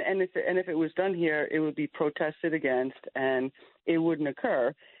 I mean, and if it was done here, it would be protested against, and it wouldn't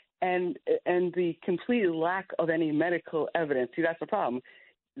occur. And the complete lack of any medical evidence. See, that's the problem.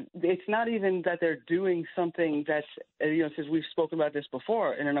 It's not even that they're doing something that's, since we've spoken about this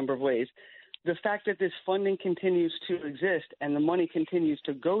before in a number of ways, the fact that this funding continues to exist and the money continues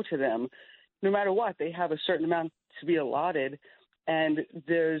to go to them, no matter what, they have a certain amount to be allotted. And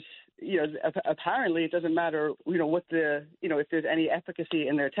there's, apparently it doesn't matter, what if there's any efficacy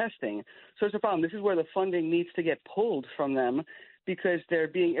in their testing. So it's a problem. This is where the funding needs to get pulled from them because they're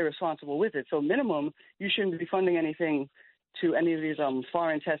being irresponsible with it. So minimum, you shouldn't be funding anything to any of these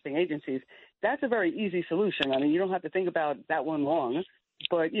foreign testing agencies. That's a very easy solution. I mean, you don't have to think about that one long,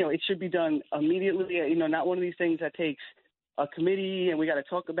 but, it should be done immediately. Not one of these things that takes a committee and we got to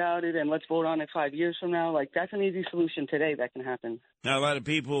talk about it and let's vote on it 5 years from now. Like, that's an easy solution today that can happen. Now, a lot of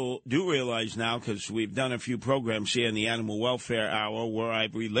people do realize now, because we've done a few programs here in the Animal Welfare Hour where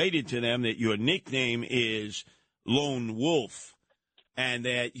I've related to them that your nickname is Lone Wolf and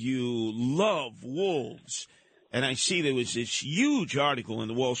that you love wolves. And I see there was this huge article in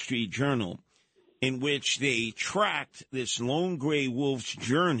the Wall Street Journal in which they tracked this lone gray wolf's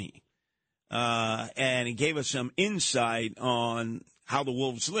journey. And it gave us some insight on how the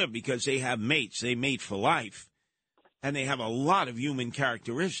wolves live because they have mates. They mate for life. And they have a lot of human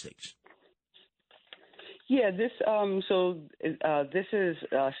characteristics. Yeah, this is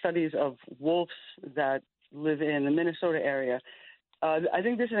studies of wolves that live in the Minnesota area. I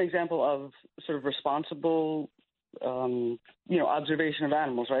think this is an example of sort of responsible, observation of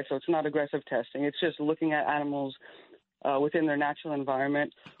animals, right? So it's not aggressive testing. It's just looking at animals within their natural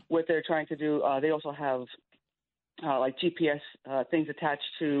environment. What they're trying to do, they also have like GPS things attached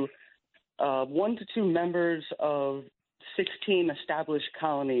to 1 to 2 members of 16 established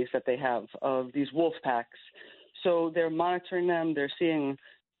colonies that they have of these wolf packs. So they're monitoring them. They're seeing,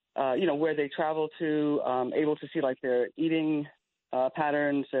 where they travel to, able to see like their eating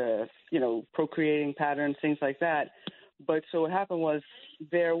patterns, procreating patterns, things like that. But so what happened was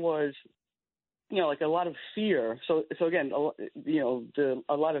there was, like a lot of fear. So again,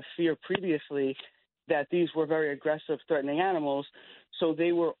 a lot of fear previously that these were very aggressive, threatening animals. So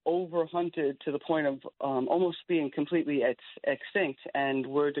they were overhunted to the point of almost being completely extinct and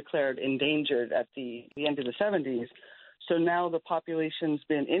were declared endangered at the end of the 70s. So now the population's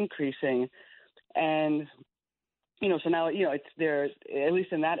been increasing, and so now it's they're, at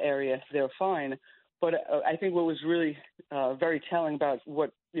least in that area, they're fine. But I think what was really very telling about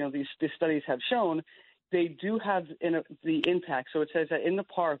what these studies have shown, they do have the impact. So it says that in the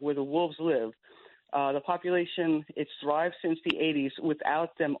park where the wolves live, the population, it's thrived since the 80s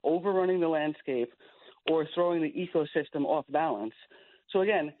without them overrunning the landscape or throwing the ecosystem off balance. So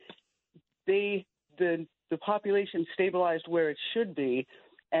again, the population stabilized where it should be,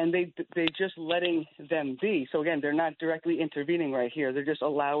 and they just letting them be. So again, they're not directly intervening right here. They're just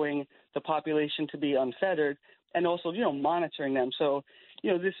allowing the population to be unfettered and also, monitoring them. So,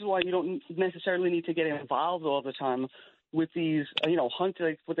 this is why you don't necessarily need to get involved all the time with these, hunt,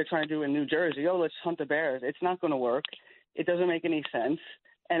 like what they're trying to do in New Jersey. Oh, let's hunt the bears. It's not going to work. It doesn't make any sense.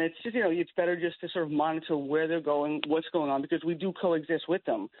 And it's just, it's better just to sort of monitor where they're going, what's going on, because we do coexist with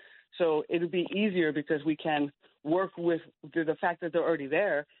them. So it would be easier because we can work with the fact that they're already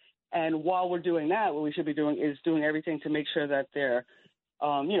there. And while we're doing that, what we should be doing is doing everything to make sure that they're,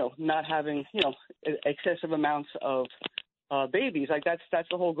 not having, excessive amounts of babies. Like that's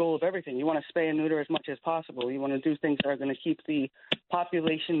the whole goal of everything. You want to spay and neuter as much as possible. You want to do things that are going to keep the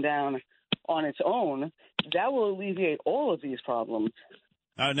population down on its own. That will alleviate all of these problems.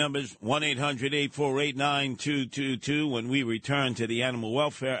 Our number's 1-800-848-9222. When we return to the Animal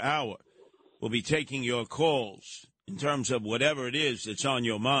Welfare Hour, we'll be taking your calls in terms of whatever it is that's on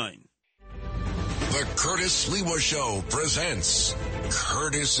your mind. The Curtis Sliwa Show presents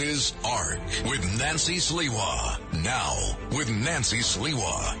Curtis's Ark with Nancy Sliwa. Now, with Nancy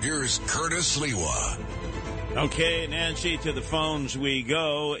Sliwa, here's Curtis Sliwa. Okay, Nancy, to the phones we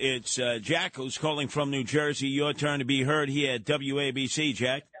go. It's Jack who's calling from New Jersey. Your turn to be heard here at WABC,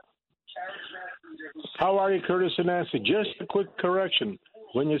 Jack. How are you, Curtis and Nancy? Just a quick correction.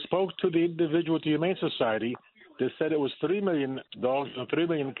 When you spoke to the individual at the Humane Society, they said it was 3 million dogs and 3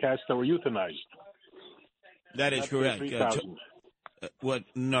 million cats that were euthanized. That is correct. What?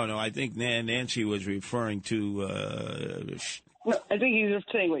 No. I think Nancy was referring to. No, I think he's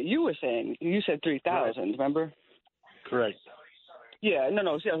saying what you were saying. You said 3,000. Right. Remember? Correct. Yeah.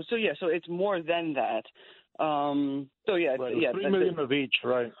 No. So it's more than that. Right, 3 million of each,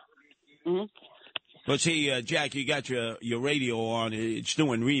 right? Mm-hmm. But see, Jack, you got your radio on. It's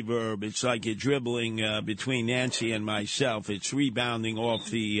doing reverb. It's like you're dribbling between Nancy and myself. It's rebounding off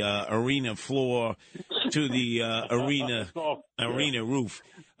the arena floor to the arena roof.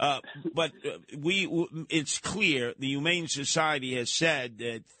 It's clear the Humane Society has said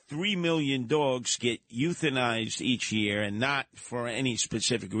that 3 million dogs get euthanized each year, and not for any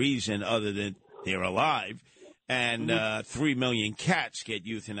specific reason other than they're alive, and 3 million cats get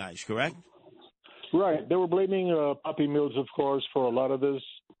euthanized, correct? Right. They were blaming puppy mills, of course, for a lot of this.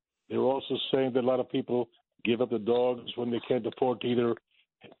 They were also saying that a lot of people give up the dogs when they can't afford to either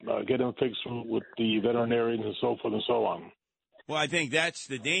get them fixed with the veterinarians and so forth and so on. Well, I think that's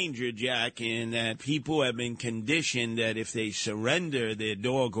the danger, Jack, in that people have been conditioned that if they surrender their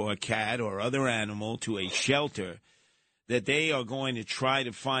dog or cat or other animal to a shelter, that they are going to try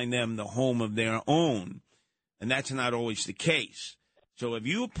to find them the home of their own. And that's not always the case. So if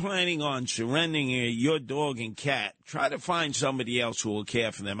you're planning on surrendering your dog and cat, try to find somebody else who will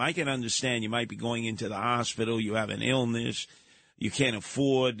care for them. I can understand you might be going into the hospital, you have an illness, you can't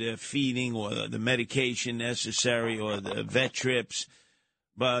afford the feeding or the medication necessary or the vet trips.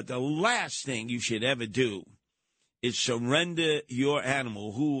 But the last thing you should ever do is surrender your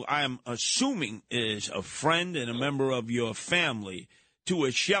animal, who I'm assuming is a friend and a member of your family, to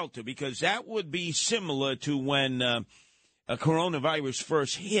a shelter, because that would be similar to when a coronavirus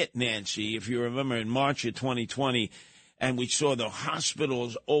first hit, Nancy, if you remember, in March of 2020, and we saw the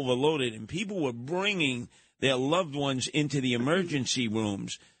hospitals overloaded and people were bringing their loved ones into the emergency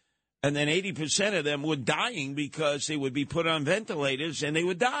rooms. And then 80% of them were dying because they would be put on ventilators and they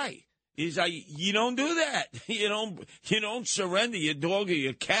would die. He's like, you don't do that. You don't surrender your dog or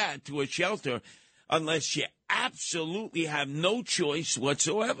your cat to a shelter unless you absolutely have no choice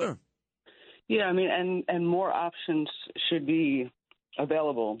whatsoever. Yeah, I mean, and more options should be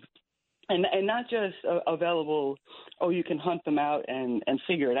available. And not just available, you can hunt them out and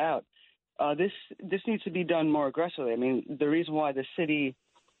figure it out. This needs to be done more aggressively. I mean, the reason why the city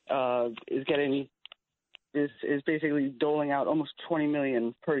is basically doling out almost $20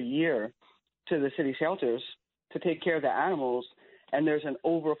 million per year to the city shelters to take care of the animals, and there's an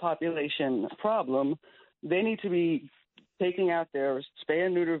overpopulation problem. They need to be taking out their spay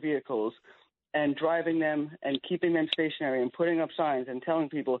and neuter vehicles and driving them and keeping them stationary and putting up signs and telling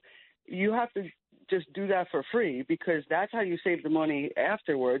people, you have to just do that for free, because that's how you save the money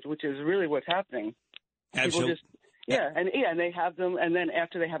afterwards, which is really what's happening. Absolutely. And they have them, and then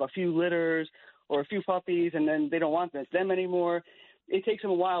after they have a few litters or a few puppies, and then they don't want them anymore, it takes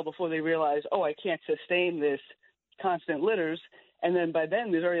them a while before they realize, I can't sustain this constant litters. And then by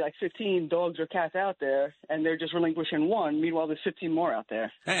then, there's already like 15 dogs or cats out there, and they're just relinquishing one. Meanwhile, there's 15 more out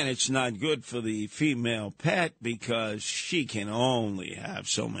there. And it's not good for the female pet because she can only have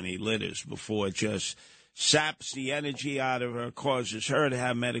so many litters before it just saps the energy out of her, causes her to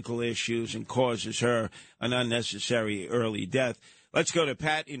have medical issues, and causes her an unnecessary early death. Let's go to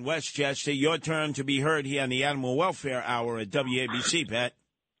Pat in Westchester. Your turn to be heard here on the Animal Welfare Hour at WABC, Pat.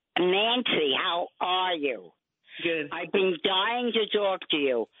 Nancy, how are you? Good. I've been dying to talk to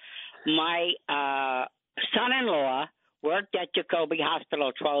you. My son-in-law worked at Jacoby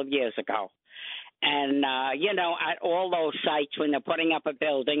Hospital 12 years ago. And, at all those sites, when they're putting up a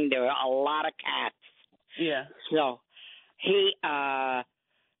building, there are a lot of cats. Yeah. So he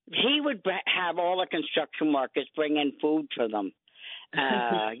would have all the construction workers bring in food for them,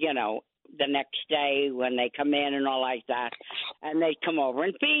 the next day when they come in and all like that. And they'd come over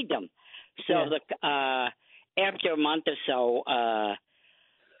and feed them. So after a month or so,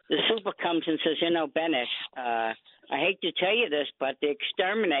 the super comes and says, Bennett, I hate to tell you this, but the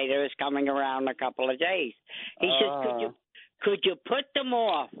exterminator is coming around in a couple of days. He says, could you put them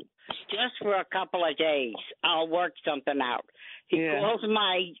off just for a couple of days? I'll work something out. He calls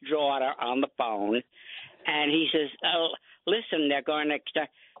my daughter on the phone, and he says, listen, they're going to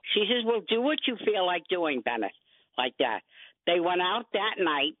She says, well, do what you feel like doing, Bennett, like that. They went out that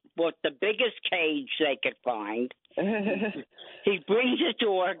night with the biggest cage they could find. He brings it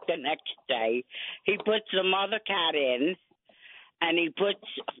to work the next day. He puts the mother cat in, and he puts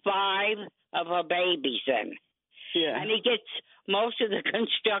 5 of her babies in. Yeah. And he gets most of the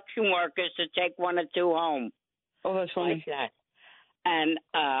construction workers to take 1 or 2 home. Oh, that's funny. Like that. And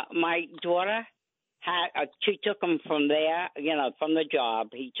my daughter, she took them from there, from the job.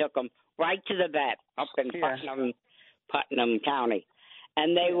 He took them right to the vet up in Putnam County.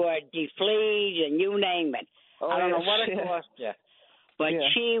 And they were defleed and you name it. I don't know what it cost her. But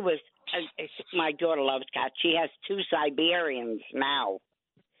she was, my daughter loves cats. She has 2 Siberians now.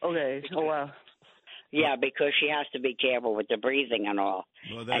 Okay. Oh, wow. Yeah, because she has to be careful with the breathing and all.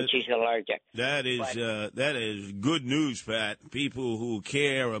 Well, and she's allergic. That is good news, Pat. People who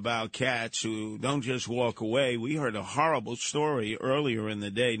care about cats, who don't just walk away. We heard a horrible story earlier in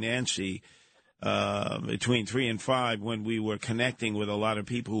the day, Nancy, between 3 and 5 when we were connecting with a lot of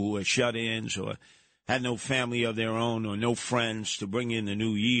people who were shut-ins or had no family of their own or no friends to bring in the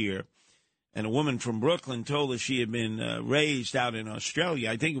new year. And a woman from Brooklyn told us she had been raised out in Australia.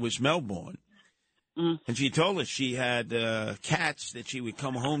 I think it was Melbourne. And she told us she had cats that she would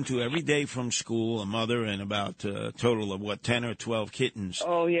come home to every day from school, a mother and about a total of, 10 or 12 kittens.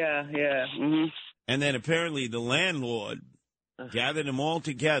 Oh, yeah. Mm-hmm. And then apparently the landlord gathered them all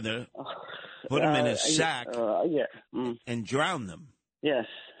together, put them in a sack, and drowned them. Yes.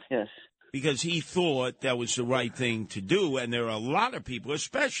 Because he thought that was the right thing to do. And there are a lot of people,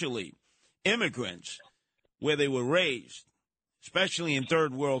 especially immigrants, where they were raised, especially in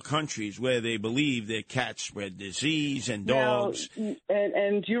third world countries where they believe that cats spread disease and dogs. Now,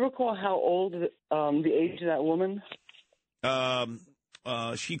 and do you recall how old the age of that woman?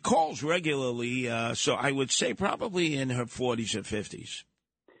 She calls regularly, so I would say probably in her 40s or 50s.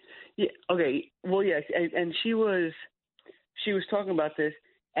 Yeah. Okay. Well, yes, and she was talking about this,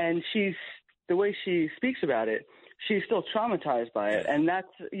 and the way she speaks about it, she's still traumatized by it, and that's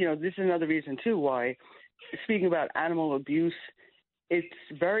this is another reason too why, speaking about animal abuse, it's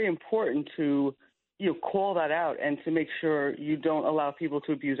very important to call that out and to make sure you don't allow people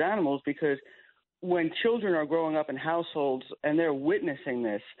to abuse animals, because when children are growing up in households and they're witnessing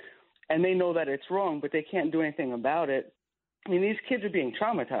this and they know that it's wrong, but they can't do anything about it, I mean, these kids are being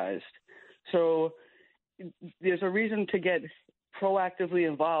traumatized. So there's a reason to get proactively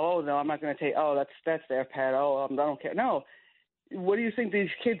involved. Oh, no, I'm not going to take, that's their pet. Oh, I don't care. No. What do you think these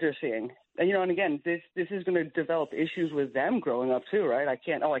kids are seeing? And, and again, this is going to develop issues with them growing up too, right? I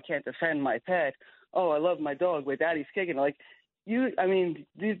can't defend my pet. Oh, I love my dog, but daddy's kicking.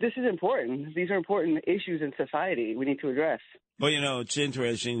 This is important. These are important issues in society we need to address. Well, it's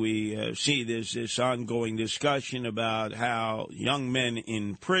interesting. We see there's this ongoing discussion about how young men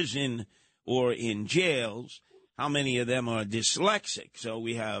in prison or in jails, how many of them are dyslexic. So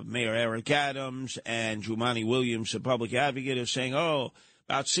we have Mayor Eric Adams and Jumaane Williams, the public advocate, are saying,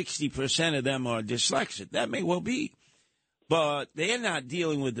 about 60% of them are dyslexic. That may well be. But they're not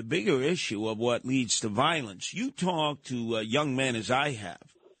dealing with the bigger issue of what leads to violence. You talk to young men, as I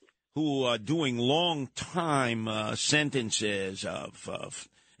have, who are doing long-time sentences of,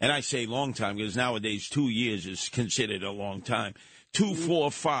 and I say long time because nowadays 2 years is considered a long time, 2, 4,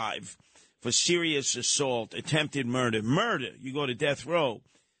 5 for serious assault, attempted murder. You go to death row.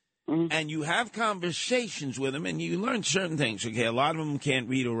 And you have conversations with them, and you learn certain things. Okay, a lot of them can't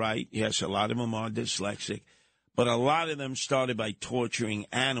read or write. Yes, a lot of them are dyslexic. But a lot of them started by torturing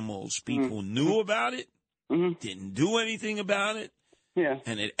animals. People knew about it, didn't do anything about it. Yeah.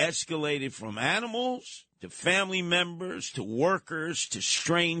 And it escalated from animals to family members to workers to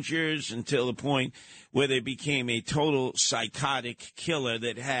strangers until the point where they became a total psychotic killer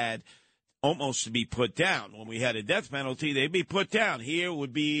that had almost to be put down. When we had a death penalty, they'd be put down. Here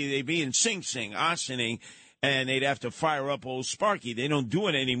they'd be in Sing Sing, Ossining, and they'd have to fire up old Sparky. They don't do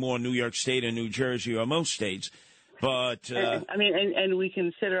it anymore in New York State or New Jersey or most states. But and we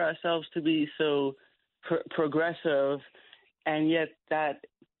consider ourselves to be so progressive, and yet that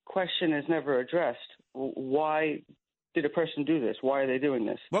question is never addressed. Why did a person do this? Why are they doing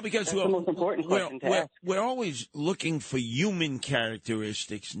this? Well, because that's the most important question to ask. We're always looking for human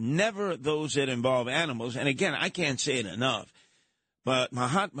characteristics, never those that involve animals. And again, I can't say it enough, but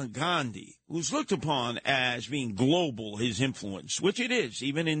Mahatma Gandhi, who's looked upon as being global, his influence, which it is,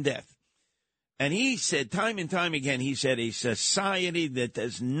 even in death. And he said time and time again, he said, a society that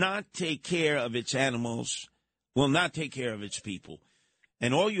does not take care of its animals will not take care of its people.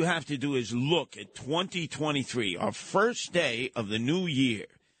 And all you have to do is look at 2023, our first day of the new year.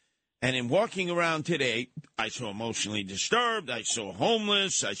 And in walking around today, I saw emotionally disturbed. I saw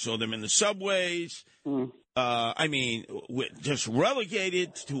homeless. I saw them in the subways. Just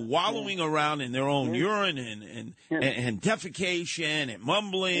relegated to wallowing around in their own urine and defecation and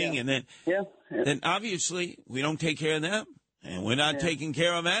mumbling. And then obviously we don't take care of them. And we're not taking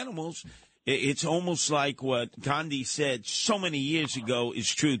care of animals. It's almost like what Gandhi said so many years ago is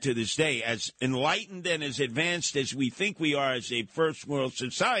true to this day. As enlightened and as advanced as we think we are as a first world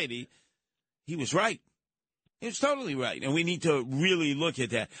society, he was right. He was totally right. And we need to really look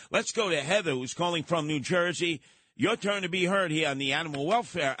at that. Let's go to Heather, who's calling from New Jersey. Your turn to be heard here on the Animal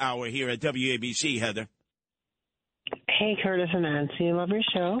Welfare Hour here at WABC, Heather. Hey, Curtis and Nancy. Love your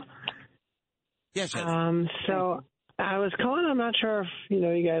show. Yes, Heather. So I was calling. I'm not sure if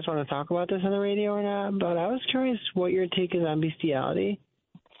you guys want to talk about this on the radio or not, but I was curious what your take is on bestiality.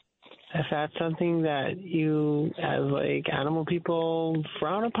 Is that something that you, as like animal people,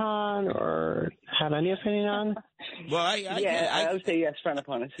 frown upon or have any opinion on? Well, I would say yes, frown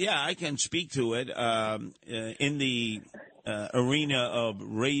upon it. Yeah, I can speak to it. In the arena of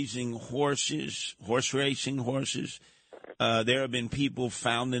raising horses, horse racing horses, there have been people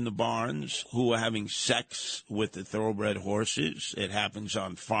found in the barns who are having sex with the thoroughbred horses. It happens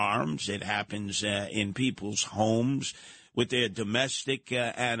on farms. It happens in people's homes with their domestic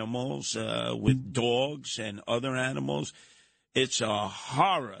animals, with dogs and other animals. It's a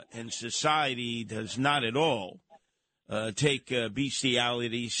horror, and society does not at all take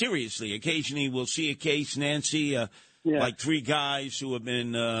bestiality seriously. Occasionally we'll see a case, Nancy, like 3 guys who have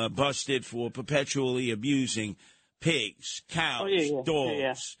been busted for perpetually abusing pigs, cows,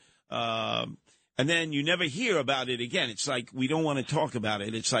 dogs. And then you never hear about it again. It's like we don't want to talk about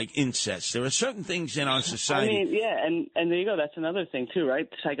it. It's like incest. There are certain things in our society. I mean, and there you go. That's another thing too, right?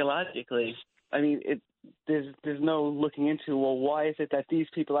 Psychologically, I mean, there's no looking into, well, why is it that these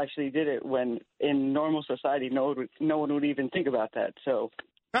people actually did it when in normal society no one would even think about that. So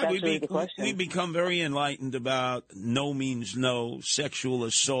that's really the question. We become very enlightened about no means no, sexual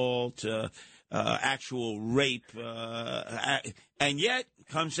assault, actual rape, and yet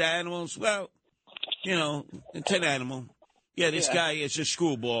comes to animals. Well, you know, it's an animal. Yeah, this guy is a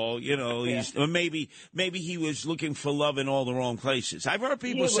screwball. You know, or maybe he was looking for love in all the wrong places. I've heard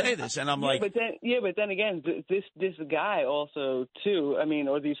people say this, and I'm like, but then again, this guy also too. I mean,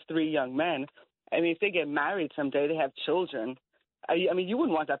 or these 3 young men. I mean, if they get married someday, they have children. I mean, you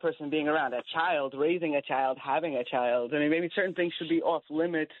wouldn't want that person being around a child, raising a child, having a child. I mean, maybe certain things should be off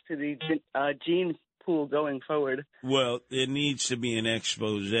limits to the gene pool going forward. Well, there needs to be an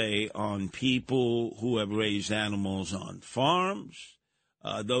expose on people who have raised animals on farms,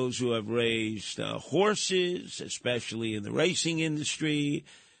 those who have raised horses, especially in the racing industry,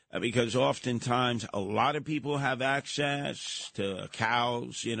 because oftentimes a lot of people have access to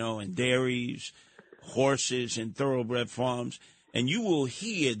cows, you know, and dairies, horses, and thoroughbred farms. And you will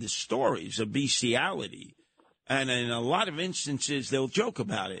hear the stories of bestiality. And in a lot of instances, they'll joke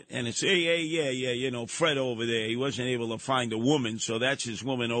about it. And it's, yeah, you know, Fred over there, he wasn't able to find a woman, so that's his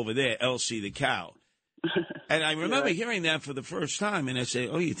woman over there, Elsie the cow. And I remember hearing that for the first time, and I say,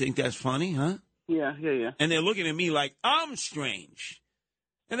 oh, you think that's funny, huh? Yeah. And they're looking at me like I'm strange.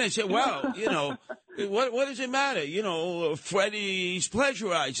 And I said, well, you know, what does it matter? You know, Freddie's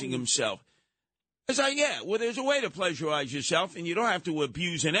pleasurizing himself. It's like, yeah, well, there's a way to pleasurize yourself, and you don't have to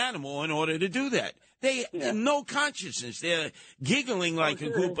abuse an animal in order to do that. They have no consciousness. They're giggling like a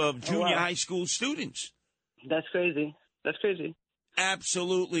group of junior high school students. That's crazy.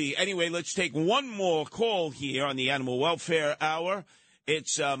 Absolutely. Anyway, let's take one more call here on the Animal Welfare Hour.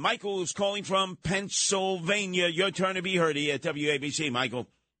 It's Michael who's calling from Pennsylvania. Your turn to be heard here at WABC. Michael.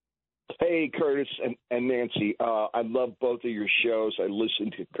 Hey, Curtis and Nancy. I love both of your shows. I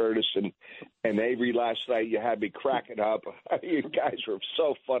listened to Curtis and Avery last night. You had me cracking up. You guys were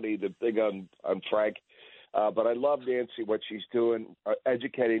so funny, the thing on Frank. But I love Nancy, what she's doing,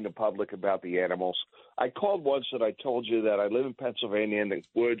 educating the public about the animals. I called once and I told you that I live in Pennsylvania in the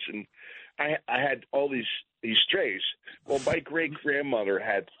woods, and I had all these strays. Well, my great-grandmother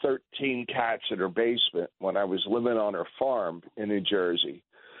had 13 cats in her basement when I was living on her farm in New Jersey.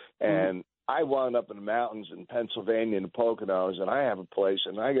 And I wound up in the mountains in Pennsylvania in the Poconos, and I have a place,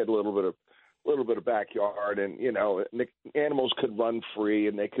 and I get a little bit of backyard, and you know, the animals could run free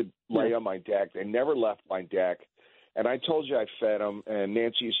and they could lay on my deck. They never left my deck, and I told you I fed them. And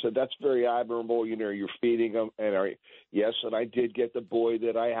Nancy said that's very admirable. You know, you're feeding them, and yes, and I did get the boy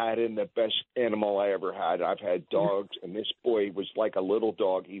that I had in the best animal I ever had. I've had dogs, and this boy was like a little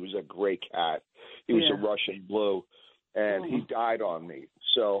dog. He was a gray cat. He was a Russian blue, and he died on me.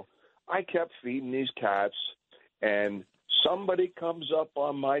 So I kept feeding these cats, and somebody comes up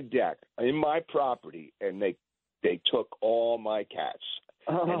on my deck in my property, and they took all my cats.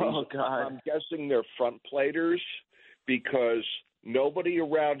 Oh, God. I'm guessing they're front platers because nobody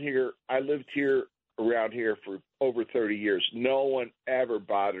around here – I lived around here for over 30 years. No one ever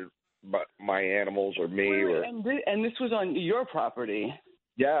bothered my animals or me. And this was on your property?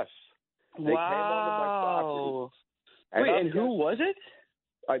 Yes. They wow. came onto my property. And who was it?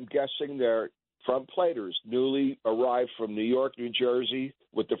 I'm guessing they're front platers, newly arrived from New York, New Jersey,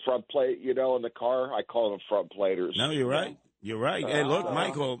 with the front plate, you know, in the car. I call them front platers. No, you're right. You're right. Hey, look,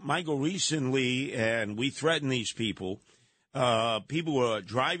 Michael, recently, and we threaten these people. People were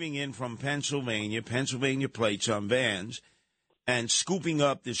driving in from Pennsylvania plates on vans, and scooping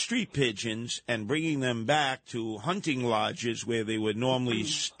up the street pigeons and bringing them back to hunting lodges where they would normally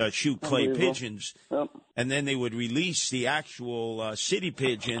shoot clay pigeons. Yep. And then they would release the actual city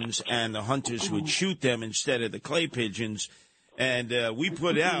pigeons, and the hunters would shoot them instead of the clay pigeons. And we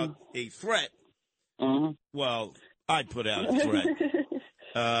put out a threat. Well, I put out a threat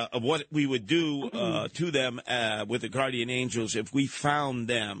of what we would do to them with the guardian angels if we found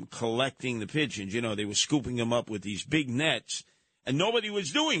them collecting the pigeons. You know, they were scooping them up with these big nets, and nobody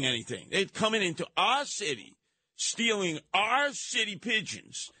was doing anything. They'd coming into our city, stealing our city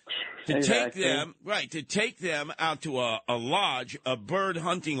pigeons to take them out to a lodge, a bird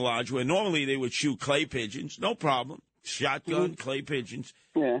hunting lodge, where normally they would shoot clay pigeons, no problem, shotgun, clay pigeons.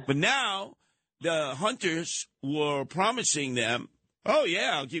 Yeah. But now the hunters were promising them, oh,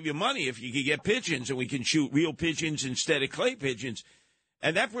 yeah, I'll give you money if you can get pigeons, and we can shoot real pigeons instead of clay pigeons.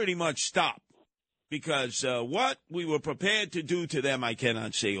 And that pretty much stopped, because what we were prepared to do to them, I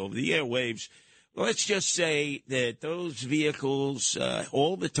cannot say over the airwaves. Let's just say that those vehicles,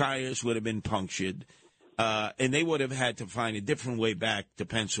 all the tires would have been punctured, and they would have had to find a different way back to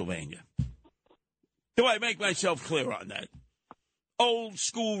Pennsylvania. Do I make myself clear on that? Old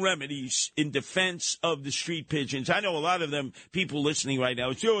school remedies in defense of the street pigeons. I know a lot of them, people listening right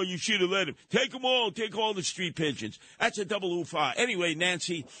now, say, oh, you should have let them. Take all the street pigeons. That's a double oof-ah. Anyway,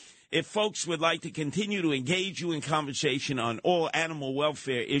 Nancy, if folks would like to continue to engage you in conversation on all animal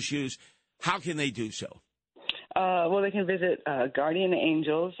welfare issues, how can they do so? Well, they can visit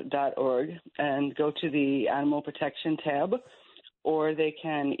guardianangels.org and go to the Animal Protection tab, or they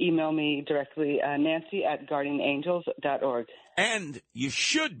can email me directly, nancy@guardianangels.org. And you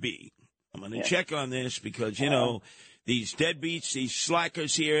should be. I'm going to check on this because, you know, these deadbeats, these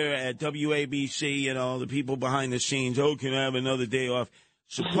slackers here at WABC, you know, the people behind the scenes, oh, can I have another day off?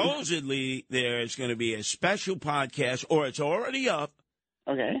 Supposedly, there's going to be a special podcast, or it's already up,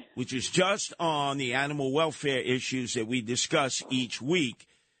 which is just on the animal welfare issues that we discuss each week.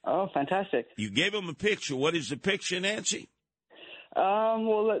 Oh, fantastic. You gave them a picture. What is the picture, Nancy?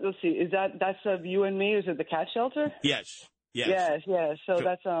 Well, let's see. That's of you and me? Is it the cat shelter? Yes. So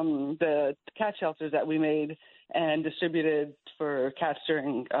that's the cat shelters that we made and distributed for cats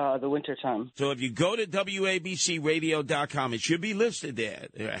during the winter time. So if you go to WABCRadio.com, it should be listed there.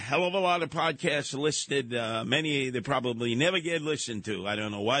 There are a hell of a lot of podcasts listed. Many that probably never get listened to. I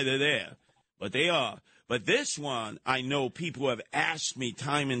don't know why they're there, but they are. But this one, I know people have asked me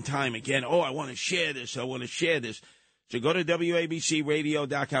time and time again, oh, I want to share this. So go to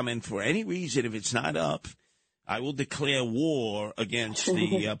WABCRadio.com, and for any reason, if it's not up, I will declare war against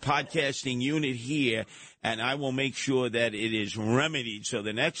the podcasting unit here, and I will make sure that it is remedied. So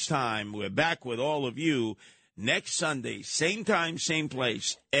the next time we're back with all of you, next Sunday, same time, same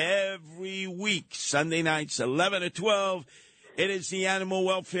place, every week, Sunday nights, 11 to 12, it is the Animal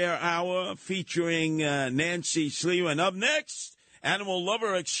Welfare Hour featuring Nancy Sliwa. And up next, animal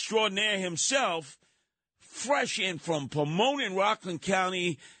lover extraordinaire himself, fresh in from Pomona in Rockland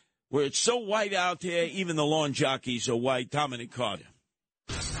County, where it's so white out there, even the lawn jockeys are white, Dominic Carter.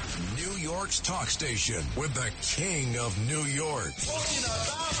 New York's talk station with the king of New York,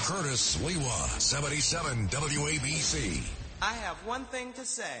 Curtis Sliwa, 77 WABC. I have one thing to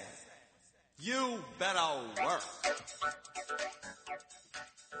say. You better work.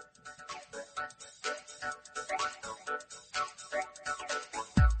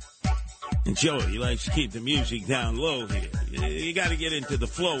 And Joey likes to keep the music down low here. You got to get into the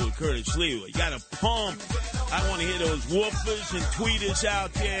flow with Curtis Sliwa. You got to pump. I want to hear those woofers and tweeters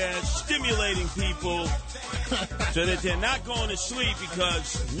out there stimulating people so that they're not going to sleep,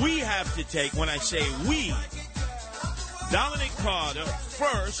 because we have to take, when I say we, Dominic Carter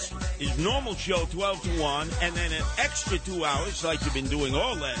first, his normal show 12 to 1, and then an extra 2 hours like you've been doing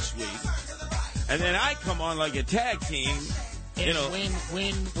all last week. And then I come on like a tag team. And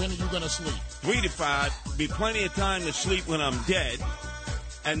when are you going to sleep? 3 to 5. Be plenty of time to sleep when I'm dead.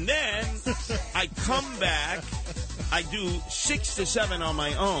 And then I come back. I do 6 to 7 on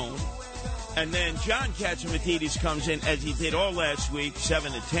my own. And then John Katzimatidis comes in, as he did all last week,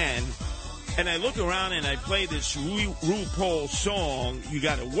 7 to 10. And I look around and I play this RuPaul song, You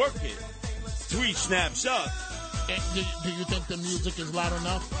Gotta Work It. 3 snaps up. And do you think the music is loud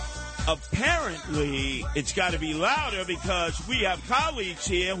enough? Apparently, it's got to be louder, because we have colleagues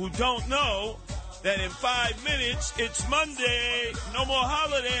here who don't know that in 5 minutes, it's Monday, no more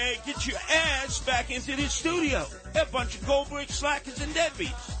holiday, get your ass back into the studio. They're a bunch of Goldberg slackers and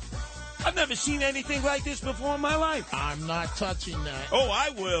deadbeats. I've never seen anything like this before in my life. I'm not touching that. Oh, I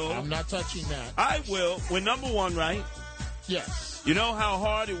will. I'm not touching that. I will. We're number 1, right? Yes. You know how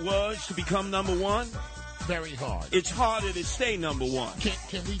hard it was to become number 1? Very hard. It's harder to stay number one.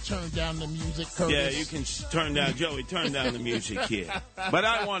 Can we turn down the music, Curtis? Yeah, you can turn down, Joey, turn down the music here. But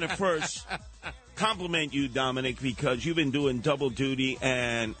I want to first compliment you, Dominic, because you've been doing double duty,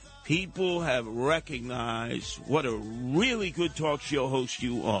 and people have recognized what a really good talk show host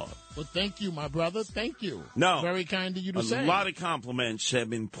you are. Well, thank you, my brother. Thank you. No. Very kind of you to say. A lot of compliments have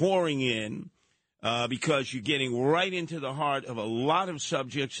been pouring in because you're getting right into the heart of a lot of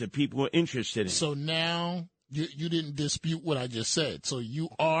subjects that people are interested in. So now you didn't dispute what I just said. So you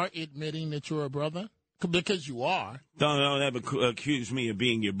are admitting that you're a brother? Because you are. Don't ever accuse me of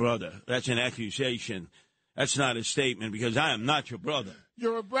being your brother. That's an accusation. That's not a statement because I am not your brother.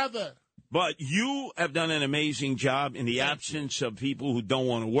 You're a brother. But you have done an amazing job in the absence of people who don't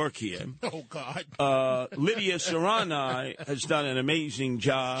want to work here. Oh, God. Lydia Serrani has done an amazing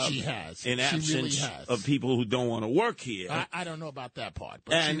job. She has. In absence she really has. of people who don't want to work here. I don't know about that part.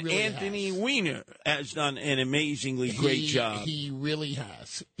 But and she really Anthony has. Weiner has done an amazingly great job. He really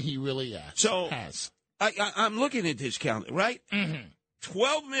has. He really has. So has. I'm looking at this calendar, right? Mm-hmm.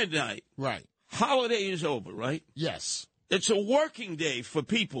 12 midnight. Right. Holiday is over, right? Yes. It's a working day for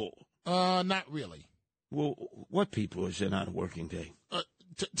people. Not really. Well, what people is it not a working day?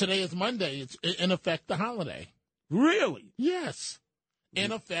 Today is Monday. It's in effect the holiday. Really? Yes.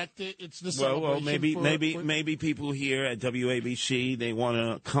 In effect, it's the celebration. Well, maybe people here at WABC, they want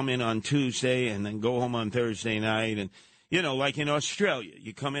to come in on Tuesday and then go home on Thursday night, and like in Australia,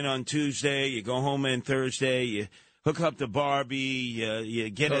 you come in on Tuesday, you go home on Thursday, you hook up the Barbie, you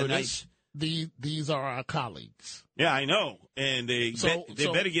get Curtis, a nice. These are our colleagues. Yeah, I know, and they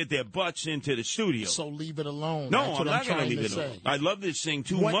better get their butts into the studio. So leave it alone. No, That's I'm what not going to leave it alone. I love this thing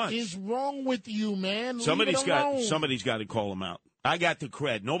too much. What is wrong with you, man? Somebody's got to call him out. I got the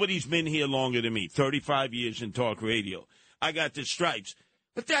cred. Nobody's been here longer than me. 35 years in talk radio. I got the stripes.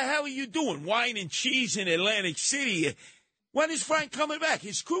 What the hell are you doing? Wine and cheese in Atlantic City. When is Frank coming back?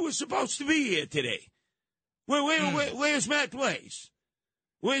 His crew is supposed to be here today. Where's Matt Blaze?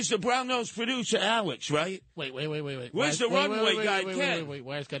 Where's the brown-nosed producer, Alex, right? Wait. Where's the runway guy, Ken? Wait.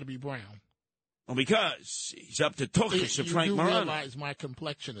 Why it's got to be brown? Well, because he's up to talkers to Frank Morano. You realize my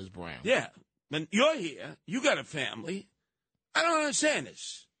complexion is brown. Yeah. And you're here. You got a family. I don't understand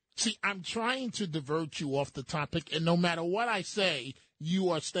this. See, I'm trying to divert you off the topic, and no matter what I say,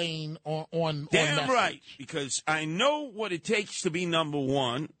 you are staying on Damn right, because I know what it takes to be number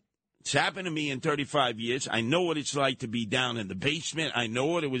one. It's happened to me in 35 years. I know what it's like to be down in the basement. I know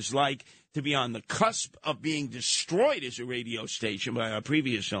what it was like to be on the cusp of being destroyed as a radio station by our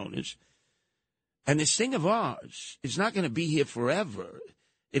previous owners. And this thing of ours is not going to be here forever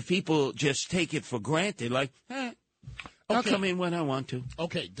if people just take it for granted, like, I'll come in when I want to.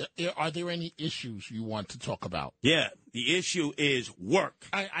 Okay. Are there any issues you want to talk about? Yeah. The issue is work.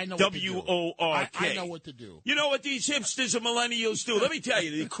 I know W-O-R-K. I know what to do. You know what these hipsters and millennials do? Let me tell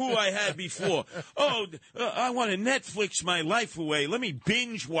you, the crew I had before. I want to Netflix my life away. Let me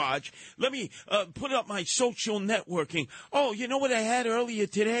binge watch. Let me put up my social networking. Oh, you know what I had earlier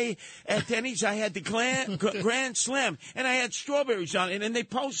today at Denny's? I had the Grand Slam, and I had strawberries on it, and they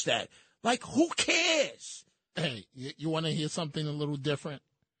post that. Like, who cares? Hey, you want to hear something a little different?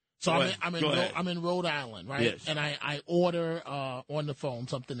 So I'm in Rhode Island, right? Yes. And I order on the phone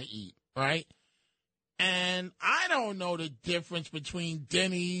something to eat, right? And I don't know the difference between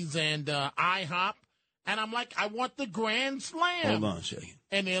Denny's and IHOP. And I'm like, I want the Grand Slam. Hold on a second.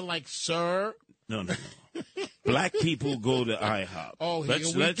 And they're like, sir. No. Black people go to IHOP. Oh,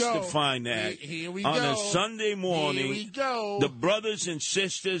 let's define that. Here we on go. A Sunday morning, here we go. The brothers and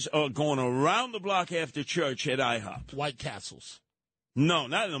sisters are going around the block after church at IHOP. White Castles. No,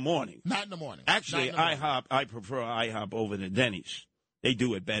 not in the morning. Not in the morning. Actually, IHOP, I prefer IHOP over the Denny's. They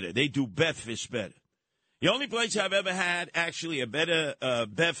do it better. They do breakfast better. The only place I've ever had actually a better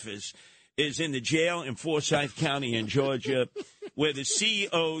breakfast is in the jail in Forsyth County in Georgia, where the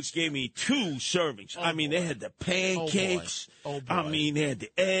CEOs gave me 2 servings. They had the pancakes. Oh, boy. They had the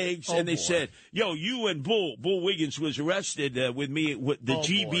eggs. And they said, yo, you and Bull Wiggins was arrested with me with the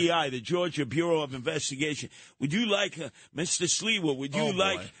GBI, the Georgia Bureau of Investigation. Would you like, Mr. Sliwa, would you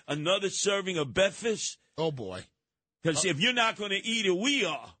like another serving of breakfast? Oh, boy. Because if you're not going to eat it, we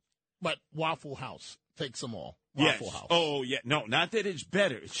are. But Waffle House takes them all. Yes. Waffle House. Oh, yeah. No, not that it's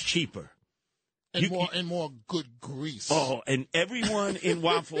better. It's cheaper. And more good grease. Oh, and everyone in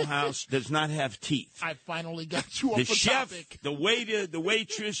Waffle House does not have teeth. I finally got you off the chef, topic. The waiter, the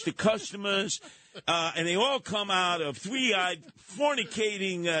waitress, the customers, and they all come out of 3-eyed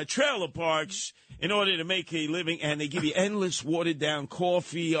fornicating trailer parks in order to make a living, and they give you endless watered-down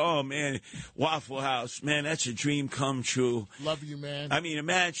coffee. Oh, man, Waffle House, man, that's a dream come true. Love you, man. I mean,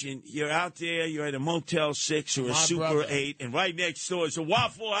 imagine you're out there, you're at a Motel 6 or a Super 8, and right next door is a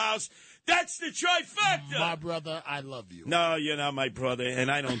Waffle House. That's the trifecta. My brother, I love you. No, you're not my brother, and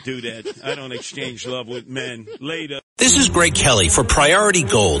I don't do that. I don't exchange love with men. Later. This is Greg Kelly for Priority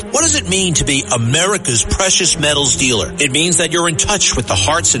Gold. What does it mean to be America's precious metals dealer? It means that you're in touch with the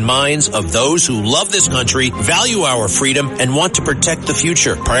hearts and minds of those who love this country, value our freedom, and want to protect the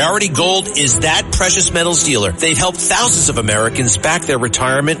future. Priority Gold is that precious metals dealer. They've helped thousands of Americans back their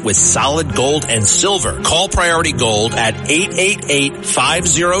retirement with solid gold and silver. Call Priority Gold at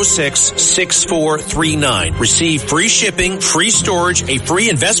 888-506-6439. Receive free shipping, free storage, a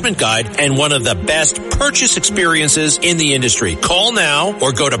free investment guide, and one of the best purchase experiences in the industry. Call now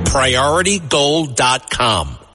or go to PriorityGold.com.